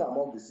 even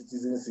among the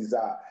citizens, is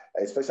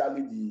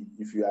especially the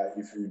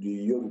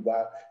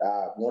Yoruba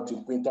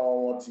wanting Quinton,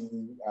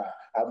 wanting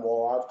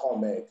more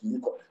outcome,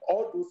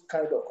 all those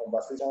kind of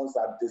conversations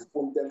are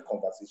despondent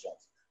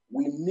conversations.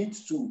 We need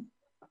to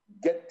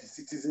get the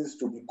citizens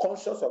to be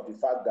conscious of the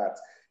fact that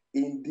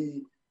in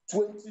the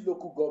 20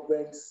 local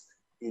governments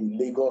in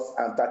Lagos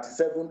and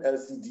 37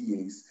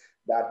 LCDAs,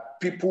 that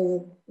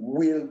people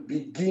will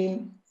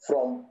begin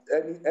from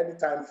any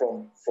time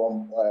from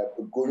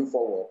going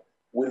forward,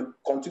 will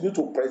continue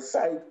to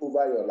preside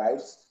over your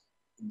lives.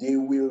 They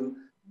will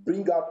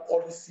bring out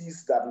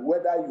policies that,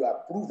 whether you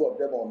approve of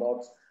them or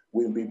not,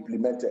 will be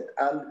implemented.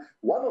 And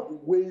one of the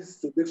ways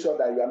to make sure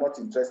that you are not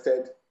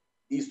interested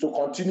is to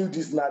continue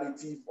this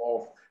narrative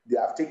of they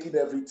have taken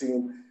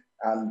everything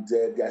and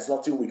there's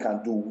nothing we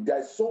can do. There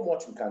is so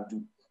much we can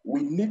do.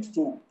 We need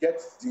to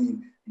get the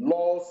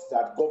laws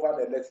that govern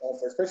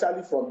elections,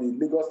 especially from the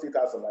Lagos State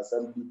House of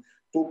Assembly,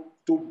 to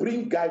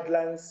bring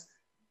guidelines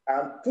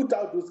and put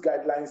out those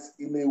guidelines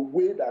in a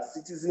way that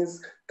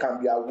citizens can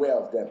be aware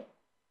of them.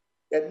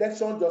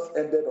 Election just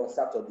ended on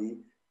Saturday.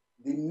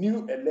 The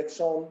new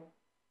election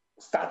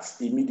starts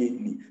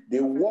immediately.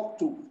 They work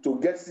to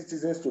get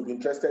citizens to be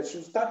interested.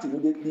 Should start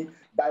immediately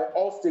by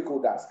all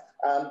stakeholders.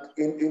 And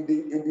in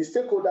the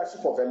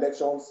stakeholdership of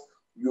elections,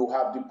 you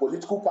have the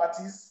political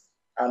parties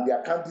and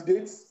their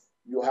candidates,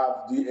 you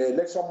have the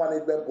election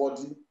management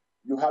body,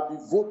 you have the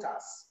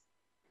voters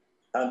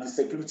and the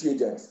security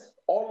agents.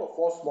 All of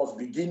us must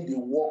begin the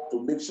work to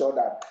make sure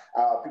that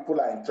our people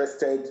are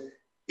interested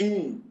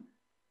in,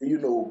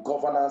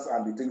 governance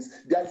and the things.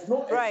 There is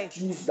no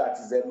excuse that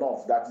is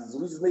enough, that is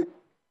reasonable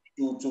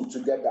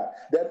to get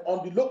that. Then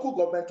on the local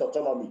government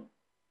autonomy,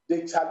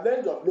 the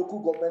challenge of local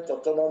government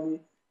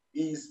autonomy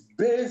is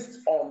based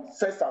on,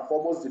 first and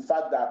foremost, the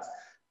fact that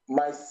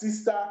my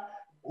sister,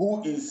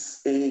 who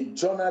is a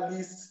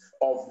journalist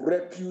of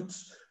repute,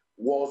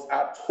 was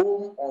at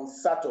home on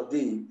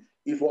Saturday.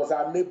 It was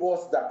her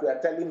neighbors that were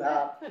telling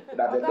her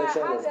that the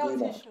election was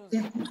going on.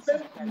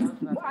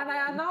 And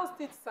I announced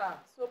it, sir.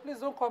 So please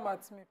don't come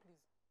at me,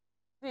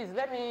 please. Please,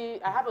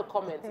 I have a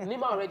comment.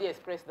 Nima already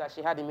expressed that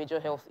she had a major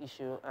health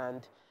issue,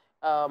 and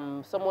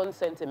someone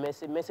sent a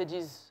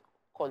messages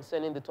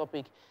concerning the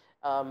topic.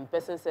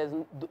 Person says,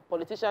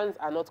 politicians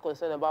are not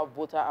concerned about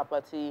voter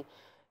apathy.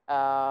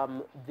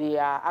 They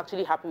are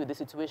actually happy with the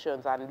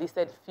situations, and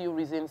listed few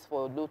reasons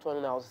for low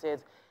turnout.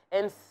 Says,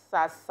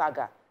 NSAS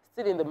saga,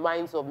 still in the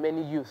minds of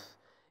many youth,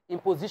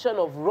 imposition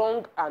of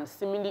wrong and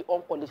seemingly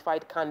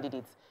unqualified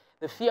candidates.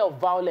 The fear of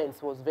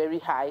violence was very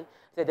high.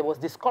 Said there was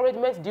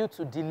discouragement due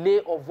to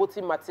delay of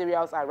voting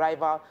materials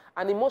arrival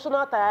and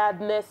emotional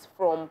tiredness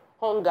from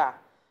hunger.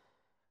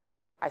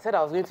 I said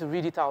I was going to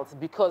read it out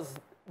because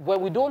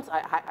when we don't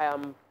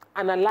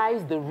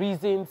analyze the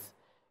reasons,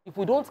 if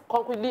we don't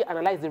concretely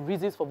analyze the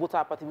reasons for voter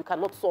apathy, we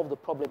cannot solve the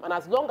problem. And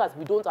as long as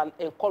we don't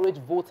encourage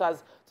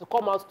voters to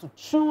come out to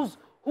choose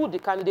who the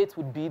candidates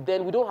would be,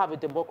 then we don't have a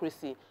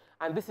democracy.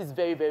 And this is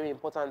very, very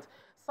important.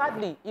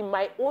 Sadly, in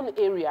my own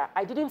area,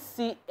 I didn't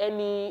see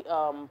any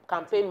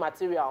campaign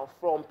material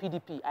from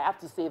PDP. I have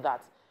to say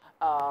that.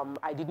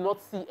 I did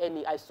not see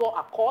any. I saw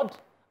Accord,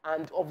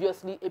 and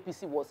obviously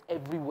APC was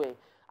everywhere.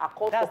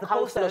 Accord for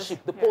councillorship,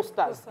 the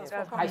posters.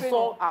 I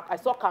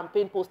saw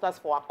campaign posters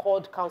for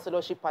Accord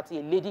councillorship party.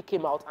 A lady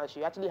came out and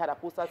she actually had her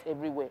posters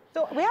everywhere.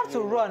 So we have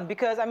to run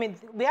because, I mean,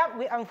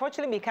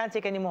 unfortunately, we can't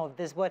take any more of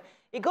this, but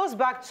it goes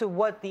back to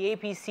what the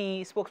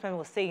APC spokesman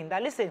was saying,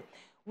 that, listen,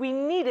 we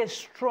need a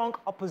strong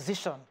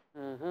opposition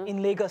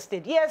in Lagos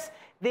State. Yes,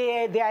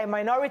 they are a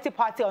minority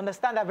party, I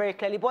understand that very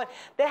clearly, but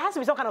there has to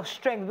be some kind of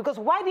strength because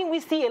why didn't we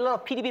see a lot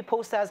of PDP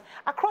posters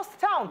across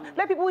town?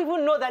 Let people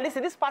even know that,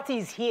 listen, this party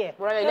is here.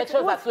 Well,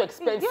 elections are too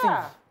expensive.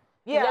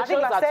 Yeah, I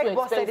think Lasek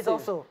boss said it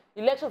also.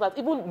 Elections are,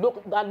 even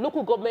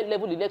local government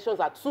level elections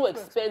are too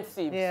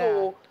expensive. Yeah.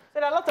 So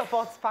there are a lot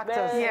of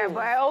factors. Yeah, but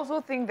I also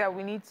think that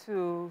we need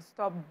to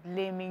stop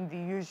blaming the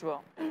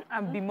usual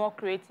and be more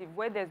creative.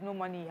 Where there's no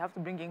money, you have to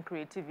bring in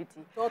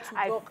creativity.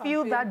 I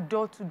feel that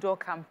door-to-door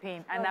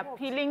campaign and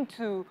appealing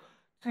to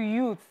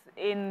youth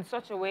in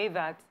such a way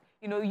that,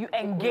 you know, you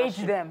engage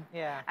them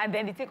and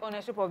then they take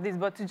ownership of this.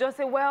 But to just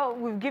say, well,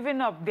 we've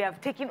given up, they have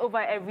taken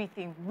over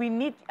everything. We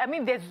need, I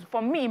mean,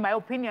 for me, in my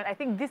opinion, I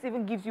think this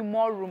even gives you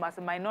more room as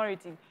a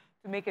minority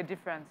to make a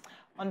difference.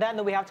 On that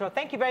note, we have to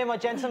thank you very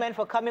much, gentlemen,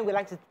 for coming. We'd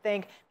like to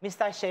thank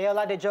Mr.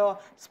 Sheyola Dejo,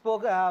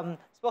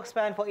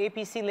 spokesman for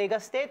APC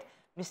Lagos State,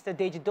 Mr.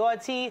 Deji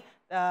Doherty,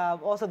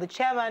 also the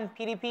chairman,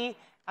 PDP,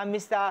 and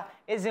Mr.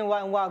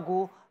 Ezinwa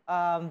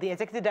Nwagu, the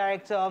executive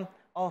director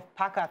of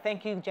PACA.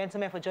 Thank you,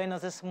 gentlemen, for joining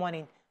us this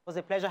morning. It was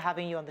a pleasure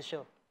having you on the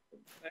show.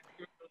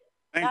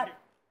 Thank you.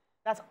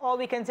 That's all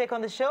we can take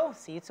on the show.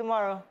 See you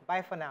tomorrow.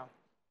 Bye for now.